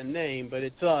give it a name, but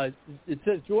it says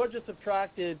Georgia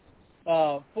subtracted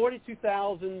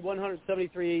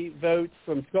 42,173 votes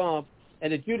from Trump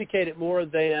and adjudicated more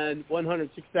than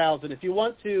 106,000. If you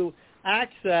want to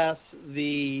access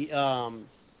it,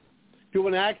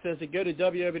 go to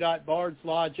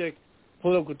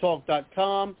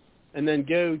www.bardslogicpoliticaltalk.com and then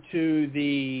go to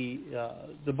the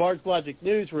Bards Logic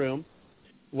newsroom,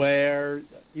 where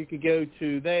you could go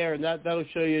to there, and that'll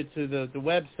show you to the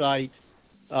website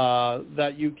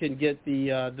that you can get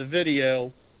the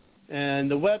video.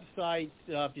 And the website,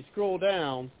 if you scroll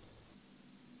down,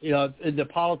 in the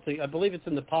politics, I believe it's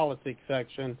in the politics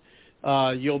section,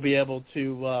 you'll be able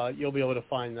to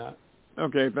find that.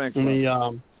 Okay, thanks.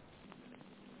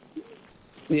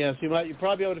 Yes, you'll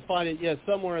probably be able to find it. Yeah,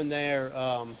 somewhere in there.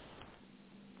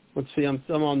 Let's see, I'm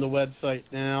on the website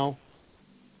now.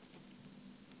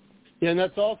 Yeah, and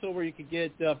that's also where you could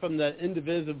get from the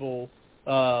Indivisible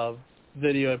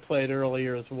video I played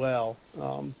earlier as well.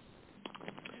 So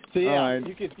yeah, right.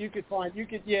 you could find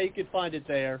it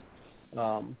there.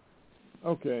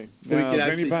 Okay. So now, we can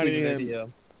actually see the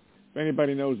video. if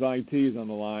anybody knows IT is on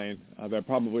the line, they're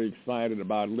probably excited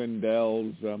about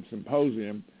Lindell's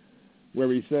symposium,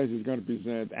 where he says he's going to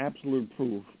present absolute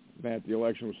proof that the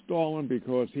election was stolen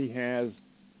because he has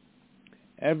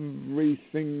every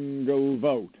single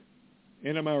vote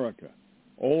in America,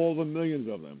 all the millions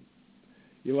of them,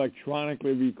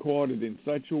 electronically recorded in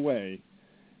such a way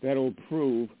that will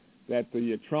prove that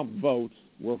the Trump votes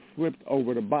were flipped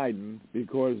over to Biden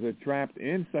because they're trapped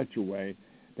in such a way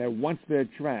that once they're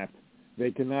trapped,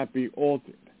 they cannot be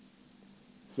altered.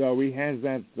 So he has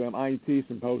that IT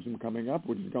symposium coming up,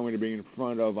 which is going to be in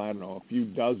front of, I don't know, a few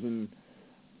dozen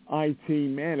IT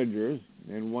managers.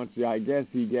 And once, I guess,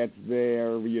 he gets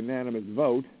their unanimous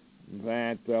vote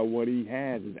that what he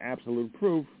has is absolute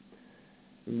proof,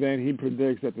 then he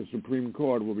predicts that the Supreme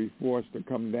Court will be forced to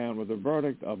come down with a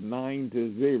verdict of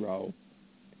 9-0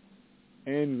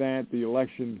 and that the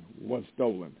election was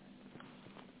stolen.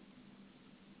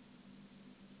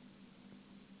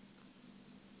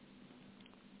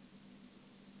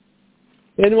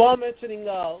 And while I'm mentioning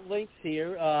links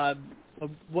here, I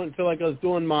wouldn't feel like I was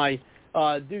doing my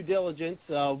due diligence.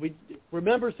 We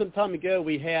remember some time ago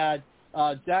we had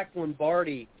Jack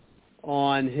Lombardi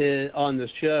on the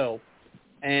show,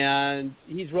 and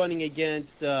he's running against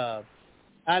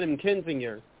Adam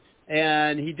Kinzinger.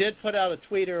 And he did put out a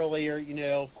tweet earlier,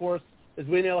 of course, as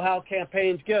we know how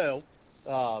campaigns go,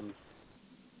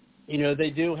 they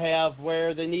do have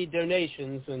where they need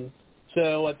donations. And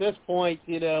so at this point,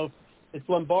 it's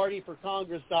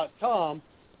LombardiForCongress.com.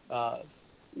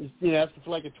 That's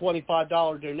like a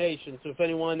 $25 donation. So if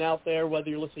anyone out there, whether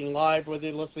you're listening live, whether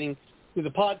you're listening to the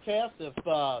podcast, if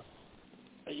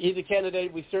either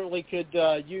candidate we certainly could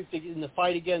use in the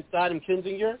fight against Adam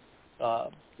Kinzinger.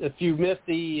 If you missed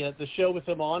the show with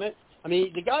him on it,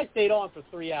 the guy stayed on for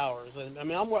 3 hours, and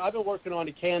I've been working on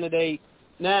a candidate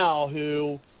now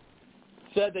who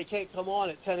said they can't come on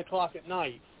at 10 o'clock at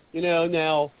night.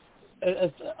 Now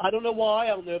I don't know why. I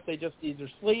don't know if they just either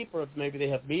sleep or if maybe they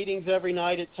have meetings every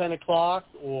night at 10 o'clock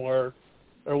or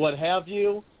what have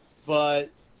you.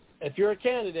 But if you're a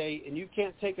candidate and you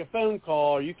can't take a phone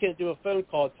call or you can't do a phone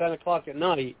call at 10 o'clock at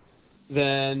night,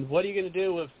 then what are you going to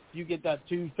do if you get that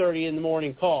 2:30 in the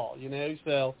morning call?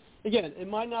 So again, it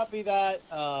might not be that.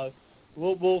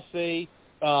 We'll see.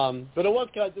 But it was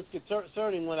kind of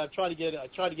disconcerting when I tried to get a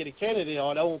candidate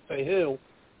on. I won't say who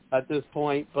at this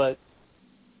point, but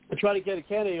I try to get a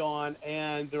candidate on,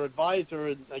 and their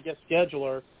advisor, I guess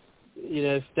scheduler,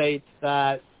 states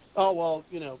that, they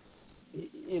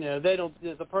don't.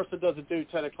 The person doesn't do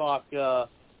 10 o'clock,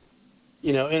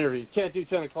 interviews. Can't do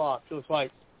 10 o'clock. So it's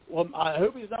like, well, I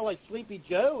hope he's not like Sleepy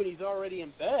Joe and he's already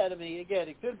in bed. Again,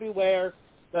 it could be where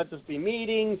that just be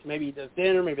meetings. Maybe he does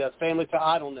dinner. Maybe that's family time.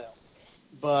 I don't know.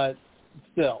 But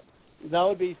still, that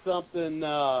would be something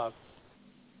that,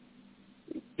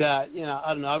 I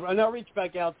don't know. And I reached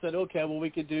back out and said, okay, well, we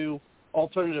could do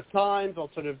alternative times,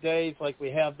 alternative days like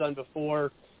we have done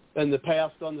before in the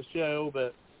past on the show.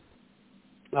 But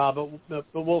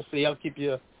we'll see. I'll keep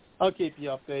you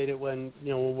updated when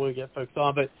we get folks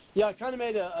on. But yeah, I kind of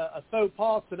made a faux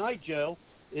pas tonight, Joe.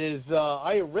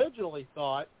 I originally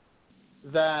thought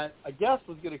that a guest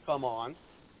was going to come on,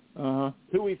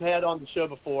 who we've had on the show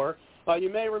before. You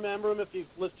may remember him if you've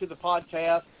listened to the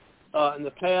podcast in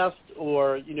the past,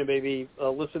 or maybe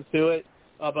listened to it.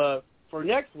 But for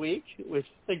next week, which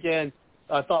again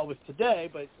I thought was today,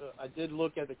 but I did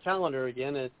look at the calendar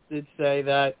again, and it did say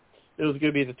that it was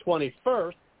going to be the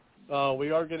 21st.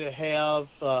 We are going to have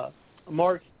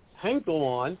Mark Henkel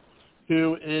on,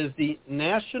 who is the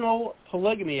national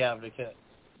polygamy advocate.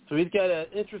 So he's got an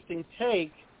interesting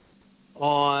take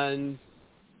on,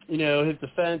 his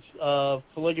defense of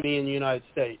polygamy in the United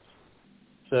States.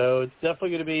 So it's definitely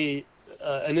going to be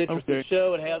an interesting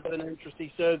show. It has been an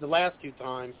interesting show the last two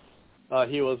times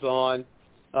he was on.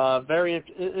 Very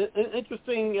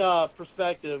interesting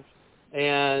perspective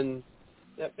and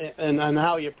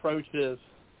how he approaches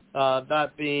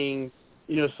that being,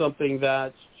 something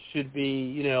that should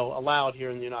be, allowed here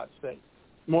in the United States.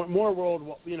 More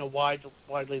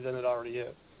widely than it already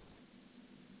is.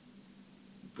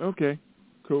 Okay,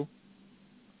 cool.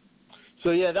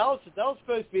 So yeah, that was supposed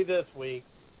to be this week.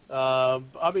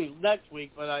 Next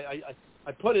week, but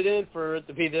I put it in for it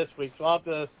to be this week, so I'll have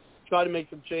to try to make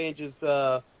some changes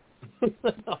on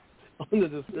the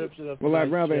description of. Well,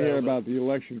 I'd rather hear about the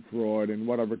election fraud and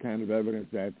whatever kind of evidence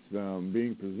that's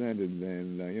being presented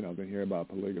than hear about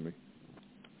polygamy.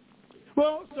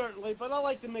 Well, certainly, but I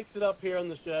like to mix it up here on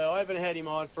the show. I haven't had him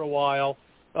on for a while.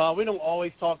 We don't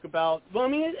always talk about. Well,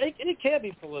 it can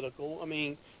be political.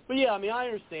 But yeah, I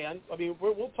understand.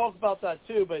 We'll talk about that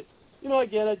too. But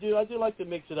again, I do like to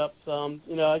mix it up some.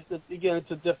 Again,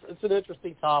 it's an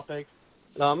interesting topic.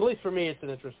 At least for me, it's an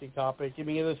interesting topic. I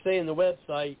mean, as I say in the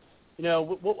website,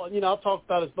 I'll talk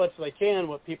about as much as I can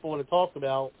what people want to talk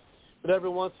about, but every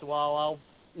once in a while I'll,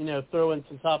 throw in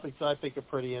some topics that I think are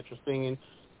pretty interesting. And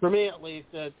for me, at least,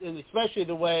 and especially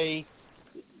the way,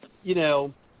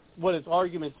 what his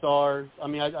arguments are. I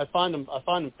mean, I find them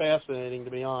fascinating,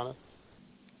 to be honest.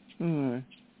 All right.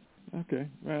 Okay.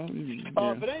 Well.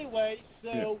 Yeah. But anyway,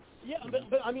 so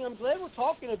but I mean, I'm glad we're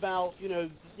talking about the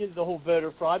whole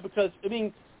voter fraud, because I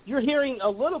mean, you're hearing a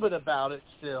little bit about it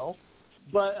still,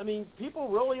 but I mean, people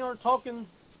really aren't talking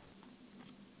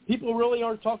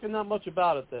that much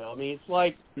about it, though. I mean, it's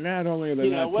like, not only are they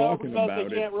not talking about it,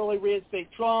 they can't really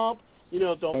reinstate Trump.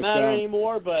 It don't matter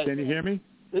anymore. But can you hear me?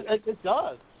 It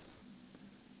does.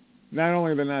 Not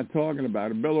only are they not talking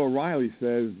about it, Bill O'Reilly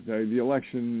says the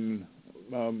election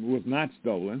was not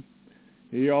stolen.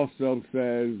 He also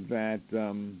says that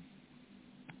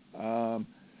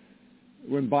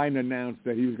when Biden announced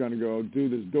that he was going to go do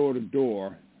this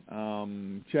door-to-door,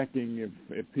 checking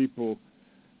if people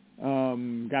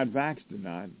got vaxxed or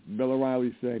not, Bill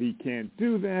O'Reilly said he can't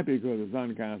do that because it's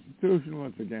unconstitutional,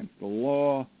 it's against the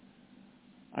law.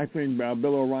 I think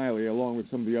Bill O'Reilly, along with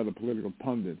some of the other political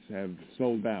pundits, have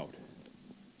sold out.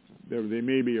 They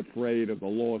may be afraid of the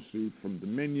lawsuit from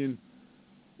Dominion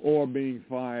or being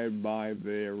fired by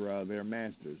their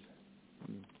masters.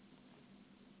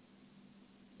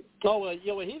 Oh, well,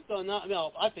 he's done that.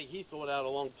 No, I think he sold out a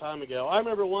long time ago. I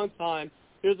remember one time,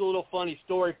 here's a little funny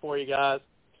story for you guys,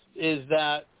 is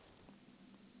that,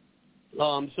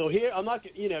 so here, I'm not,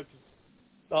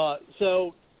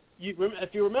 so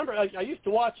if you remember, I used to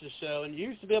watch the show, and you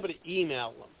used to be able to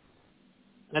email them.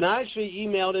 And I actually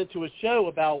emailed into a show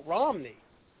about Romney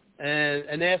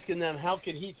and asking them how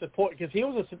could he support, because he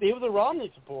was a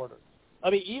Romney supporter. I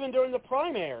mean, even during the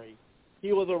primary,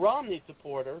 he was a Romney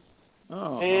supporter.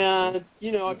 Oh, and,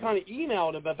 I kind of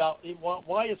emailed him about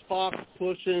why is Fox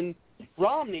pushing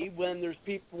Romney when there's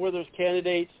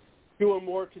candidates who are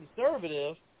more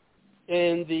conservative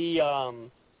in the,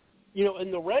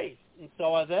 in the race. And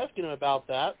so I was asking him about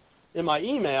that in my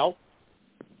email.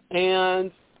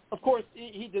 And, of course,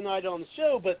 he denied it on the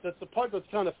show, but the part that's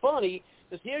kind of funny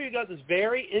is here you got this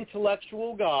very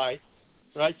intellectual guy,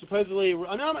 right? Supposedly,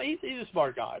 he's a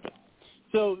smart guy.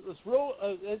 So this real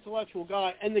intellectual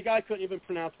guy, and the guy couldn't even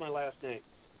pronounce my last name.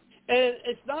 And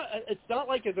it's not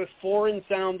like it's a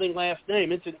foreign-sounding last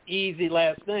name. It's an easy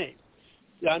last name,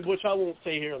 which I won't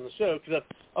say here on the show because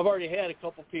I've already had a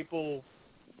couple people,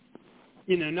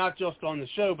 not just on the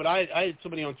show, but I had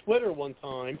somebody on Twitter one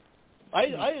time. I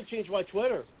had to change my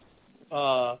Twitter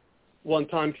one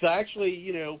time because I actually,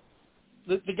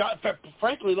 the guy,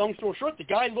 frankly, long story short, the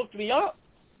guy looked me up.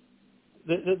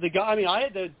 The guy, I mean, I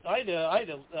had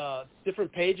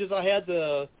different pages I had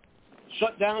to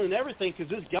shut down and everything because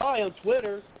this guy on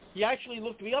Twitter, he actually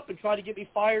looked me up and tried to get me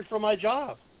fired from my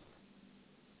job.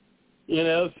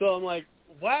 So I'm like,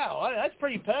 wow, that's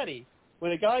pretty petty.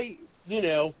 When a guy,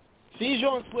 sees you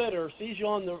on Twitter, sees you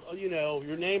on the,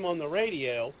 your name on the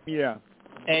radio. Yeah.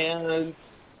 And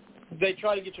they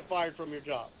try to get you fired from your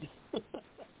job.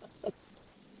 It's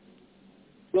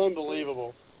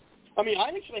unbelievable. I mean, I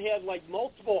actually had like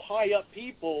multiple high-up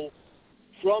people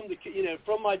from the,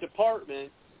 from my department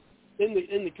in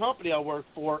the company I work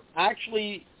for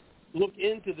actually look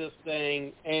into this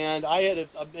thing, and I had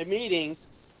a meeting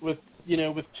with,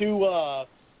 with two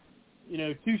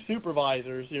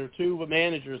supervisors, two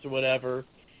managers or whatever,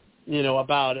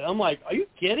 about it. I'm like, are you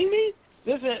kidding me?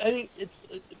 It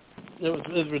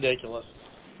was ridiculous.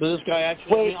 So this guy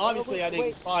actually, obviously I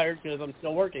didn't get fired because I'm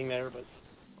still working there, but.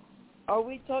 Are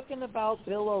we talking about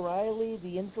Bill O'Reilly,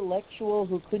 the intellectual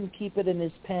who couldn't keep it in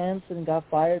his pants and got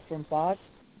fired from Fox?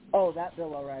 Oh, that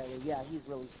Bill O'Reilly. Yeah, he's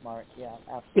really smart. Yeah,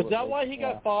 absolutely. Is that why he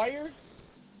got fired?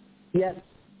 Yes,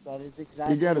 that is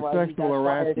exactly he got a why sexual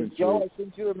harassment. Joe, I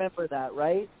think you remember that,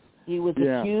 right? He was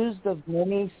accused of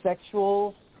many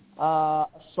sexual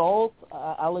assault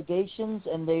allegations,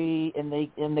 and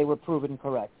they were proven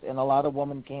correct. And a lot of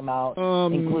women came out,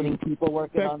 including people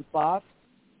working on Fox.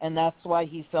 And that's why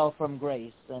he fell from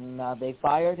grace. And they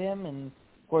fired him, and,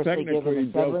 of course, they gave him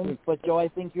a severance. But, Joe, I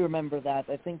think you remember that.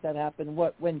 I think that happened,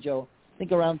 when, Joe? I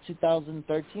think around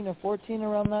 2013 or 14,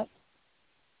 around that?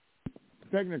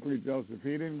 Technically, Joseph,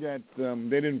 he didn't get,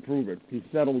 they didn't prove it. He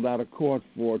settled out of court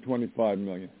for $25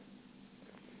 million.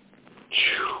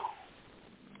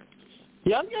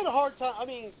 Yeah, I've got a hard time. I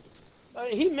mean,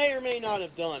 he may or may not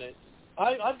have done it.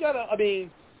 I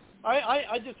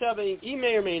just have he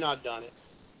may or may not have done it.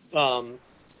 And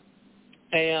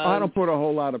I don't put a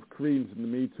whole lot of credence in the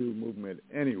Me Too movement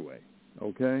anyway.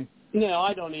 Okay? No,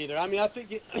 I don't either. I mean, I think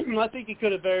he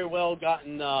could have very well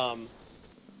gotten. I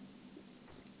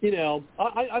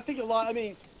think a lot. I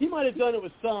mean, he might have done it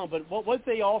with some, but once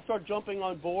they all start jumping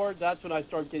on board, that's when I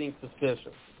start getting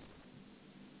suspicious.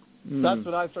 That's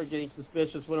when I start getting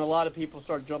suspicious, when a lot of people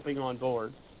start jumping on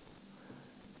board.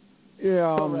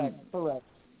 Yeah. Correct.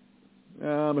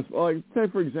 Like, say,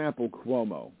 for example,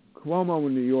 Cuomo. Cuomo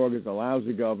in New York is a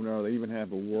lousy governor. They even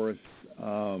have a worse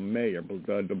mayor,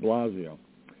 de Blasio.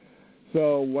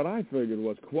 So what I figured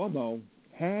was Cuomo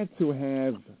had to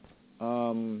have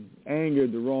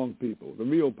angered the wrong people, the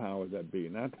real powers that be,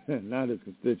 not his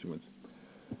constituents.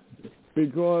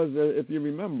 Because if you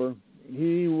remember,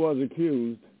 he was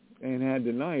accused and had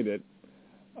denied it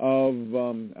of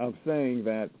saying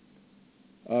that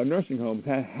nursing homes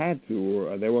had to,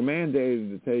 or they were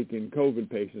mandated to take in COVID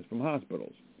patients from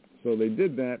hospitals. So they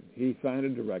did that. He signed a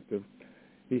directive.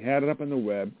 He had it up on the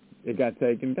web. It got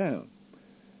taken down.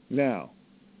 Now,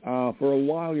 for a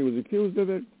while he was accused of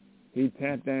it. He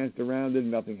tap danced around it.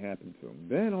 Nothing happened to him.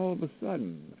 Then all of a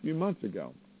sudden, a few months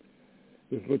ago,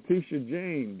 this Letitia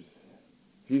James,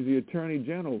 she's the Attorney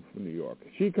General for New York.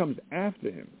 She comes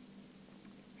after him.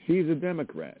 She's a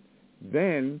Democrat.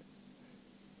 Then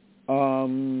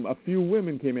a few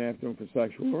women came after him for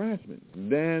sexual harassment.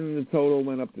 Then the total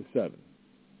went up to 7.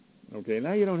 Okay,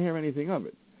 now you don't hear anything of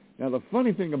it. Now the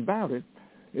funny thing about it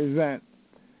is that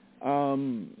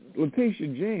Letitia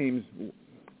James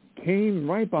came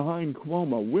right behind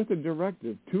Cuomo with a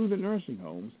directive to the nursing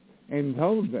homes and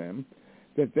told them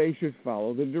that they should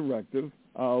follow the directive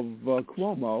of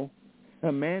Cuomo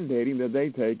mandating that they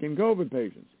take in COVID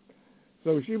patients.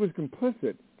 So she was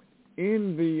complicit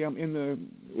in the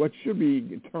what should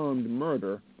be termed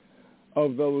murder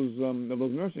of those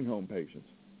nursing home patients.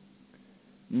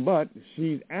 But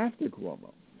she's after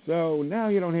Cuomo. So now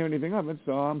you don't hear anything of it,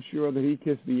 so I'm sure that he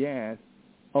kissed the ass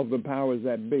of the powers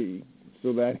that be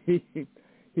so that he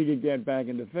could get back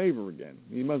into favor again.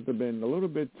 He must have been a little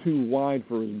bit too wide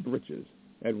for his britches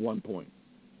at one point.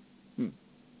 You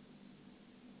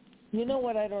know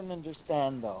what I don't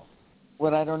understand, though?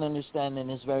 What I don't understand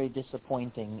and is very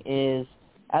disappointing is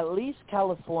at least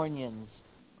Californians,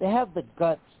 they have the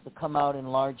guts to come out in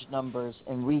large numbers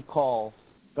and recall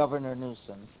Governor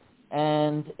Newsom.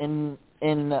 And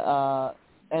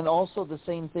and also the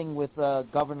same thing with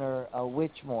Governor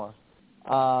Whitmore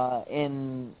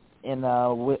in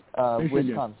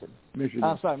Wisconsin. Michigan.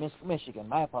 I'm sorry, Michigan.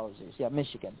 My apologies. Yeah,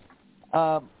 Michigan.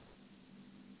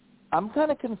 I'm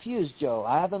kind of confused, Joe.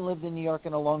 I haven't lived in New York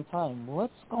in a long time.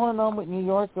 What's going on with New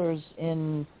Yorkers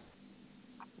in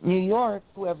New York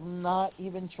who have not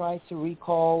even tried to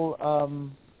recall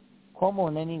Cuomo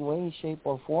in any way, shape,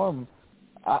 or form?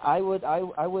 I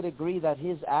would agree that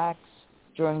his acts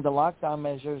during the lockdown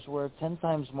measures were 10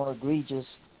 times more egregious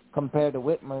compared to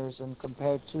Whitmer's and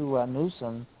compared to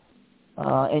Newsom,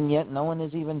 and yet no one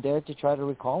has even dared to try to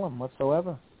recall him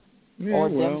whatsoever. Yeah, or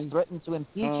Dems threatened to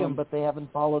impeach him, but they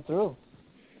haven't followed through.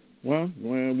 Well,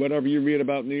 whatever you read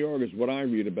about New York is what I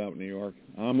read about New York.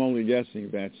 I'm only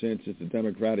guessing that since it's a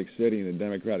Democratic city and a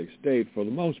Democratic state for the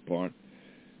most part,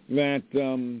 that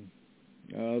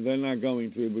they're not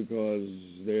going to because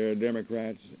they're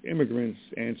Democrats, immigrants,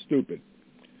 and stupid.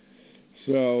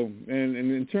 So, and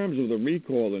in terms of the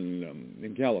recall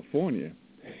in California,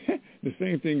 the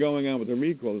same thing going on with the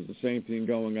recall is the same thing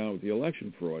going on with the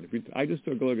election fraud. I just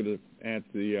took a look at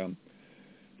the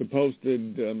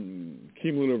posted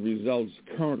cumulative results,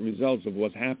 current results of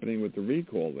what's happening with the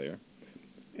recall there,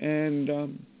 and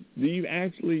do you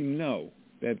actually know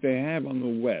that they have on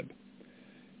the web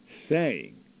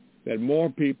saying that more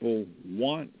people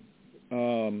want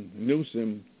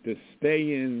Newsom to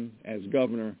stay in as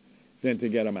governor than to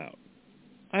get him out?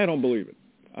 I don't believe it.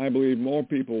 I believe more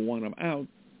people want him out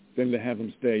than to have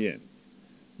him stay in.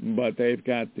 But they've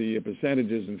got the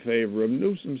percentages in favor of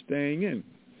Newsom staying in.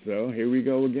 So here we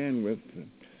go again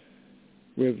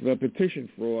with petition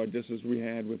fraud, just as we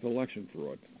had with election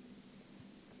fraud.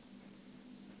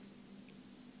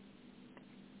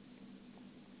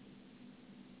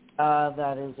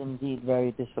 That is indeed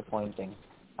very disappointing.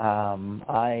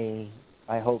 I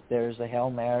hope there's a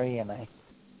Hail Mary, and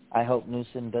I hope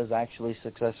Newsom does actually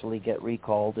successfully get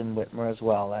recalled, and Whitmer as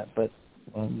well. But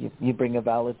you bring a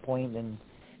valid point, and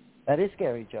that is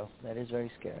scary, Joe. That is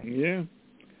very scary. Yeah,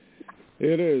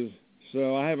 it is.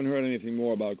 So I haven't heard anything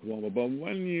more about Cuomo. But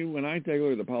when I take a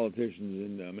look at the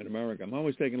politicians in America, I'm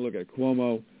always taking a look at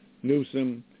Cuomo,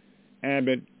 Newsom,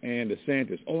 Abbott, and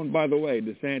DeSantis. Oh, and by the way,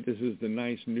 DeSantis is the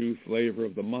nice new flavor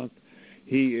of the month.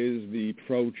 He is the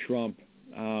pro-Trump,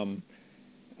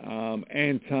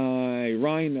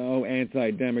 anti-rhino,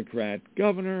 anti-Democrat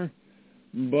governor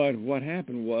But what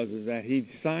happened is that he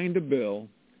signed a bill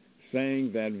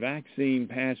saying that vaccine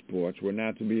passports were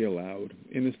not to be allowed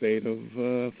in the state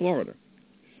of Florida.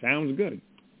 Sounds good.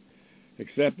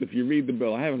 Except if you read the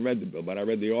bill, I haven't read the bill, but I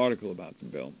read the article about the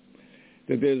bill,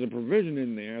 that there's a provision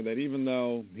in there that even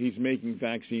though he's making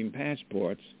vaccine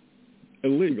passports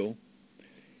illegal,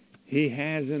 he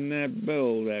has in that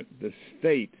bill that the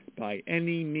state, by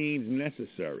any means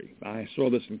necessary, I saw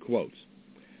this in quotes,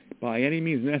 by any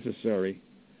means necessary,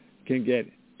 can get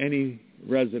any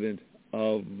resident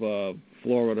of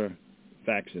Florida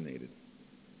vaccinated.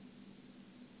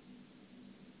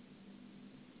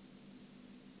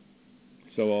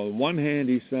 So on one hand,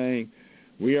 he's saying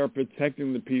we are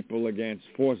protecting the people against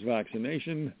forced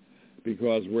vaccination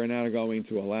because we're not going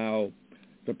to allow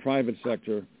the private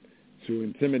sector to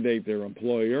intimidate their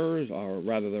employers, or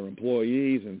rather their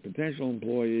employees and potential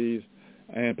employees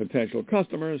and potential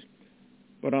customers.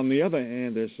 But on the other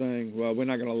hand, they're saying, well, we're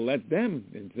not going to let them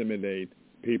intimidate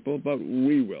people, but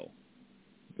we will,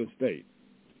 the state.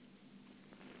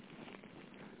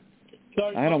 So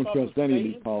I don't trust any of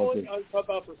these politicians. Are you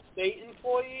talking about for state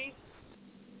employees?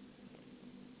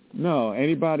 No,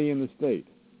 anybody in the state.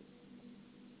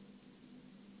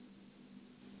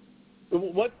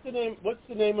 What's the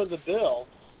name of the bill?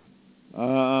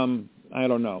 I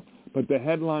don't know. But the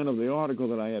headline of the article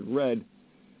that I had read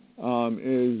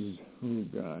is, oh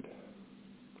God,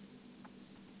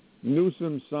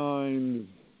 Newsom signs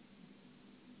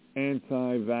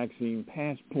anti-vaccine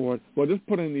passport. Well, just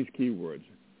put in these keywords.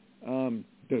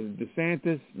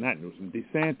 DeSantis, not Newsom,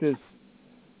 DeSantis,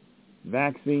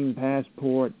 vaccine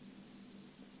passport,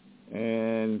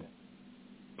 and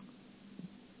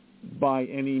by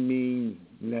any means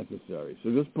necessary.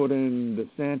 So just put in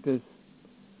DeSantis,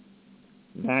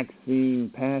 vaccine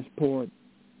passport,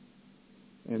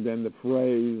 and then the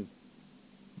phrase,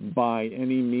 by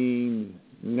any means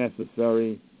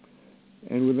necessary.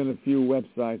 And within a few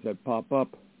websites that pop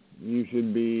up, you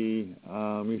should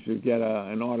get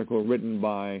an article written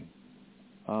by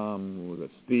was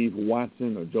it Steve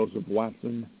Watson or Joseph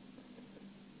Watson,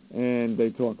 and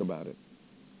they talk about it.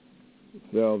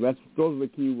 So those are the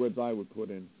keywords I would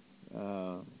put in: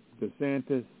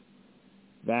 DeSantis,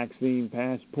 vaccine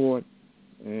passport,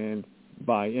 and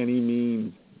by any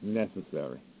means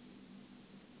necessary.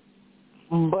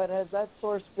 But has that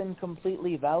source been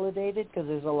completely validated? Because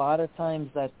there's a lot of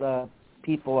times that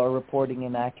people are reporting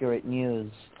inaccurate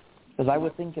news. Because I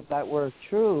would think if that were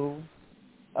true,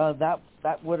 that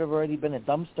would have already been a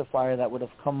dumpster fire that would have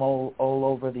come all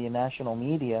over the national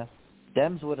media.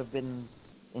 Dems would have been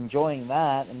enjoying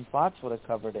that, and Fox would have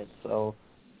covered it. So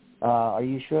are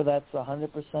you sure that's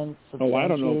 100% substantiated? Oh, I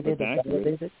don't know if it's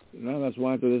accurate. No, that's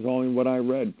why there's only what I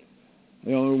read.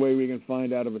 The only way we can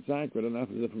find out if it's accurate enough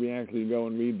is if we actually go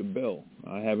and read the bill.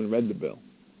 I haven't read the bill.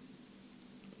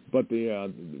 But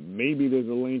maybe there's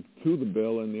a link to the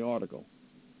bill in the article.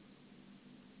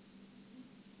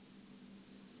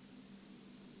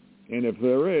 And if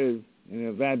there is, and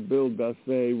if that bill does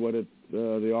say what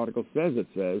the article says it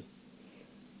says,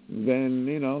 then,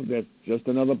 that's just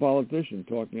another politician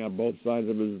talking out both sides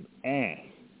of his ass.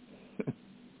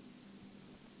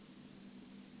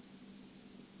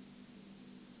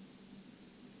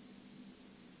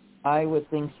 I would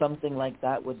think something like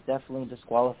that would definitely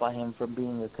disqualify him from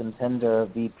being a contender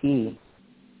VP.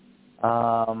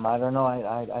 I don't know.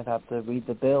 I'd have to read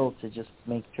the bill to just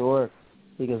make sure,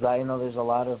 because I know there's a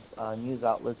lot of news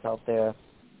outlets out there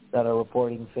that are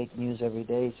reporting fake news every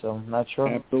day, so I'm not sure.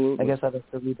 Absolutely. I guess I'd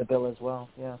have to read the bill as well,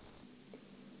 yeah.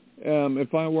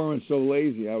 If I weren't so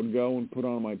lazy, I would go and put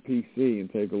on my PC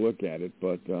and take a look at it,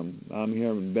 but I'm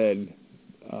here in bed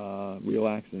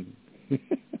relaxing.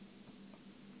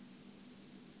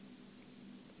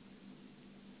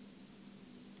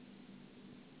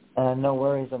 No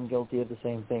worries, I'm guilty of the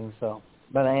same thing,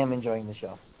 but I am enjoying the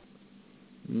show.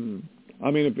 I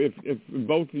mean, if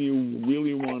both of you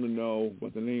really want to know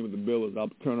what the name of the bill is, I'll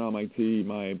turn on my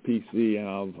PC, and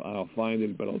I'll find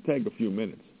it, but it'll take a few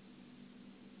minutes.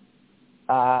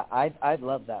 I'd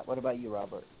love that. What about you,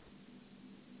 Robert?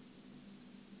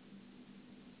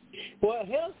 Well, it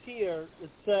has here, it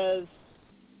says,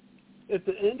 if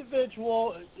the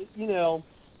individual,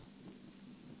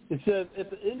 it says if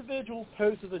the individual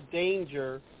poses a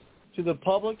danger to the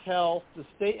public health, the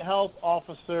state health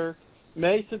officer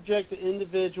may subject the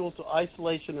individual to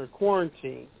isolation or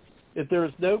quarantine. If there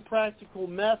is no practical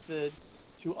method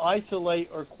to isolate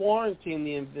or quarantine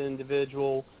the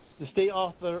individual, the state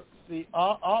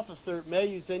officer may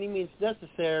use any means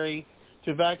necessary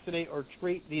to vaccinate or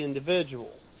treat the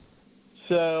individual.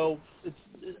 So,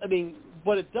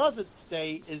 what it doesn't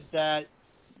state is that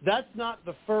that's not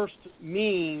the first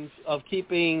means of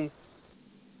keeping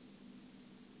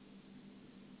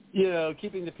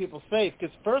the people safe.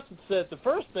 Because first it says the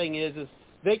first thing is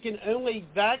they can only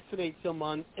vaccinate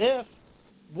someone if,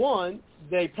 one,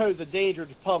 they pose a danger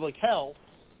to public health,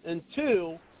 and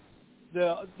two,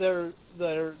 they're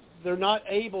not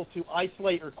able to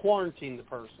isolate or quarantine the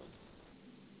person.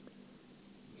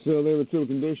 So there are two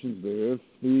conditions there. If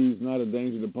he's not a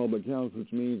danger to public health,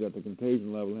 which means that the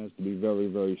contagion level has to be very,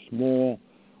 very small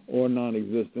or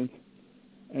non-existent.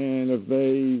 And if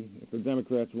the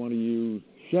Democrats want to use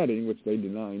shedding, which they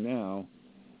deny now,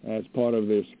 as part of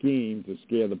their scheme to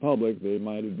scare the public, they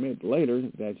might admit later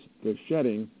that the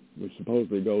shedding, which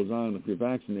supposedly goes on if you're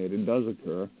vaccinated, does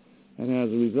occur, and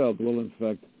as a result will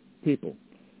infect people.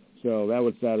 So that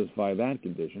would satisfy that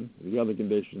condition. The other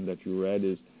condition that you read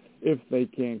is if they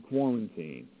can't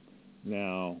quarantine.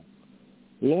 Now,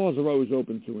 laws are always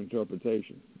open to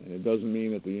interpretation, and it doesn't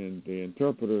mean that the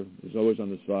interpreter is always on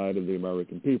the side of the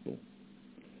American people.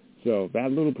 So if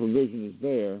that little provision is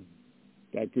there,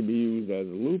 that could be used as a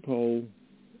loophole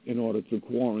in order to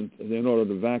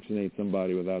vaccinate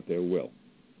somebody without their will.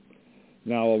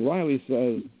 Now, O'Reilly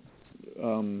says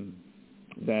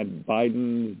that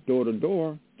Biden's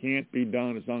door-to-door can't be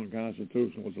done. It's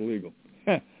unconstitutional. It's illegal.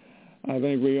 I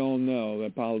think we all know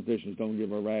that politicians don't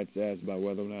give a rat's ass about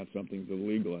whether or not something's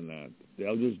illegal or not.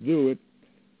 They'll just do it,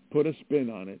 put a spin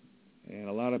on it, and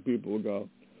a lot of people will go,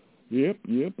 yep,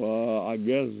 I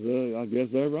guess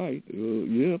they're right.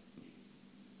 Yep.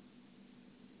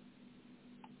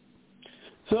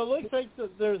 So it looks like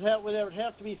that there would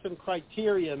have to be some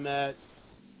criteria met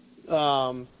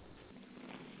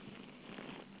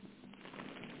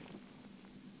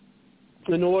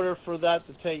in order for that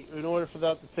to take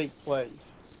place.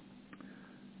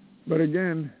 But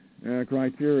again,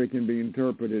 criteria can be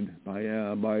interpreted by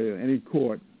any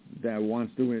court that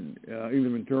wants to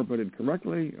either interpret it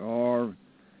correctly or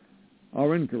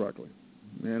incorrectly.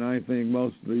 And I think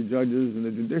most of the judges in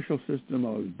the judicial system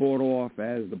are as bought off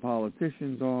as the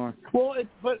politicians are. Well,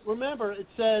 but remember, it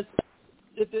says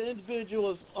if the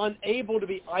individual is unable to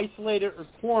be isolated or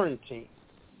quarantined.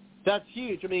 That's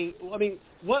huge. I mean,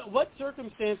 what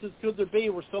circumstances could there be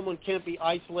where someone can't be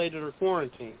isolated or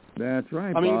quarantined? That's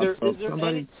right. I mean, Bob.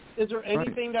 is there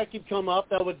anything that could come up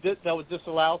that would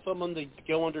disallow someone to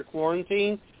go under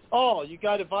quarantine? Oh, you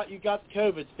got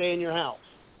COVID. Stay in your house.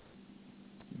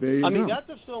 There you go. That's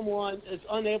if someone is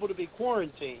unable to be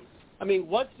quarantined. I mean,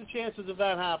 what's the chances of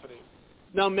that happening?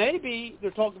 Now, maybe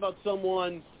they're talking about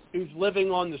someone who's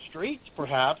living on the streets,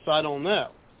 perhaps. I don't know.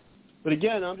 But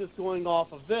again, I'm just going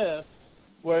off of this,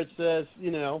 where it says,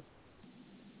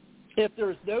 if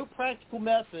there is no practical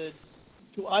method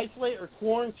to isolate or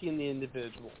quarantine the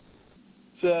individual.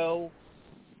 So,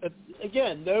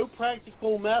 again, no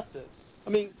practical method. I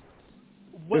mean,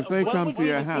 if they come to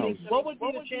your house, what would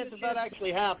be the chance of that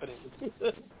actually happening?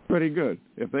 Pretty good.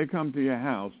 If they come to your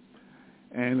house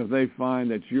and if they find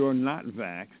that you're not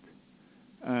vaxxed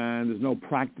and there's no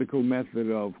practical method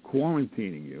of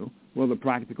quarantining you, well, the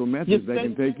practical method is they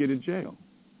can take you to jail.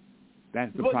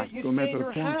 That's the practical method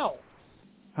of quarantining.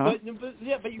 Huh?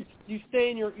 But you stay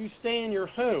in your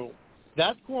home.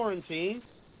 That's quarantine.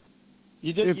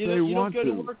 You don't go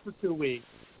to work for 2 weeks.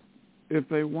 If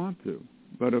they want to.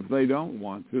 But if they don't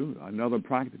want to, another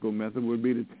practical method would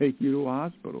be to take you to a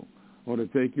hospital or to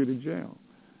take you to jail.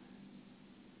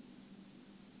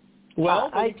 Well,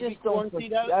 I just don't foresee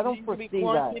that.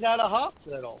 Out of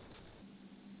hospital.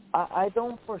 I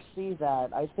don't foresee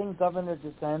that. I think Governor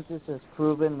DeSantis has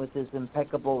proven with his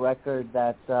impeccable record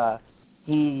that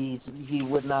he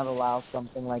would not allow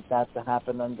something like that to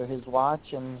happen under his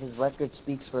watch, and his record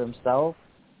speaks for himself.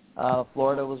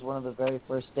 Florida was one of the very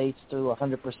first states to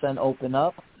 100% open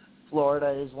up. Florida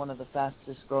is one of the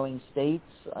fastest growing states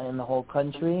in the whole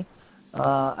country.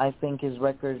 I think his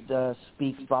record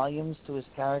speaks volumes to his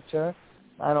character.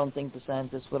 I don't think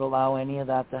DeSantis would allow any of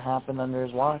that to happen under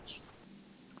his watch.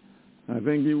 I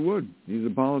think he would. He's a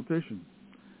politician.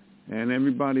 And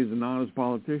everybody's an honest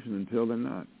politician until they're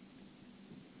not.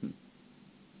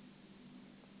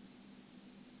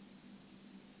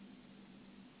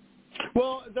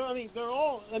 Well, they're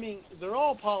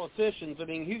all politicians. We're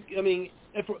going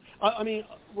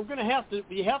to have to.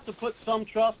 You have to put some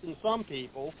trust in some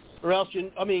people, or else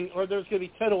or there's going to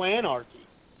be total anarchy.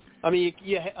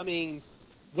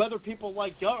 Whether people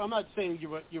like government, I'm not saying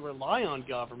you rely on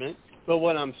government, but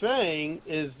what I'm saying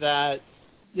is that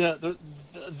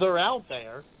they're out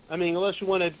there. Unless you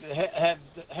want to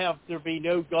have there be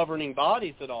no governing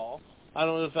bodies at all. I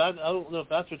don't know if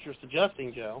that's what you're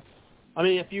suggesting, Joe.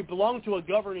 If you belong to a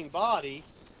governing body,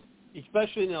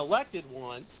 especially an elected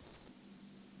one,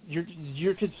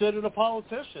 you're considered a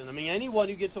politician. I mean, anyone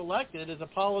who gets elected is a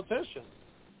politician.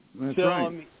 That's so, right. I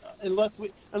mean,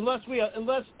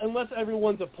 unless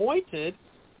everyone's appointed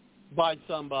by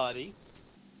somebody,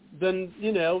 then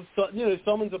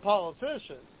someone's a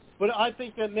politician. But I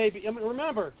think that maybe, I mean,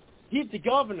 remember, he's the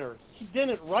governor. He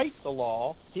didn't write the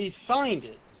law. He signed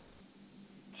it.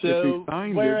 So if he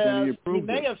signed whereas it, then he approved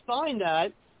may have signed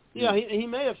that, he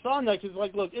may have signed that because,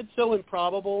 like, look, it's so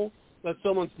improbable that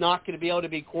someone's not going to be able to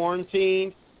be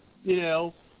quarantined,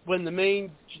 when the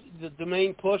main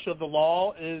push of the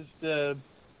law is to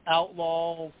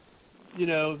outlaw,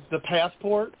 the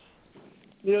passports,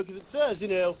 because it says,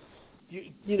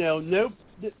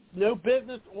 no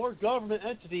business or government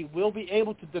entity will be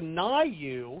able to deny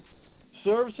you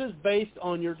services based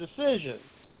on your decision.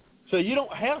 So you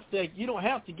don't have to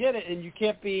get it, and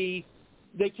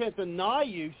they can't deny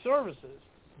you services.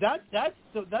 That's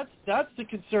the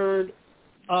concern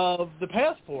of the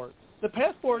passport. The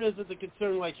passport isn't the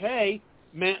concern like, hey,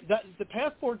 man, the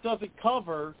passport doesn't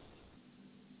cover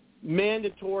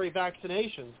mandatory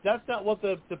vaccinations. That's not what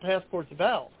the passport's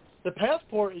about. The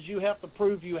passport is you have to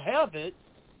prove you have it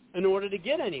in order to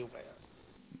get anywhere.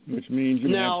 Which means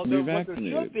you have to be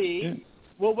vaccinated.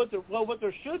 What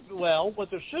there should be, what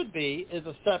there should be is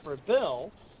a separate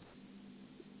bill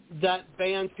that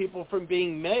bans people from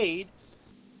being made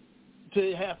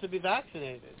to have to be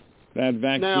vaccinated. That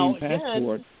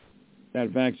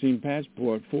vaccine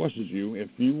passport forces you, if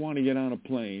you want to get on a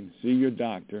plane, see your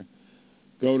doctor,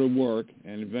 go to work,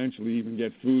 and eventually even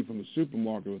get food from the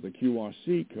supermarket with a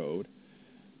QRC code,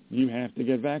 you have to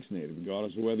get vaccinated,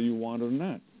 regardless of whether you want it or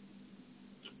not.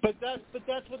 But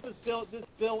that's what this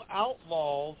bill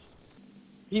outlaws.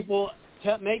 People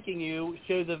kept making you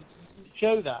show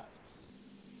that.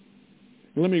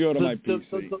 Let me go to my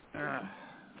PC.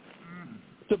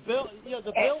 The bill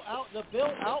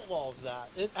outlaws that.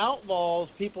 It outlaws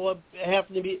people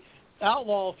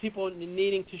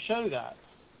needing to show that.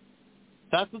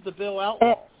 That's what the bill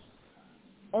outlaws.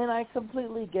 And I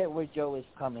completely get where Joe is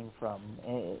coming from.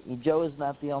 Joe is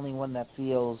not the only one that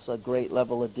feels a great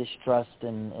level of distrust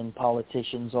in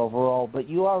politicians overall. But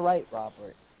you are right,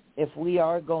 Robert. If we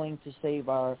are going to save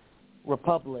our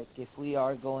republic, if we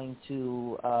are going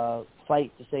to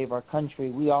fight to save our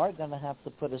country, we are going to have to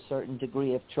put a certain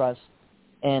degree of trust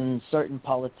in certain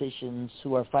politicians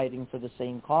who are fighting for the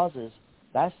same causes.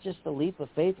 That's just a leap of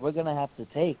faith we're going to have to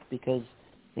take, because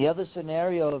the other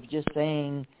scenario of just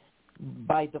saying,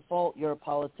 by default, you're a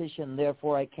politician,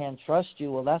 therefore I can't trust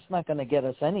you, well, that's not going to get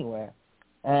us anywhere.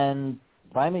 And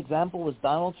prime example was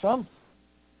Donald Trump.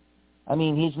 I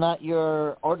mean, he's not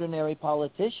your ordinary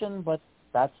politician, but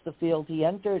that's the field he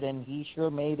entered, and he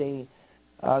sure made a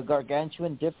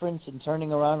gargantuan difference in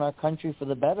turning around our country for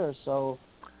the better. So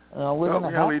we're going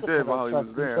to have to put our trust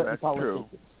in certain politicians.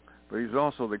 True. But he's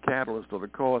also the catalyst or the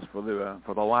cause for the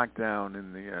lockdown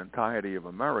in the entirety of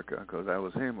America, because that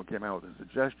was him who came out with the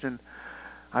suggestion.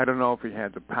 I don't know if he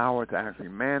had the power to actually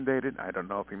mandate it. I don't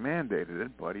know if he mandated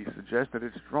it, but he suggested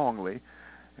it strongly,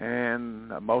 and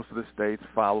most of the states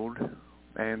followed,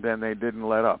 and then they didn't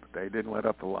let up. They didn't let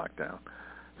up the lockdown.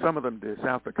 Some of them did.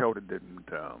 South Dakota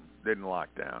didn't lock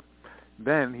down.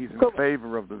 Then he's in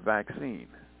favor of the vaccine.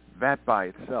 That by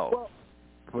itself.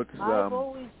 I've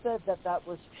always said that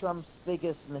was Trump's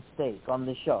biggest mistake on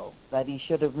the show, that he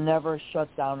should have never shut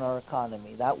down our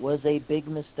economy. That was a big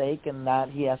mistake, and that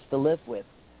he has to live with.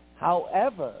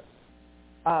 However,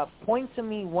 point to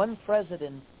me one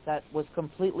president that was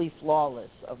completely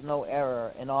flawless, of no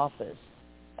error in office.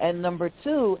 And number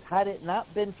two, had it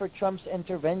not been for Trump's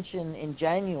intervention in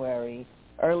January,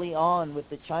 early on with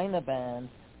the China ban,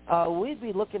 we'd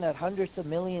be looking at hundreds of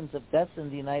millions of deaths in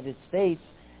the United States.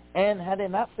 And had it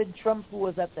not been Trump who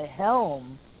was at the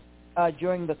helm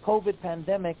during the COVID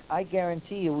pandemic, I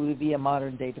guarantee you we would be a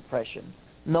modern-day depression.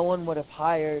 No one would have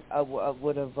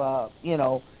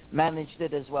managed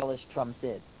it as well as Trump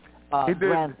did.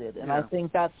 Granted. And I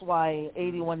think that's why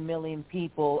 81 million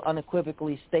people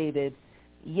unequivocally stated,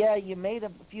 yeah, you made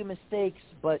a few mistakes,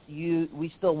 but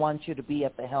we still want you to be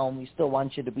at the helm. We still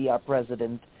want you to be our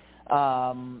president.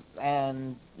 I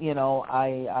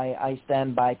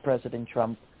stand by President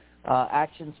Trump.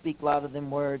 Actions speak louder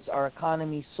than words. Our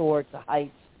economy soared to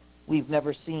heights we've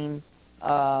never seen.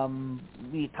 The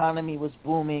economy was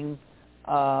booming.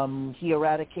 He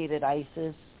eradicated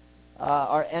ISIS.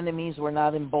 Our enemies were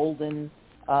not emboldened.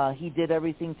 He did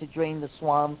everything to drain the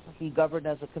swamp. He governed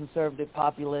as a conservative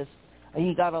populist.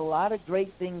 He got a lot of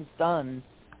great things done.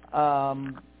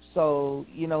 So,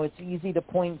 it's easy to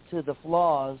point to the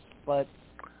flaws, but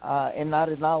and not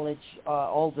acknowledge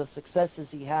all the successes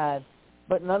he had.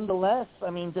 But nonetheless, I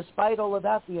mean, despite all of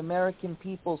that, the American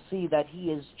people see that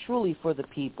he is truly for the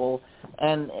people,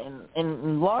 and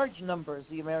in large numbers,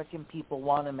 the American people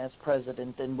want him as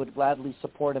president and would gladly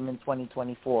support him in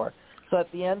 2024. So at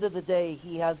the end of the day,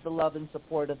 he has the love and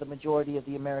support of the majority of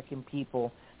the American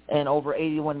people, and over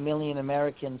 81 million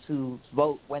Americans whose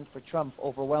vote went for Trump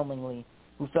overwhelmingly,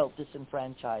 who felt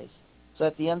disenfranchised. So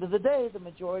at the end of the day, the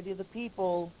majority of the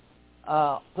people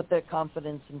put their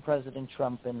confidence in President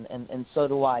Trump, and so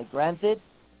do I. Granted,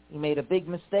 he made a big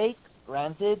mistake.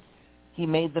 Granted, he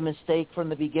made the mistake from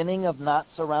the beginning of not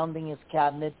surrounding his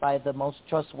cabinet by the most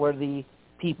trustworthy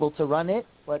people to run it.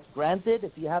 But granted,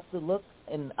 if you have to look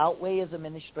and outweigh his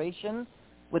administration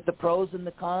with the pros and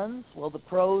the cons, well, the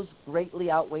pros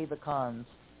greatly outweigh the cons.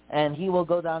 And he will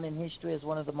go down in history as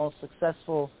one of the most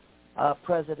successful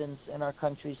presidents in our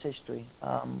country's history,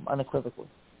 unequivocally.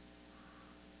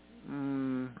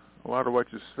 A lot of what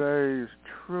you say is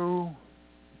true,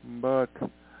 but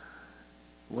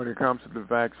when it comes to the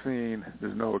vaccine,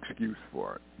 there's no excuse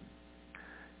for it.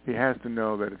 He has to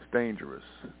know that it's dangerous.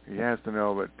 He has to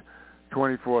know that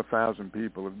 24,000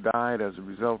 people have died as a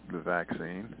result of the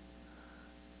vaccine,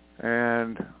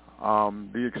 and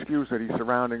the excuse that he's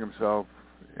surrounding himself,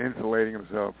 insulating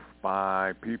himself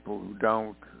by people who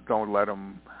don't let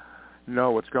him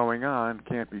know what's going on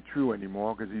can't be true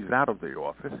anymore, because he's out of the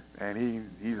office and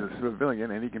he's a civilian,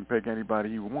 and he can pick anybody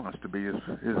he wants to be his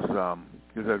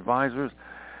advisors,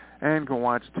 and can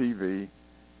watch TV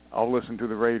or listen to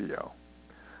the radio.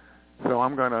 So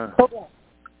I'm gonna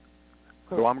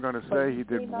say he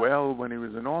did well when he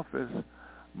was in office,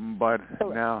 but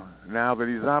now that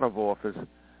he's out of office,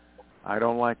 I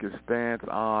don't like his stance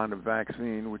on the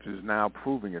vaccine, which is now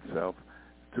proving itself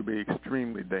to be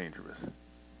extremely dangerous.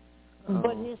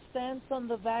 But his stance on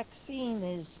the vaccine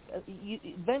is,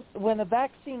 when a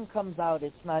vaccine comes out,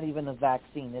 it's not even a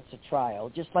vaccine, it's a trial,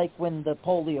 just like when the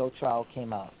polio trial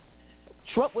came out.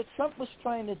 What Trump was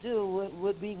trying to do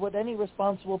would be what any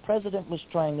responsible president was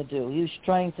trying to do. He was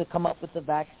trying to come up with a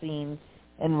vaccine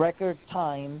in record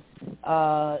time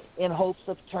in hopes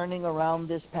of turning around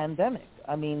this pandemic.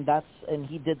 I mean, and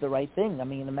he did the right thing. I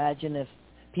mean, imagine if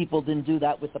people didn't do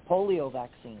that with the polio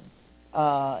vaccine.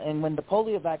 And when the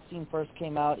polio vaccine first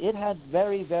came out, it had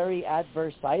very, very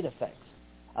adverse side effects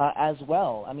as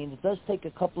well. I mean, it does take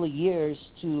a couple of years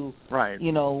to,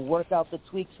 work out the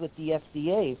tweaks with the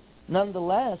FDA.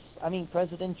 Nonetheless, I mean,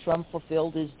 President Trump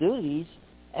fulfilled his duties,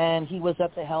 and he was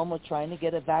at the helm of trying to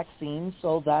get a vaccine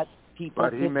so that people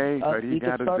could start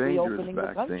reopening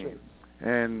the country.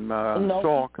 And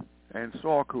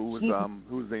Salk,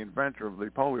 who's the inventor of the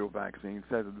polio vaccine,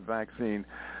 said that the vaccine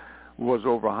was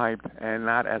overhyped and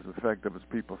not as effective as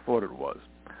people thought it was.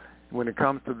 When it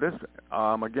comes to this,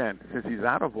 again, since he's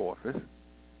out of office,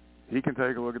 he can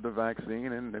take a look at the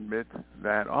vaccine and admit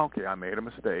that, okay, I made a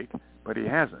mistake, but he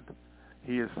hasn't.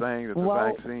 He is saying that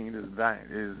the vaccine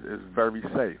is very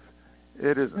safe.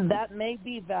 It isn't. That may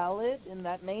be valid and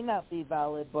that may not be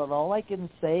valid, but all I can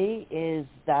say is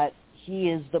that he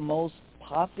is the most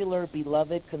popular,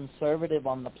 beloved conservative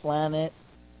on the planet.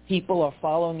 People are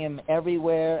following him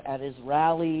everywhere, at his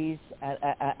rallies,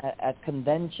 at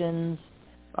conventions.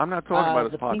 I'm not talking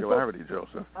about his popularity,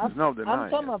 Joseph. There's no denying I'm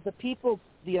talking about the people.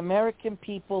 The American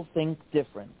people think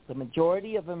different. The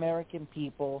majority of American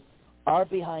people are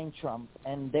behind Trump,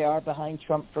 and they are behind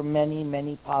Trump for many,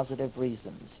 many positive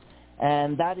reasons.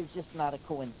 And that is just not a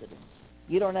coincidence.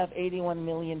 You don't have 81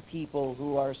 million people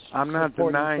who are I'm not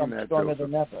denying Trump that, stronger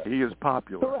Joseph. than ever. He is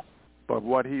popular. Correct. But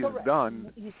what he's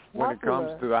done when it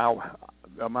comes to our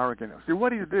American... See,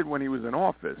 what he did when he was in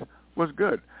office was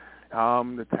good.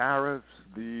 The tariffs,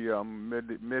 the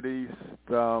Mideast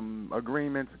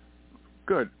agreements,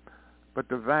 good. But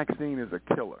the vaccine is a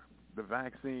killer. The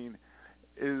vaccine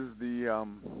is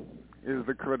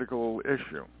the critical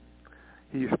issue.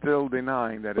 He's still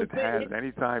denying that it has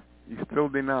any type. He's still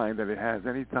denying that it has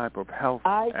any type of health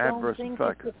adverse effect. I don't think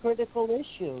it's a critical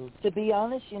issue. To be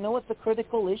honest, you know what the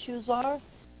critical issues are?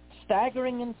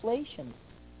 Staggering inflation,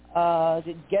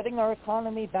 getting our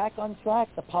economy back on track.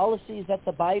 The policies that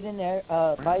the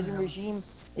Biden regime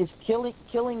is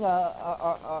killing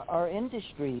our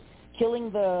industry,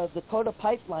 killing the Dakota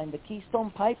pipeline, the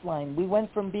Keystone pipeline. We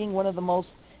went from being one of the most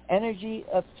energy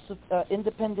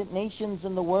independent nations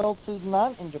in the world to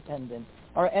non-independent.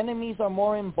 Our enemies are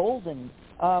more emboldened.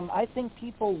 I think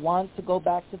people want to go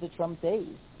back to the Trump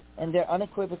days, and they're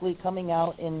unequivocally coming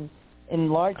out in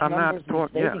large numbers and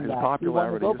stating his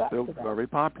popularity is still very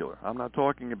popular. I'm not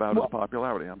talking about his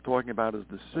popularity. I'm talking about his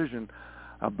decision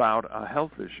about a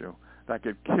health issue that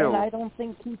could kill. And I don't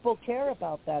think people care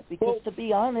about that because, to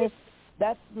be honest,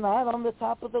 That's not on the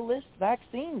top of the list.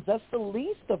 Vaccines. That's the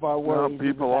least of our worries. No,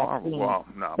 people are. Well,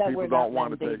 no, people don't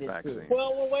want to take vaccines.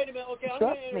 Well, wait a minute. Okay, I'm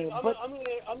going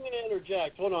to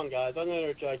interject. Hold on, guys. I'm going to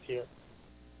interject here.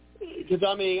 Because,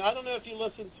 I mean, I don't know if you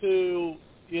listened to,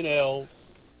 you know,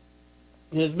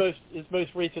 his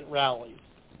most recent rallies.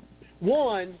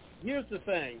 One, here's the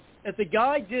thing. If the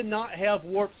guy did not have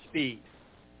warp speed,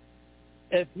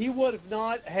 if he would have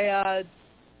not had,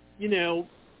 you know,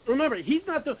 remember, he's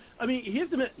not the. I mean,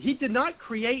 he did not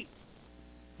create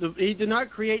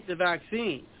the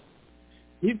vaccines.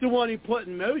 He's the one who put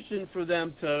in motion for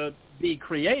them to be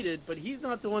created, but he's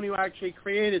not the one who actually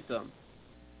created them.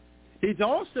 He's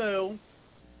also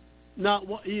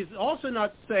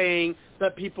not saying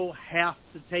that people have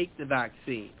to take the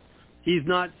vaccine. He's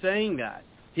not saying that.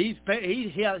 He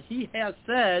has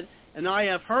said, and I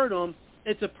have heard him,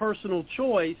 it's a personal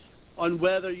choice on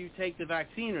whether you take the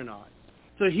vaccine or not.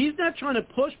 So he's not trying to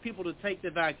push people to take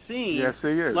the vaccine. Yes, he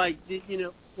is.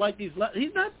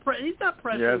 He's not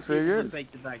pressuring people to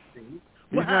take the vaccine.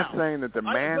 He's not saying that the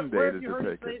mandate is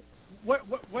to take it.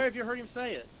 Where have you heard him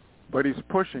say it? But he's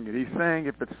pushing it. He's saying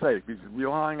if it's safe. He's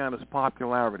relying on his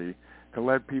popularity to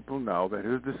let people know that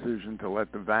his decision to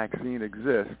let the vaccine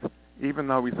exist, even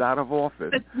though he's out of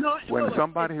office,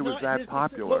 somebody who was that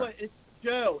popular.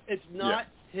 Joe, it's not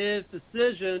his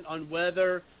decision on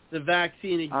whether the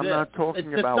vaccine exists. I'm not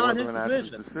talking about whether or not it's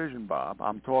his decision, Bob.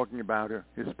 I'm talking about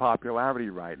his popularity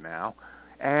right now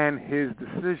and his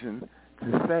decision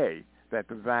to say that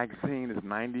the vaccine is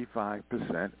 95%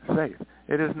 safe.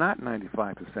 It is not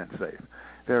 95% safe.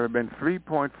 There have been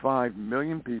 3.5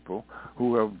 million people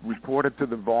who have reported to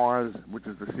the Bards, which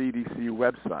is the CDC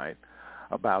website,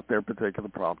 about their particular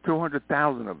problem.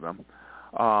 200,000 of them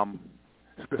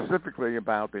specifically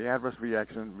about the adverse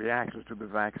reactions to the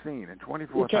vaccine, and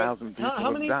 24,000 people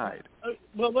have died.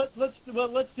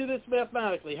 Let's do this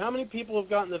mathematically. How many people have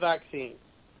gotten the vaccine?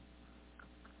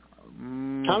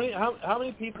 How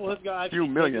many people have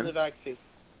actually taken the vaccine?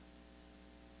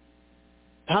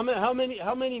 How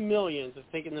many millions have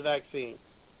taken the vaccine?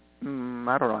 I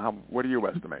don't know. What do you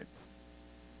estimate?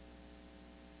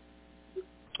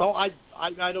 Oh, I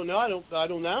don't know. I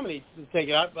don't know how many take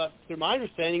it. But through my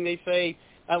understanding, they say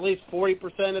at least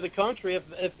 40% of the country,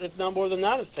 if not more than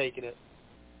that, has taken it.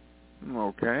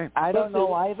 Okay. I don't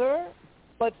know either.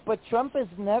 But Trump has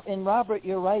never, and Robert,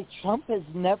 you're right, Trump has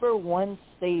never once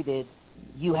stated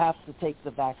you have to take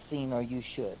the vaccine or you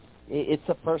should. It's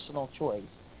a personal choice.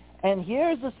 And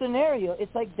here's the scenario.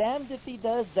 It's like damned if he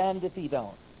does, damned if he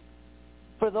don't.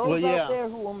 For those out there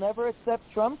who will never accept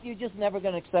Trump, you're just never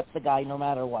going to accept the guy no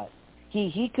matter what.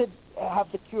 He could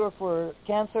have the cure for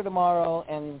cancer tomorrow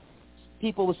and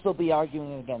people will still be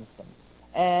arguing against him.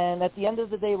 And at the end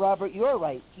of the day, Robert, you're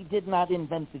right. He did not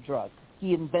invent the drug.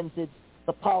 He invented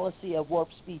the policy of warp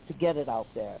speed to get it out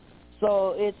there.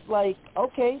 So it's like,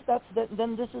 okay,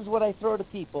 then this is what I throw to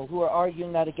people who are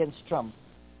arguing that against Trump.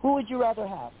 Who would you rather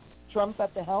have? Trump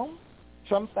at the helm?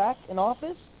 Trump back in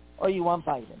office? Or you want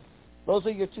Biden? Those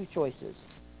are your two choices.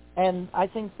 And I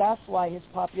think that's why his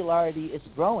popularity is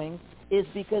growing, is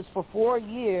because for 4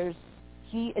 years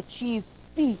he achieved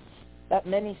feats that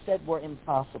many said were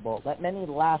impossible, that many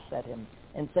laughed at him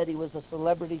and said he was a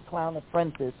celebrity clown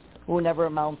apprentice who never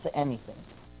amounted to anything.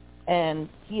 And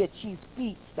he achieved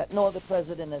feats that no other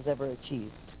president has ever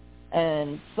achieved.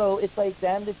 And so it's like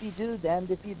damned if you do, damned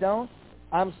if you don't.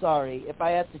 I'm sorry. If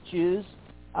I had to choose,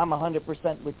 I'm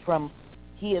 100% with Trump.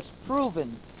 He has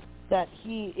proven that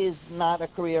he is not a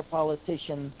career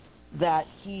politician, that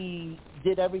he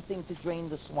did everything to drain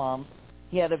the swamp.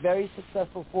 He had a very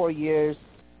successful 4 years,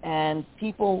 and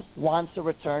people want to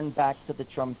return back to the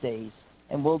Trump days.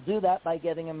 And we'll do that by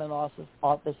getting him in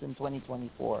office in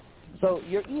 2024. So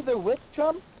you're either with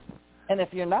Trump, and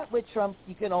if you're not with Trump,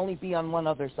 you can only be on one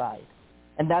other side,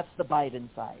 and that's the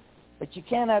Biden side. But you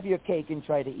can't have your cake and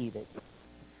try to eat it.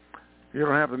 You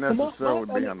don't have to necessarily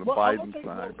be on the Biden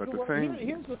side, but the thing...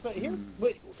 Here's the thing.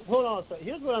 Wait, hold on a second.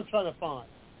 Here's what I'm trying to find.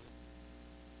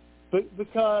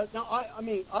 Because, now,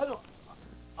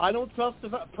 I don't trust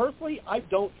personally, I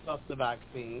don't trust the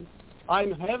vaccine. I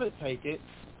haven't taken it,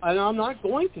 and I'm not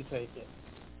going to take it.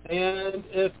 And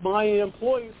if my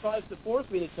employer tries to force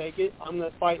me to take it, I'm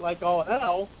going to fight like all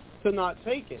hell to not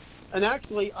take it. And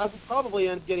actually, I would probably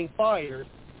end up getting fired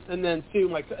and then sue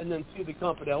the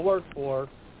company I work for,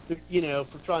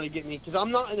 for trying to get me, because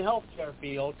I'm not in the healthcare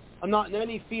field. I'm not in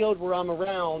any field where I'm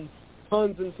around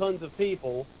tons and tons of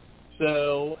people.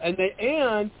 So, and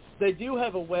they do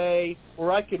have a way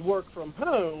where I could work from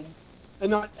home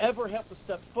and not ever have to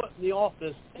step foot in the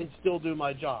office and still do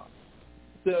my job.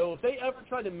 So if they ever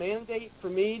try to mandate for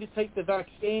me to take the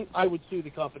vaccine, I would sue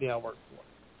the company I work for.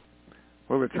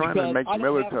 Well, we're trying to make the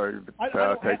military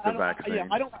take the vaccine. Yeah,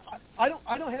 I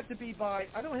don't have to be by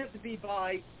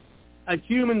a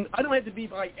human. I don't have to be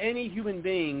by any human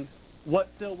beings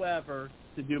whatsoever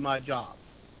to do my job.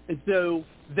 And so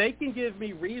they can give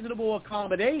me reasonable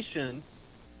accommodation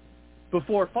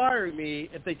before firing me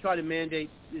if they try to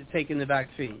mandate taking the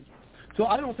vaccine. So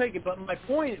I don't take it. But my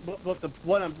point,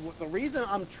 the reason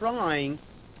I'm trying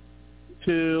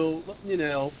to,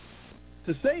 to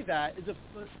say that is,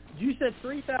 you said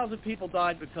 3,000 people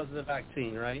died because of the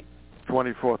vaccine, right?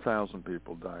 24,000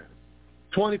 people died.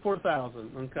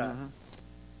 24,000. Okay. Mm-hmm.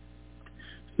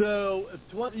 So,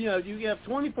 you have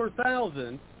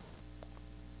 24,000.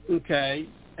 Okay,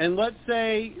 and let's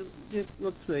say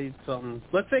something.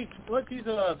 Let's say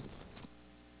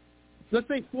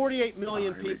 48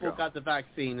 million people got the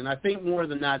vaccine, and I think more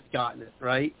than that's gotten it,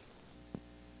 right?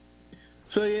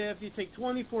 So if you take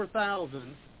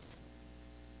 24,000,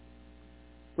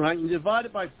 right, and divide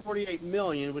it by 48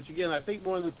 million, which again I think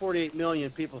more than 48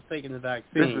 million people have taken the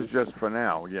vaccine. This is just for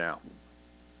now, yeah.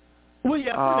 Well,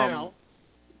 yeah,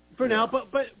 for now,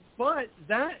 but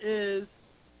that is.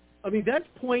 I mean, that's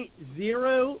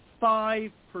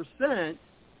 0.05%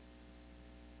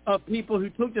 of people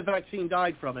who took the vaccine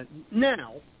died from it.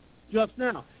 Just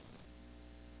now.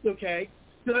 Okay?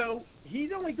 So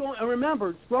he's only going, and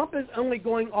remember, Trump is only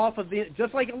going off of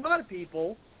just like a lot of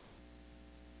people,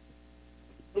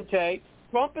 okay,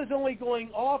 Trump is only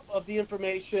going off of the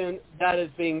information that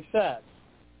is being said.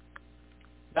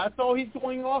 That's all he's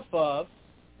going off of,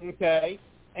 okay?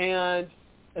 And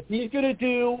if he's going to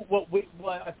do what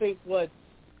I think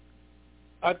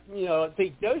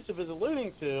Joseph is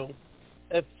alluding to,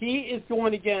 if he is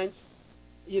going against,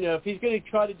 if he's going to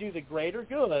try to do the greater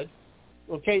good,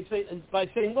 okay, and by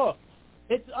saying, look,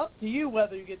 it's up to you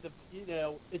whether you get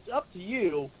it's up to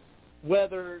you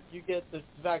whether you get the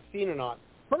vaccine or not.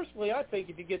 Personally, I think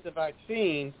if you get the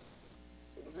vaccine,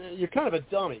 you're kind of a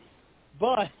dummy.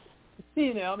 But,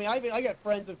 I got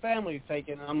friends and family who take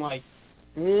it, and I'm like,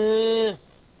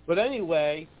 But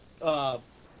anyway, but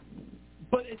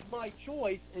it's my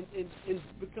choice,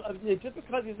 and just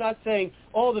because he's not saying,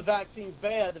 oh, the vaccine's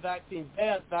bad,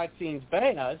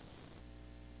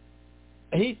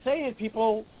 he's saying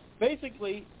people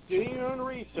basically do your own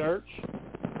research,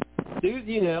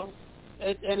 and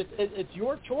it's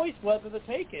your choice whether to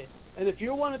take it. And if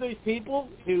you're one of those people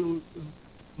who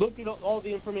look at all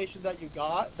the information that you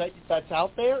got, that's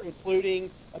out there,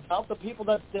 including about the people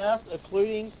that's deaf,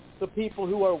 including the people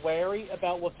who are wary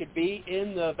about what could be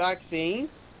in the vaccine,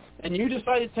 and you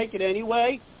decide to take it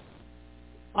anyway,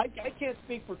 I can't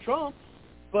speak for Trump,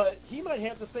 but he might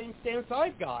have the same stance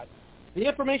I've got. The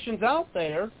information's out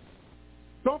there.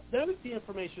 Trump knows the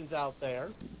information's out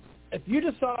there. If you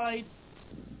decide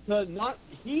to not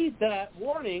heed that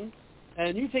warning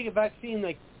and you take a vaccine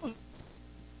well,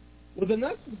 then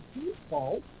that's his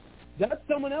fault. That's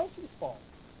someone else's fault.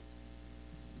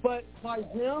 But by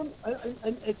him,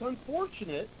 and it's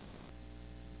unfortunate,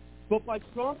 but by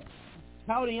Trump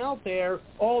touting out there,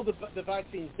 the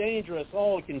vaccine's dangerous,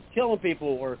 it can kill people,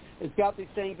 or it's got these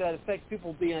things that affect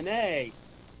people's DNA.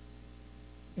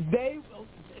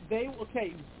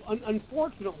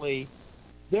 Unfortunately,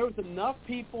 there's enough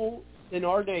people in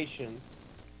our nation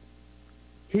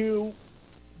who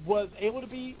was able to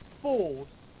be fooled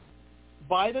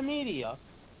by the media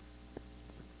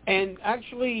and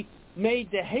actually made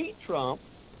to hate Trump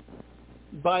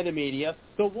by the media.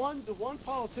 The one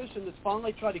politician that's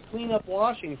finally tried to clean up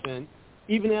Washington,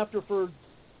 even after for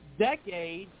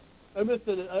decades, almost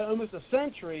a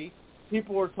century,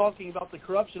 people were talking about the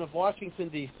corruption of Washington,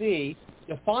 D.C.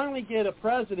 You finally get a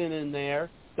president in there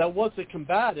that wants to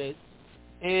combat it,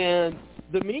 and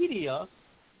the media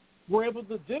were able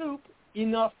to dupe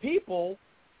enough people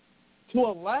to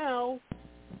allow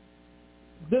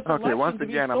this election Okay, once to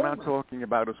be again, I'm stolen. not talking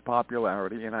about his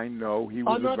popularity, and I know he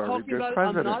was a very good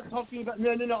president. I'm not talking about,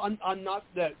 I'm not,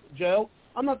 Joe,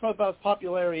 I'm not talking about his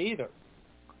popularity either.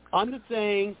 I'm just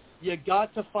saying you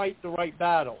got to fight the right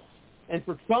battles. And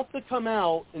for Trump to come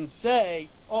out and say,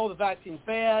 oh, the vaccine's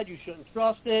bad, you shouldn't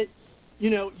trust it, you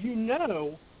know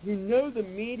the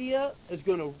media is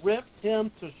going to rip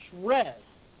him to shreds,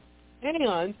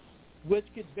 and which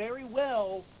could very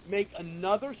well make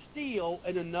another steal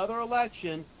in another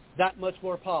election that much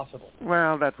more possible.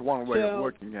 Well, that's one way of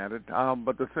looking at it.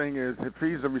 But the thing is, if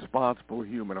he's a responsible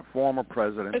human, a former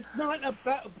president, it's not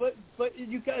about. But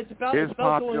you guys, it's about his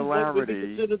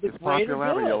popularity. His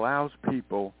popularity allows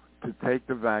people to take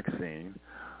the vaccine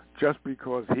just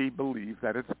because he believes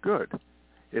that it's good.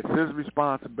 It's his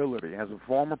responsibility as a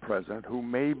former president who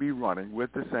may be running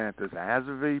with DeSantis as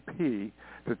a VP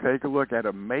to take a look at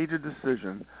a major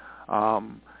decision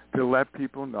to let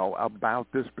people know about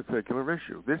this particular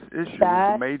issue. This issue is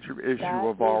a major issue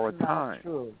of our time.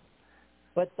 True.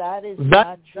 But that is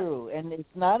not true, and it's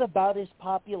not about his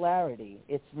popularity.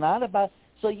 It's not about...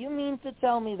 So you mean to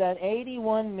tell me that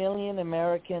 81 million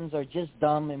Americans are just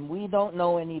dumb and we don't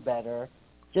know any better,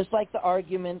 just like the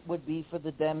argument would be for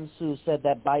the Dems who said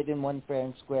that Biden won fair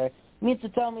and square? You mean to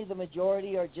tell me the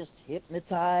majority are just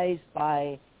hypnotized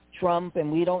by Trump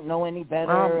and we don't know any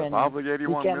better and probably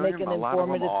 81 we can't million, make an a lot of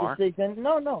them informative decision?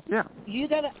 No. Yeah. You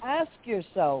got to ask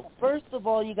yourself, first of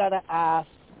all, you got to ask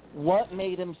what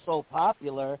made him so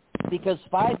popular, because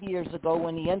 5 years ago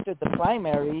when he entered the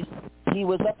primaries, he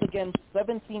was up against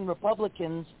 17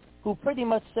 Republicans who pretty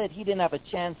much said he didn't have a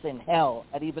chance in hell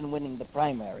at even winning the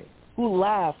primary, who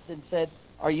laughed and said,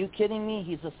 are you kidding me?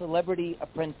 He's a celebrity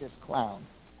apprentice clown.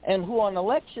 And who on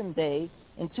election day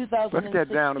in 2016 let's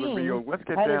get down to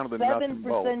the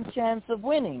 7% chance of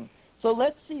winning. So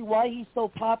let's see why he's so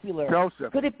popular.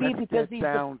 Joseph, could it be because he's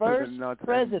the first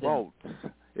president?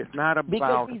 It's not about...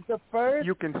 Because he's the first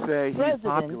You can say president. He's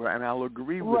popular, and I'll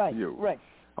agree with you. Right.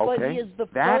 Okay? But he is the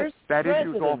first that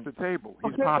president. issue's off the table.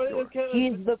 He's popular.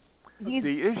 The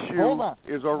issue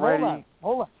is already...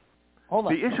 Hold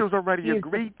on. The issue's already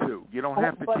agreed to. You don't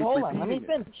have to keep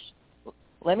repeating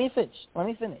Let me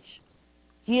finish.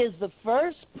 He is the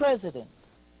first president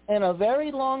in a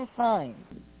very long time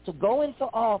to go into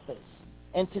office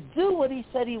and to do what he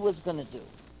said he was going to do.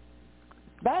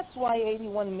 That's why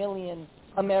 81 million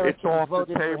Americans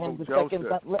voted for him the second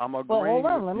time. I'm agreeing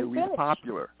with you. He's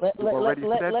popular. You've already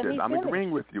said this. I'm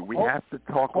agreeing with you. We have to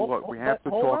talk about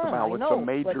what the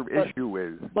major issue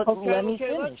is. But let me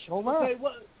finish. Hold on.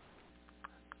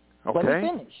 Let me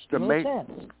finish. Give me a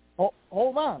chance.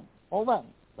 Hold on.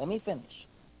 Let me finish.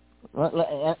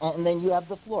 And then you have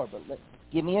the floor. But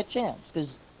give me a chance, because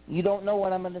you don't know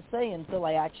what I'm going to say until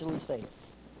I actually say it.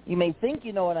 You may think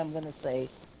you know what I'm going to say,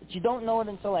 but you don't know it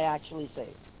until I actually say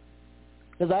it.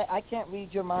 Because I can't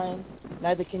read your mind,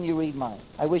 neither can you read mine.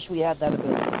 I wish we had that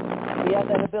ability. If we had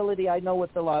that ability, I know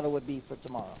what the lotto would be for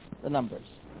tomorrow, the numbers.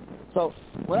 So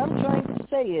what I'm trying to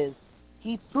say is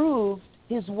he proved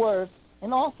his worth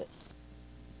in office.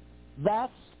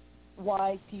 That's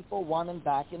why people want him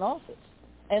back in office.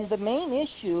 And the main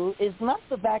issue is not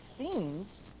the vaccines.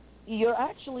 You're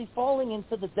actually falling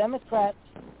into the Democrat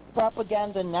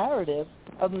propaganda narrative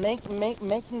of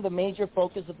making the major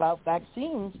focus about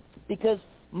vaccines, because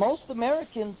most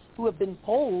Americans who have been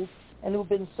polled and who've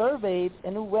been surveyed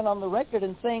and who went on the record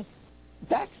and saying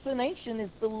vaccination is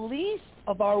the least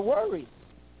of our worries.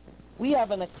 We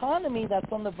have an economy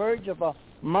that's on the verge of a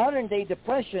modern-day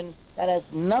depression that has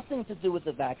nothing to do with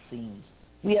the vaccines.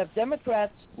 We have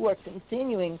Democrats who are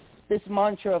continuing this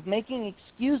mantra of making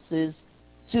excuses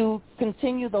to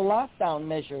continue the lockdown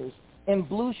measures in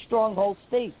blue stronghold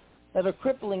states that are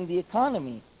crippling the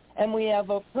economy. And we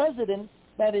have a president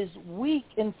that is weak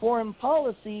in foreign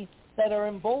policy that are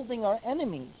emboldening our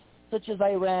enemies, such as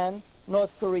Iran, North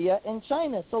Korea, and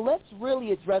China. So let's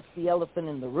really address the elephant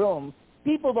in the room.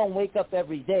 People don't wake up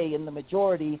every day in the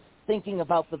majority thinking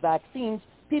about the vaccines.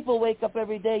 People wake up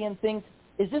every day and think,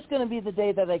 is this going to be the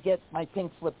day that I get my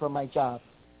pink slip from my job?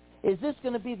 Is this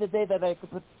going to be the day that I could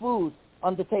put food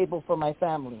on the table for my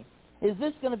family? Is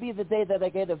this going to be the day that I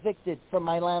get evicted from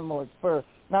my landlord for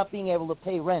not being able to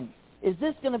pay rent? Is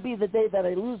this going to be the day that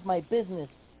I lose my business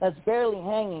that's barely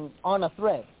hanging on a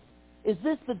thread? Is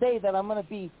this the day that I'm going to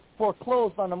be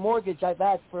foreclosed on a mortgage I've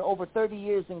had for over 30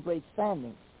 years in great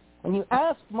standing? When you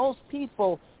ask most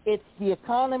people, it's the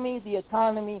economy,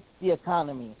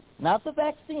 not the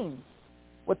vaccines.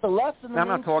 What the left and the I'm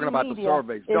not talking about media the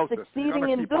surveys, is Joseph. succeeding You're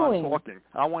in keep on doing. talking.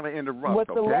 I want to interrupt,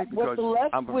 because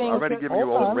I'm wing, already giving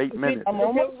you over 8 minutes. I'm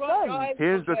almost done.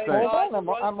 Here's the thing. Hold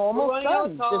on, I'm almost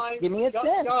done. Just give me a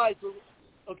chance. Guys,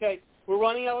 we're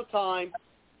running out of time,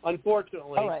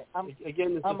 unfortunately. All right.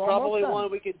 Again, this is probably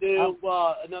one we could do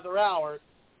another hour.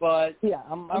 But yeah,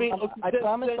 I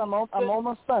promise I'm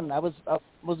almost done. I was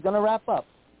going to wrap up.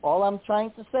 All I'm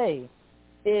trying to say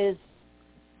is,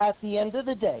 at the end of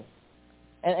the day,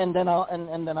 and then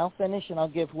I'll finish and I'll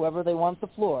give whoever they want the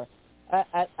floor.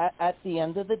 At the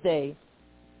end of the day,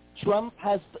 Trump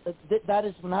has that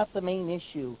is not the main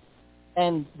issue,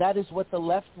 and that is what the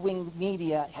left-wing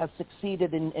media has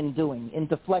succeeded in doing, in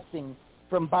deflecting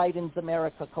from Biden's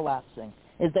America collapsing.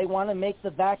 Is they want to make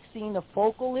the vaccine a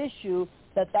focal issue.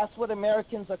 That's what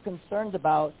Americans are concerned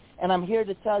about, and I'm here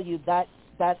to tell you that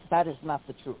is not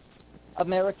the truth.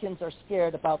 Americans are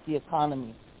scared about the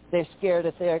economy. they're scared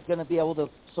if they're going to be able to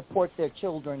support their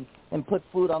children and put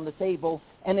food on the table.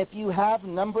 And if you have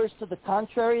numbers to the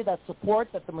contrary that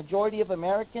support that the majority of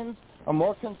Americans are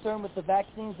more concerned with the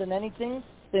vaccines than anything,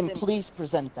 then please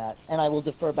present that, and I will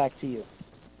defer back to you.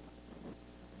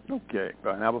 Okay.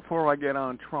 Now, before I get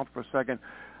on Trump for a second,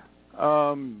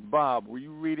 Bob, were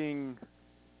you reading?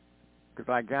 Because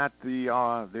I got the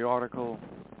article.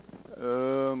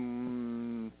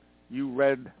 You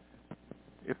read,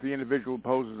 if the individual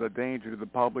poses a danger to the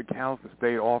public health, the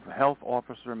state health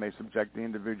officer may subject the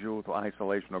individual to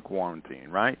isolation or quarantine,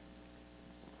 right?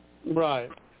 Right.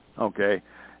 Okay.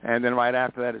 And then right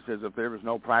after that it says if there is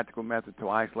no practical method to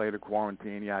isolate or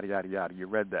quarantine, yada, yada, yada. You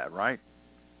read that, right?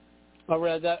 I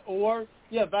read that. Or,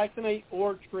 vaccinate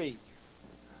or treat.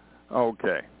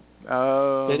 Okay.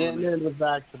 They didn't end with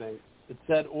vaccinate. It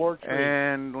said or treat.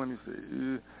 And let me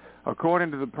see.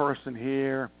 According to the person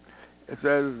here, it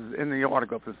says in the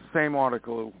article, it's the same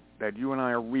article that you and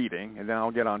I are reading, and then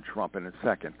I'll get on Trump in a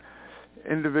second.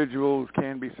 Individuals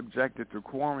can be subjected to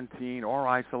quarantine or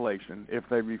isolation if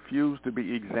they refuse to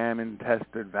be examined,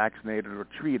 tested, vaccinated, or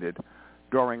treated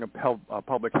during a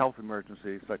public health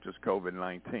emergency such as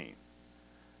COVID-19.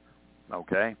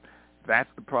 Okay? That's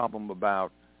the problem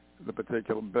about the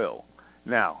particular bill.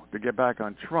 Now, to get back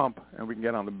on Trump, and we can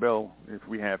get on the bill if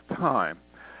we have time,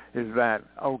 is that,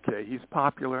 okay, he's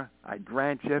popular. I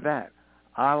grant you that.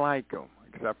 I like him,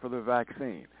 except for the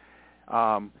vaccine.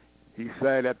 He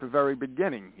said at the very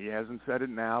beginning, he hasn't said it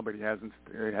now, but he hasn't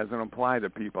implied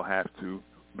that people have to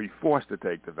be forced to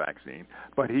take the vaccine,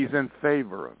 but he's in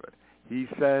favor of it. He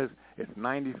says it's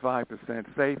 95%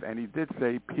 safe, and he did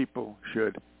say people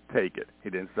should take it. He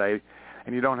didn't say,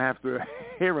 and you don't have to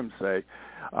hear him say,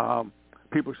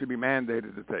 people should be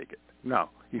mandated to take it. No,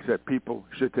 he said people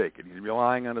should take it. He's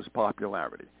relying on his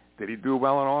popularity. Did he do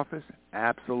well in office?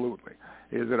 Absolutely.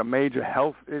 Is it a major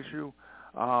health issue?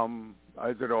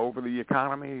 Is it over the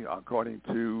economy, according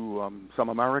to some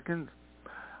Americans?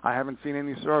 I haven't seen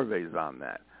any surveys on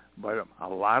that. But a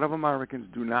lot of Americans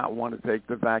do not want to take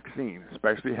the vaccine,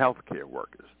 especially healthcare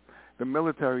workers. The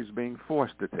military is being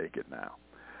forced to take it now.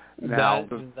 That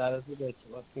is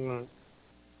ridiculous. Mm-hmm.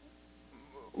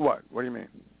 What? What do you mean?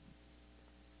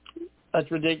 That's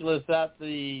ridiculous that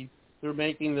they're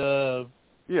making the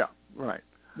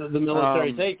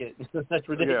military take it. That's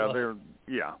ridiculous.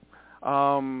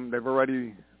 They've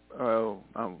already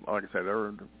like I said,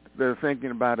 they're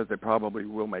thinking about it. They probably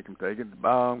will make them take it.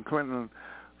 Clinton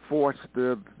forced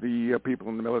the people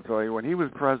in the military when he was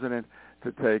president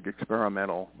to take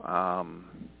experimental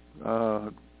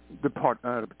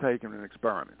to take in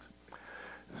experiments.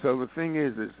 So the thing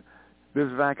is this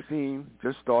vaccine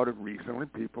just started recently.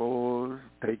 People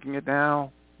taking it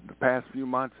now, the past few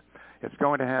months. It's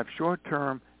going to have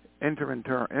short-term, interim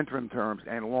terms,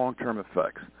 and long-term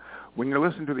effects. When you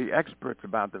listen to the experts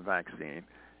about the vaccine,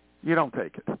 you don't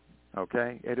take it,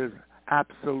 okay? It is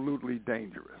absolutely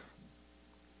dangerous.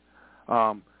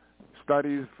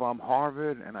 Studies from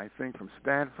Harvard and I think from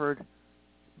Stanford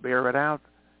bear it out.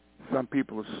 Some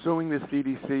people are suing the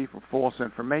CDC for false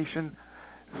information.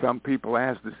 Some people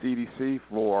asked the CDC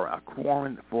for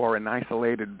an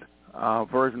isolated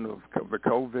version of the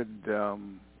COVID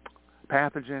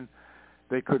pathogen.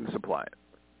 They couldn't supply it.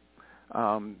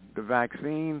 The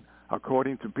vaccine,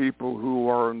 according to people who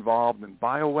are involved in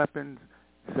bioweapons,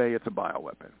 say it's a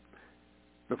bioweapon.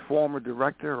 The former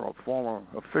director or former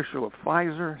official of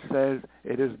Pfizer says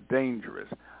it is dangerous.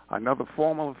 Another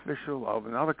former official of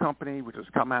another company, which has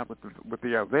come out with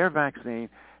their vaccine,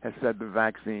 has said the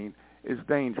vaccine is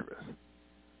dangerous.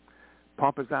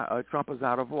 Trump is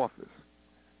out of office.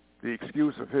 The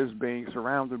excuse of his being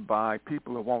surrounded by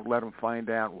people who won't let him find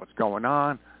out what's going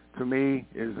on, to me,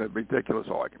 is a ridiculous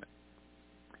argument.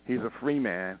 He's a free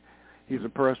man. He's a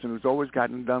person who's always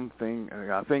gotten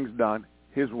things done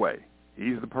his way.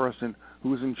 He's the person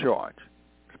who's in charge,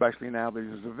 especially now that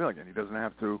he's a civilian. He doesn't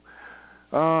have to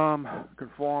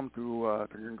conform to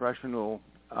congressional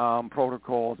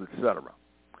protocols, etc.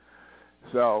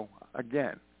 So,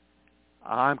 again,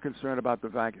 I'm concerned about the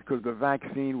vaccine because the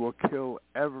vaccine will kill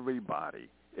everybody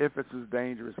if it's as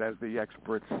dangerous as the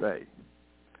experts say.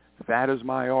 That is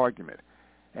my argument.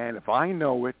 And if I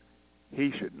know it,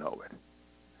 he should know it.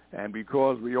 And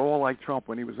because we all like Trump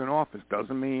when he was in office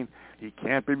doesn't mean he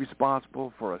can't be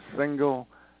responsible for a single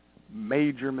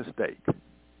major mistake.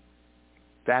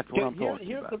 That's what I'm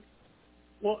talking about.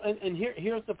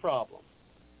 Here's the problem.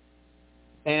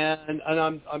 And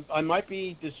I might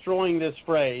be destroying this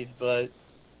phrase, but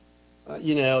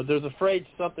there's a phrase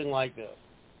something like this: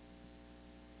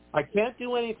 I can't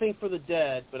do anything for the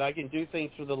dead, but I can do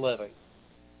things for the living.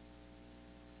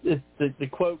 the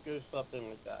quote goes something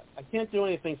like that. I can't do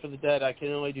anything for the dead. I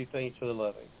can only do things for the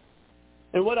living.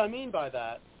 And what I mean by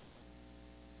that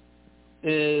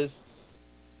is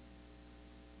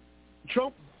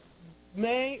Trump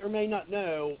may or may not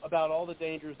know about all the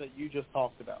dangers that you just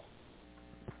talked about.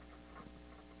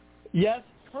 Yes,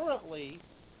 currently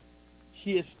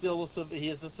he is still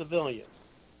a civilian.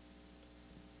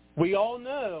 We all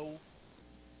know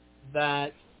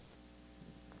that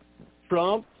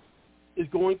Trump is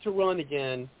going to run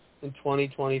again in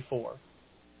 2024.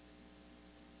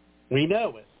 We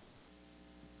know it.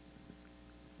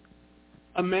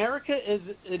 America is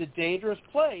in a dangerous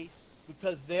place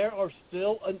because there is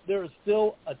still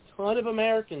a ton of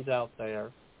Americans out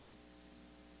there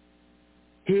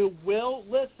who will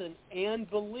listen and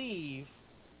believe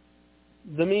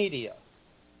the media.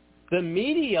 The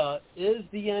media is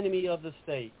the enemy of the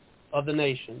state, of the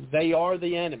nation. They are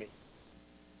the enemy.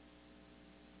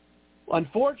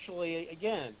 Unfortunately,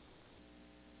 again,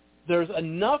 there's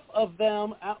enough of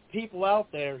them, people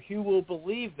out there who will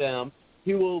believe them,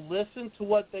 who will listen to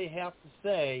what they have to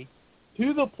say,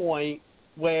 to the point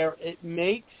where it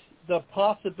makes the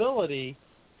possibility,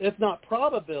 if not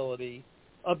probability,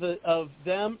 of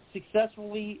them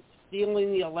successfully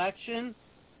stealing the election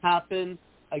happen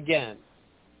again.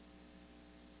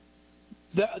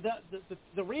 One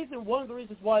of the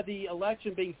reasons why the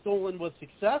election being stolen was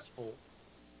successful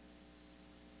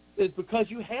is because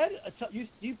you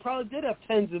probably did have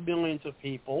tens of millions of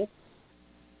people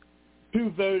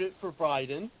who voted for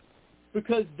Biden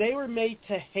because they were made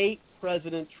to hate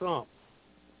President Trump.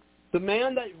 The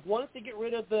man that wanted to get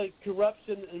rid of the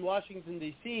corruption in Washington,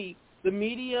 D.C., the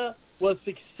media was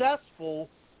successful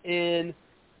in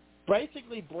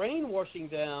basically brainwashing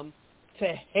them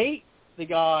to hate the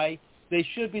guy they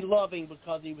should be loving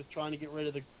because he was trying to get rid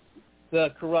of the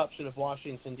corruption of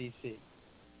Washington, D.C.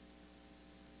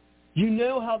 You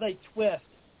know how they twist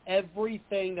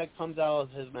everything that comes out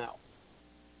of his mouth.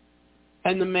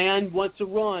 And the man wants to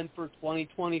run for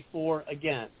 2024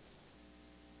 again,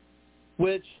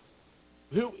 which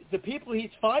the people he's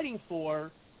fighting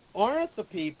for aren't the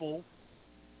people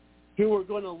who are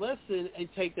going to listen and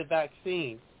take the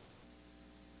vaccine.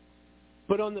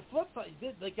 But on the flip side,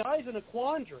 the guy's in a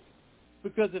quandary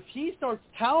because if he starts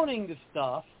touting the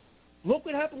stuff, look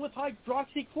what happened with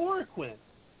hydroxychloroquine.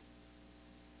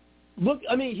 Look,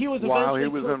 I mean, he was while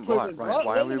eventually he was in what? Right,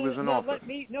 while he was in office.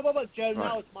 Joe. Right.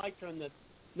 Now it's my turn.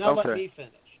 Now okay. Let me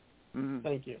finish. Mm-hmm.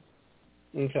 Thank you.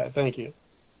 Okay, thank you.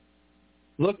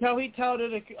 Look how he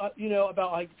touted,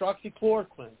 about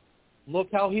hydroxychloroquine. Look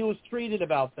how he was treated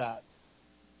about that.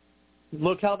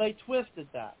 Look how they twisted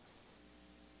that.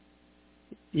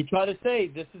 He tried to say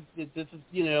this is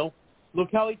look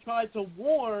how he tried to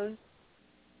warn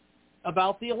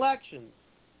about the elections.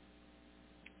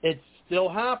 It still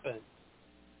happened.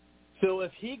 So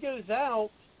if he goes out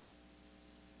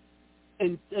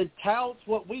and touts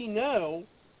what we know,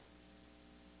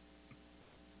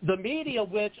 the media,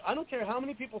 which I don't care how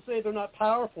many people say they're not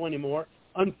powerful anymore,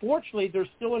 unfortunately they're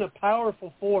still in a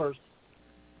powerful force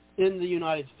in the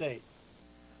United States.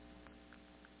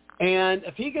 And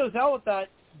if he goes out with that,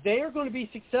 they are going to be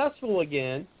successful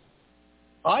again,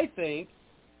 I think,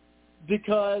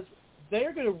 because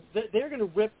they're going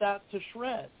to rip that to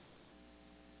shreds.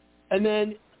 And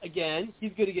then again,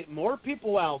 he's going to get more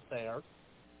people out there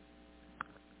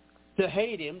to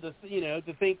hate him, to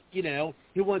think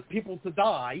he wants people to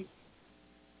die,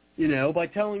 by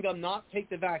telling them not to take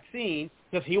the vaccine.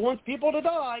 If he wants people to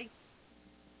die,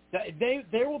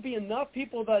 there will be enough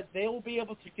people that they will be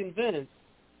able to convince,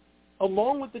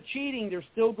 along with the cheating they're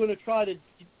still going to try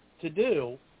to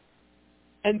do.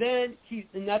 And then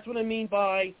and that's what I mean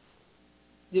by,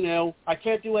 I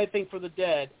can't do anything for the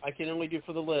dead. I can only do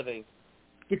for the living.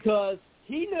 Because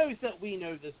he knows that we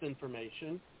know this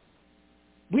information.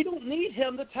 We don't need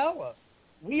him to tell us.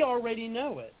 We already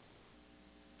know it.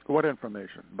 What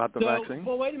information? About the vaccine?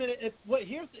 Well, wait a minute. But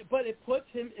it puts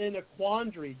him in a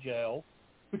quandary, Joe,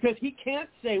 because he can't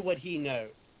say what he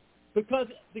knows. Because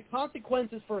the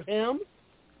consequences for him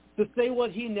to say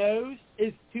what he knows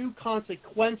is too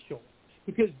consequential.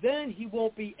 Because then he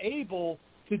won't be able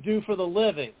to do for the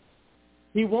living.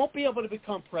 He won't be able to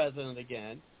become president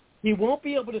again. He won't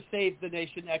be able to save the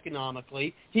nation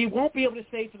economically. He won't be able to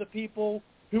save for the people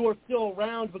who are still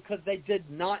around because they did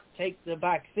not take the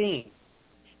vaccine.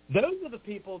 Those are the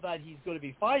people that he's going to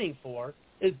be fighting for,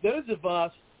 is those of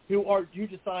us who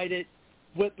decided,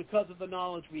 because of the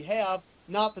knowledge we have,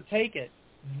 not to take it.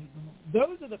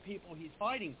 Those are the people he's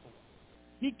fighting for.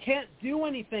 He can't do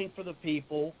anything for the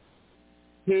people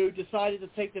who decided to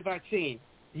take the vaccine.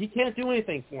 He can't do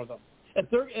anything for them.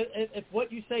 If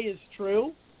what you say is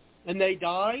true, and they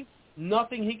die,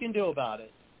 nothing he can do about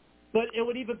it. But it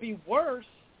would even be worse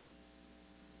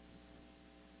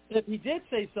if he did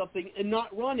say something and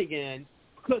not run again,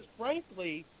 because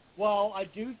frankly, while I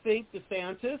do think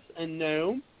DeSantis and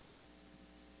Nome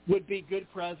would be good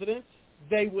presidents,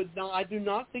 they would not. I do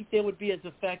not think they would be as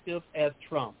effective as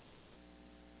Trump,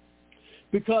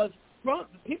 because Trump,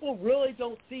 people really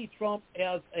don't see Trump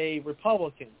as a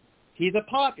Republican. He's a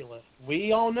populist.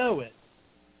 We all know it.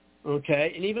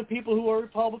 Okay, and even people who are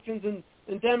Republicans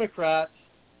and Democrats,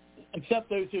 except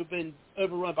those who've been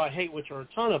overrun by hate, which are a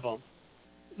ton of them,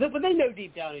 but they know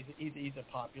deep down he's a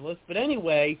populist. But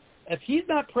anyway, if he's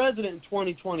not president in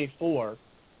 2024,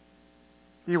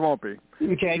 he won't be.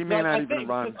 Okay, he may not even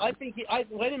run.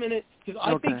 Wait a minute, because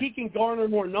I think he can garner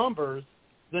more numbers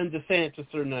than DeSantis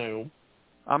or Nome.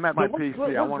 I'm at my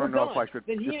PC. I want to know if I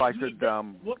should.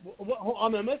 I'm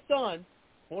almost done.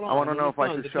 Hold on, I want to know if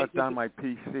I should shut down my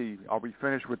PC. Are we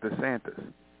finished with DeSantis?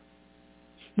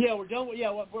 Yeah, we're done.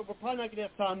 We're probably not going to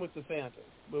have time with DeSantis.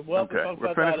 But we'll okay, talk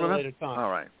we're about finished that with at a later time. All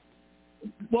right.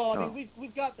 Well, I mean,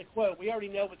 we've got the quote. We already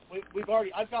know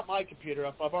I've got my computer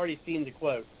up. I've already seen the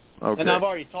quote. Okay. And I've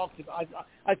already talked about.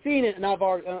 I've seen it, and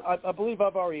I believe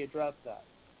I've already addressed that.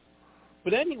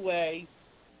 But anyway,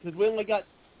 because we only got,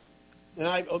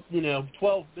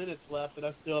 12 minutes left, and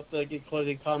I still have to get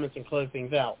closing comments and close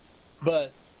things out.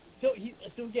 But so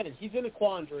again, he's in a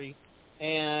quandary,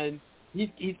 and he's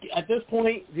at this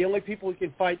point, the only people he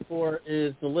can fight for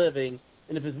is the living.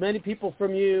 And if as many people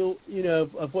from you,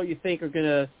 of what you think are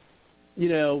going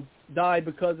to, die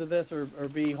because of this or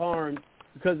be harmed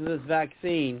because of this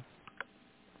vaccine,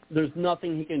 there's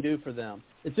nothing he can do for them.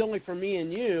 It's only for me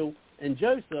and you and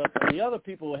Joseph and the other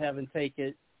people who haven't taken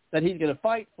it that he's going to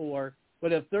fight for.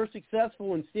 But if they're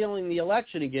successful in stealing the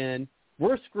election again,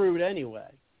 we're screwed anyway.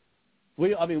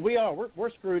 We're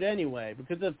screwed anyway,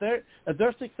 because if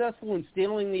they're successful in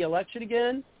stealing the election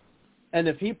again, and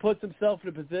if he puts himself in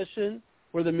a position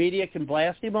where the media can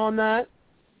blast him on that,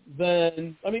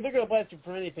 then they're going to blast him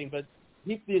for anything. But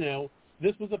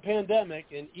this was a pandemic,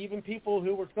 and even people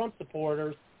who were Trump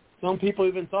supporters, some people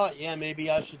even thought, yeah, maybe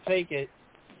I should take it.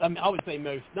 I would say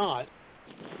most not,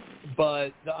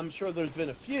 but I'm sure there's been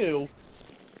a few.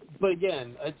 But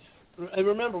again, and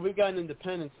remember, we've got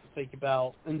independents to think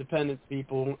about, independent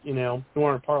people, who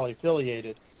aren't party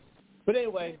affiliated. But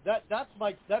anyway, that's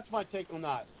my take on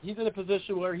that. He's in a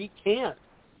position where he can't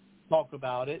talk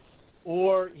about it,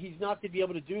 or he's not going to be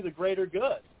able to do the greater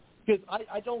good. Because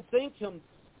I don't think him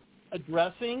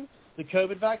addressing the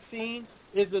COVID vaccine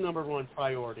is the number one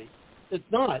priority. It's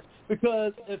not,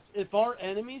 because if our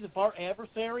enemies, if our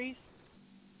adversaries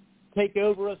take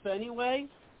over us anyway,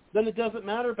 then it doesn't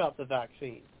matter about the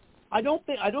vaccine. I don't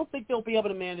think they'll be able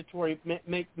to mandatory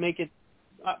make it.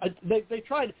 They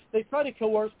try to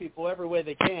coerce people every way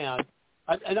they can,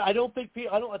 I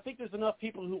think there's enough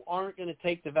people who aren't going to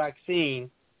take the vaccine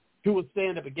who will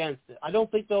stand up against it. I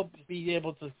don't think they'll be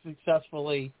able to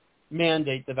successfully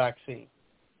mandate the vaccine.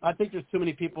 I think there's too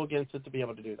many people against it to be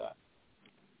able to do that.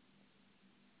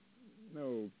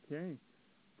 Okay.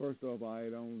 First off, I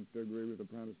don't agree with the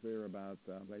premise there about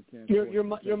they can't.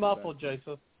 You're muffled,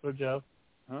 Joseph or Joe.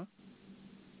 Huh?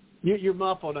 You're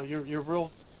muffled. You're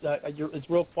real. It's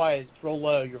real quiet. It's real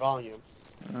low. Your volume.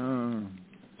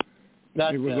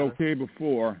 It was okay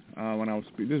before when I was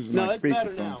speaking. This is my speakerphone. No, it's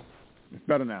better now. It's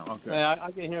better now. Okay. Yeah,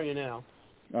 I can hear you now.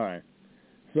 All right.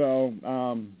 So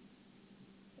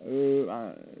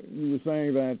you were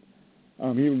saying that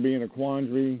he would be in a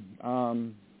quandary.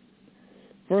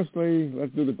 Firstly,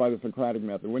 let's do this by the Socratic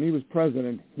method. When he was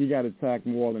president, he got attacked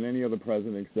more than any other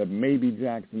president except maybe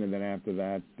Jackson, and then after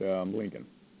that, Lincoln.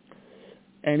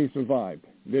 And he survived,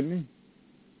 didn't he?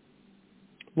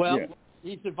 Well, yeah.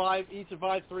 He survived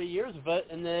 3 years of it,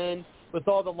 and then with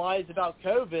all the lies about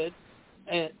COVID,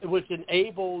 which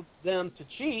enabled them to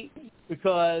cheat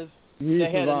because they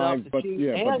had enough to cheat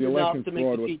and enough to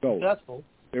make the cheat successful.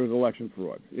 There was election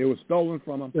fraud. It was stolen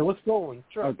from them. It was stolen,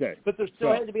 sure. Okay. But there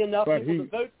still had to be enough people to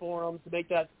vote for him to make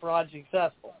that fraud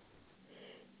successful.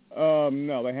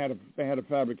 No, they had to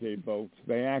fabricate votes.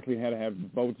 They actually had to have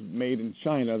votes made in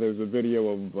China. There's a video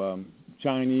of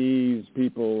Chinese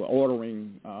people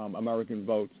ordering American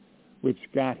votes, which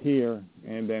got here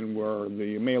and then were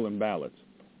the mail-in ballots.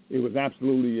 It was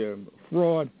absolutely a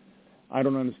fraud. I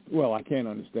don't understand. Well, I can't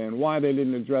understand why they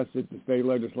didn't address it, the state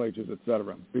legislatures,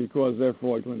 etc., because they're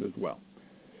fraudulent as well.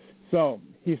 So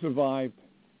he survived.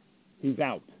 He's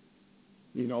out.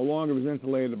 He no longer is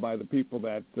insulated by the people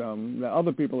that the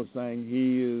other people are saying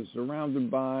he is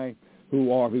surrounded by,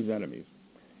 who are his enemies.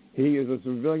 He is a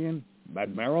civilian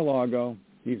at Mar-a-Lago.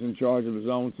 He's in charge of his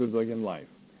own civilian life.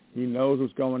 He knows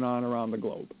what's going on around the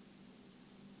globe.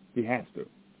 He has to.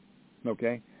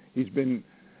 Okay? He's been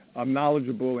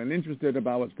knowledgeable and interested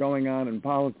about what's going on in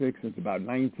politics since about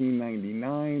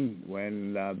 1999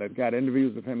 when they've got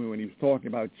interviews with him when he was talking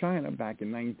about China back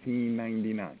in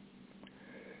 1999.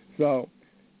 So,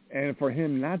 and for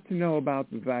him not to know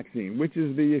about the vaccine, which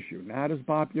is the issue, not his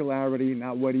popularity,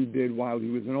 not what he did while he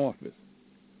was in office.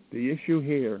 The issue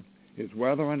here is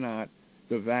whether or not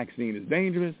the vaccine is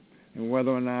dangerous and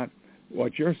whether or not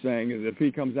what you're saying is if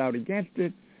he comes out against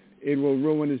it, it will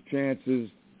ruin his chances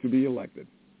to be elected.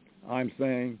 I'm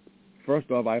saying,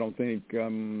 first off, I don't think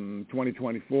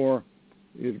 2024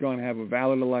 is going to have a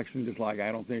valid election, just like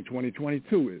I don't think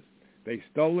 2022 is. They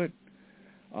stole it.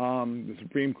 The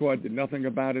Supreme Court did nothing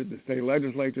about it. The state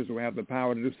legislatures who have the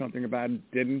power to do something about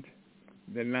it didn't.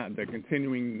 They're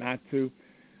continuing not to.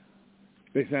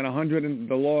 They sent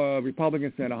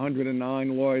Republicans sent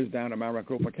 109 lawyers down to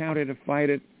Maricopa County to fight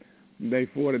it. They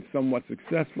fought it somewhat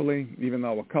successfully, even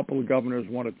though a couple of governors,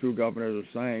 one or two governors, are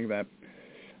saying that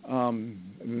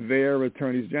their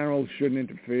attorneys general shouldn't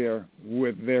interfere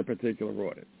with their particular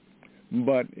audit.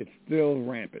 But it's still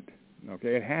rampant.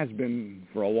 Okay, it has been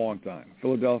for a long time.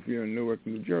 Philadelphia and Newark,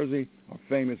 New Jersey are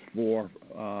famous for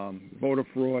voter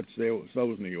fraud. So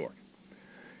is New York.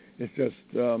 It's just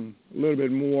a little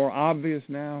bit more obvious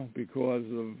now because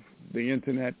of the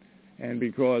internet and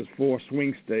because 4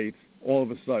 swing states all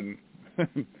of a sudden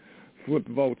flipped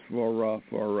votes for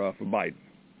Biden.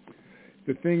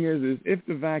 The thing is if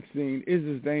the vaccine is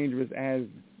as dangerous as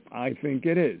I think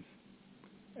it is,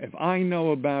 if I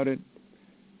know about it,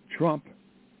 Trump,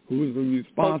 who's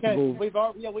responsible?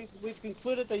 Okay, we've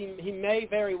concluded that he may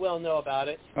very well know about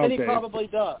it, and he probably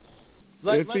does.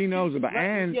 If he knows about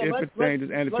it, if it's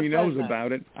dangerous, and if he knows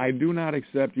about it, I do not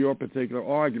accept your particular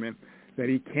argument that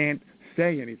he can't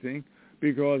say anything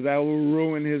because that will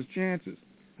ruin his chances.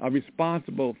 A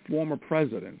responsible former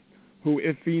president who,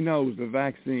 if he knows the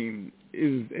vaccine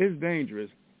is dangerous,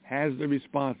 has the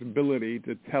responsibility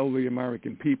to tell the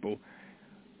American people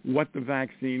what the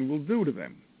vaccine will do to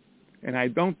them. And I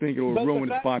don't think it will ruin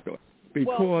his popularity.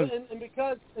 Because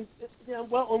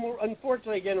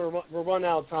unfortunately, again, we're running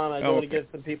out of time. I don't want to get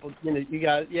some people.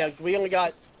 We only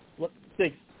got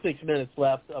 6 minutes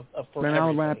left for then everything.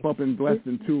 I'll wrap up in less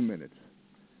than 2 minutes.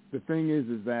 The thing is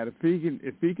that if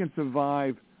he can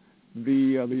survive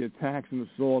the attacks and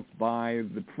assaults by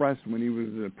the press when he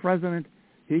was president,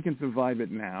 he can survive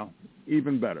it now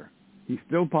even better. He's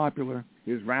still popular.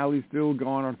 His rallies still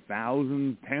garner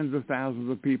thousands, tens of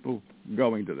thousands of people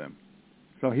going to them.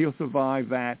 So he'll survive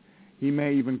that. He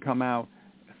may even come out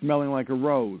smelling like a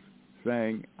rose,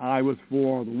 saying, I was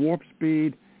for the warp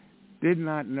speed, did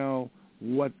not know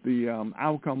what the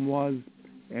outcome was,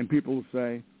 and people will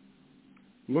say,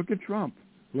 look at Trump.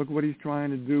 Look what he's trying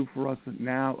to do for us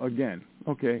now again.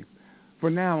 Okay,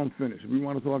 for now I'm finished. If we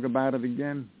want to talk about it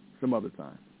again, some other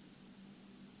time.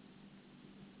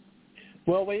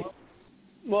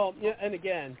 And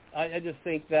again, I just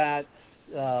think that,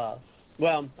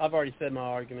 I've already said my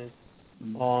arguments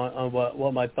on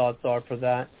what my thoughts are for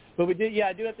that. But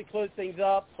I do have to close things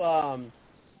up.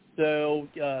 So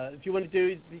if you want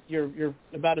to do your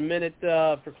about a minute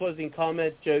for closing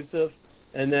comments, Joseph,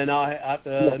 and then I have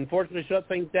to unfortunately shut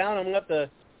things down. I'm going to have to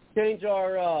change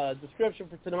our description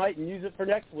for tonight and use it for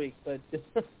next week. But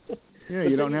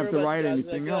you don't have to write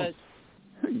anything else.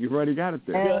 You've already got it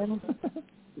there. As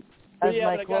but I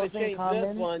got to closing change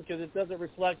comments, this one because it doesn't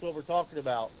reflect what we're talking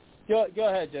about. Go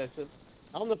ahead, Joseph.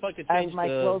 I don't know if I could change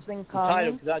the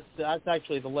title because that's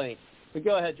actually the link. But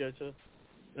go ahead, Joseph.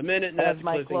 A minute and that's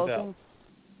closing.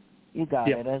 You got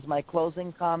it. As my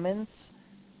closing comments,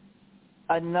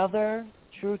 another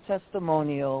true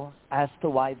testimonial as to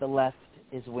why the left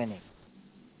is winning.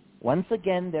 Once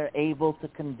again, they're able to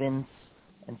convince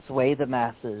and sway the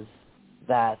masses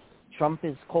that Trump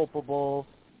is culpable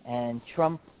and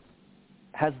Trump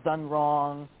has done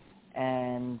wrong,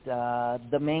 and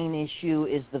the main issue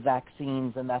is the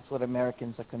vaccines, and that's what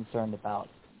Americans are concerned about.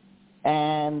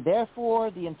 And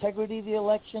therefore, the integrity of the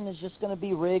election is just going to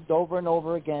be rigged over and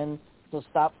over again, so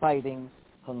stop fighting.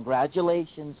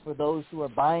 Congratulations for those who are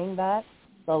buying that.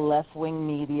 The left-wing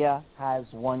media has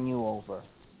won you over.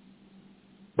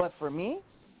 But for me,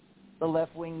 the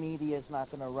left-wing media is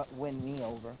not going to win me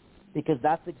over because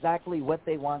that's exactly what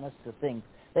they want us to think.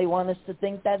 They want us to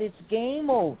think that it's game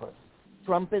over.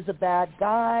 Trump is a bad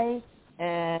guy,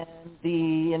 and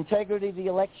the integrity of the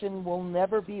election will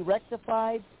never be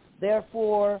rectified.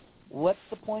 Therefore, what's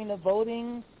the point of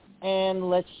voting? And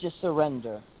let's just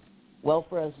surrender. Well,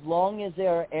 for as long as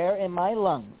there are air in my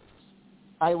lungs,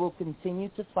 I will continue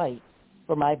to fight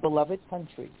for my beloved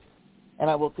country, and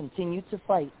I will continue to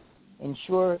fight,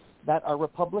 ensure that our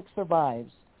republic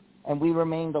survives, and we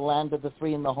remain the land of the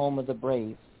free and the home of the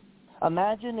brave.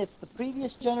 Imagine if the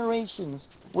previous generations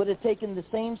would have taken the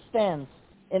same stance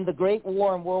in the Great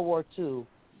War and World War II.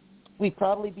 We'd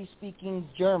probably be speaking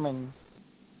German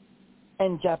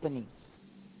and Japanese.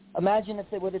 Imagine if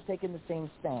they would have taken the same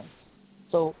stance.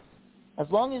 So as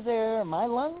long as they're in my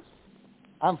lungs,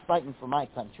 I'm fighting for my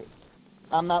country.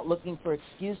 I'm not looking for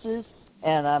excuses,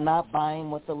 and I'm not buying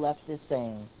what the left is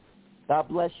saying. God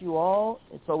bless you all.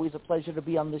 It's always a pleasure to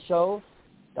be on the show.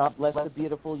 God bless the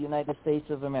beautiful United States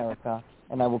of America,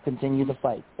 and I will continue to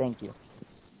fight. Thank you.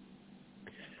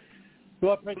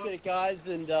 Well, I appreciate it, guys,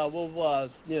 and we'll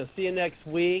see you next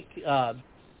week. Got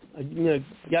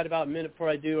about a minute before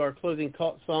I do our closing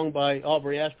song by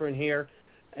Aubrey Ashburn here,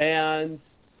 and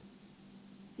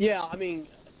yeah, I mean,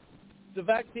 the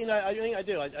vaccine, I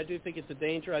do think it's a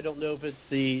danger. I don't know if it's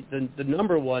the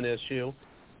number one issue,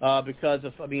 because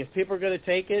if people are going to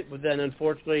take it, but then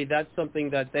unfortunately that's something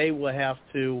that they will have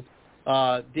to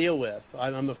deal with.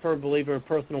 I'm a firm believer in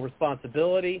personal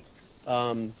responsibility.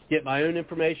 Get my own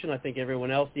information. I think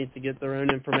everyone else needs to get their own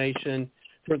information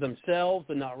for themselves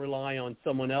and not rely on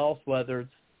someone else, whether it's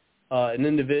an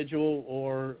individual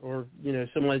or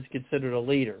someone that's considered a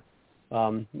leader.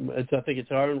 I think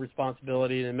it's our own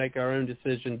responsibility to make our own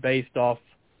decision based off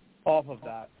of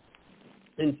that.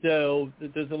 And so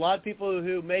there's a lot of people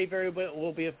who may very well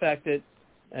will be affected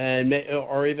and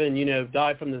or even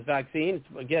die from this vaccine. It's,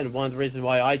 again, one of the reasons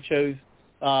why I chose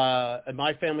and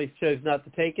my family chose not to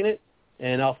take it.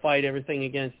 And I'll fight everything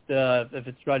against if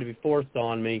it's trying to be forced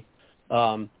on me.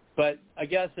 But I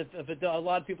guess if a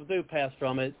lot of people do pass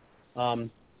from it,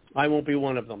 I won't be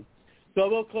one of them. So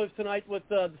we'll close tonight with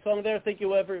the song there. Thank you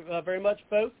very much,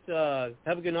 folks.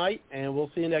 Have a good night, and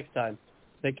we'll see you next time.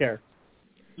 Take care.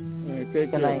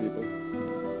 Take care, people.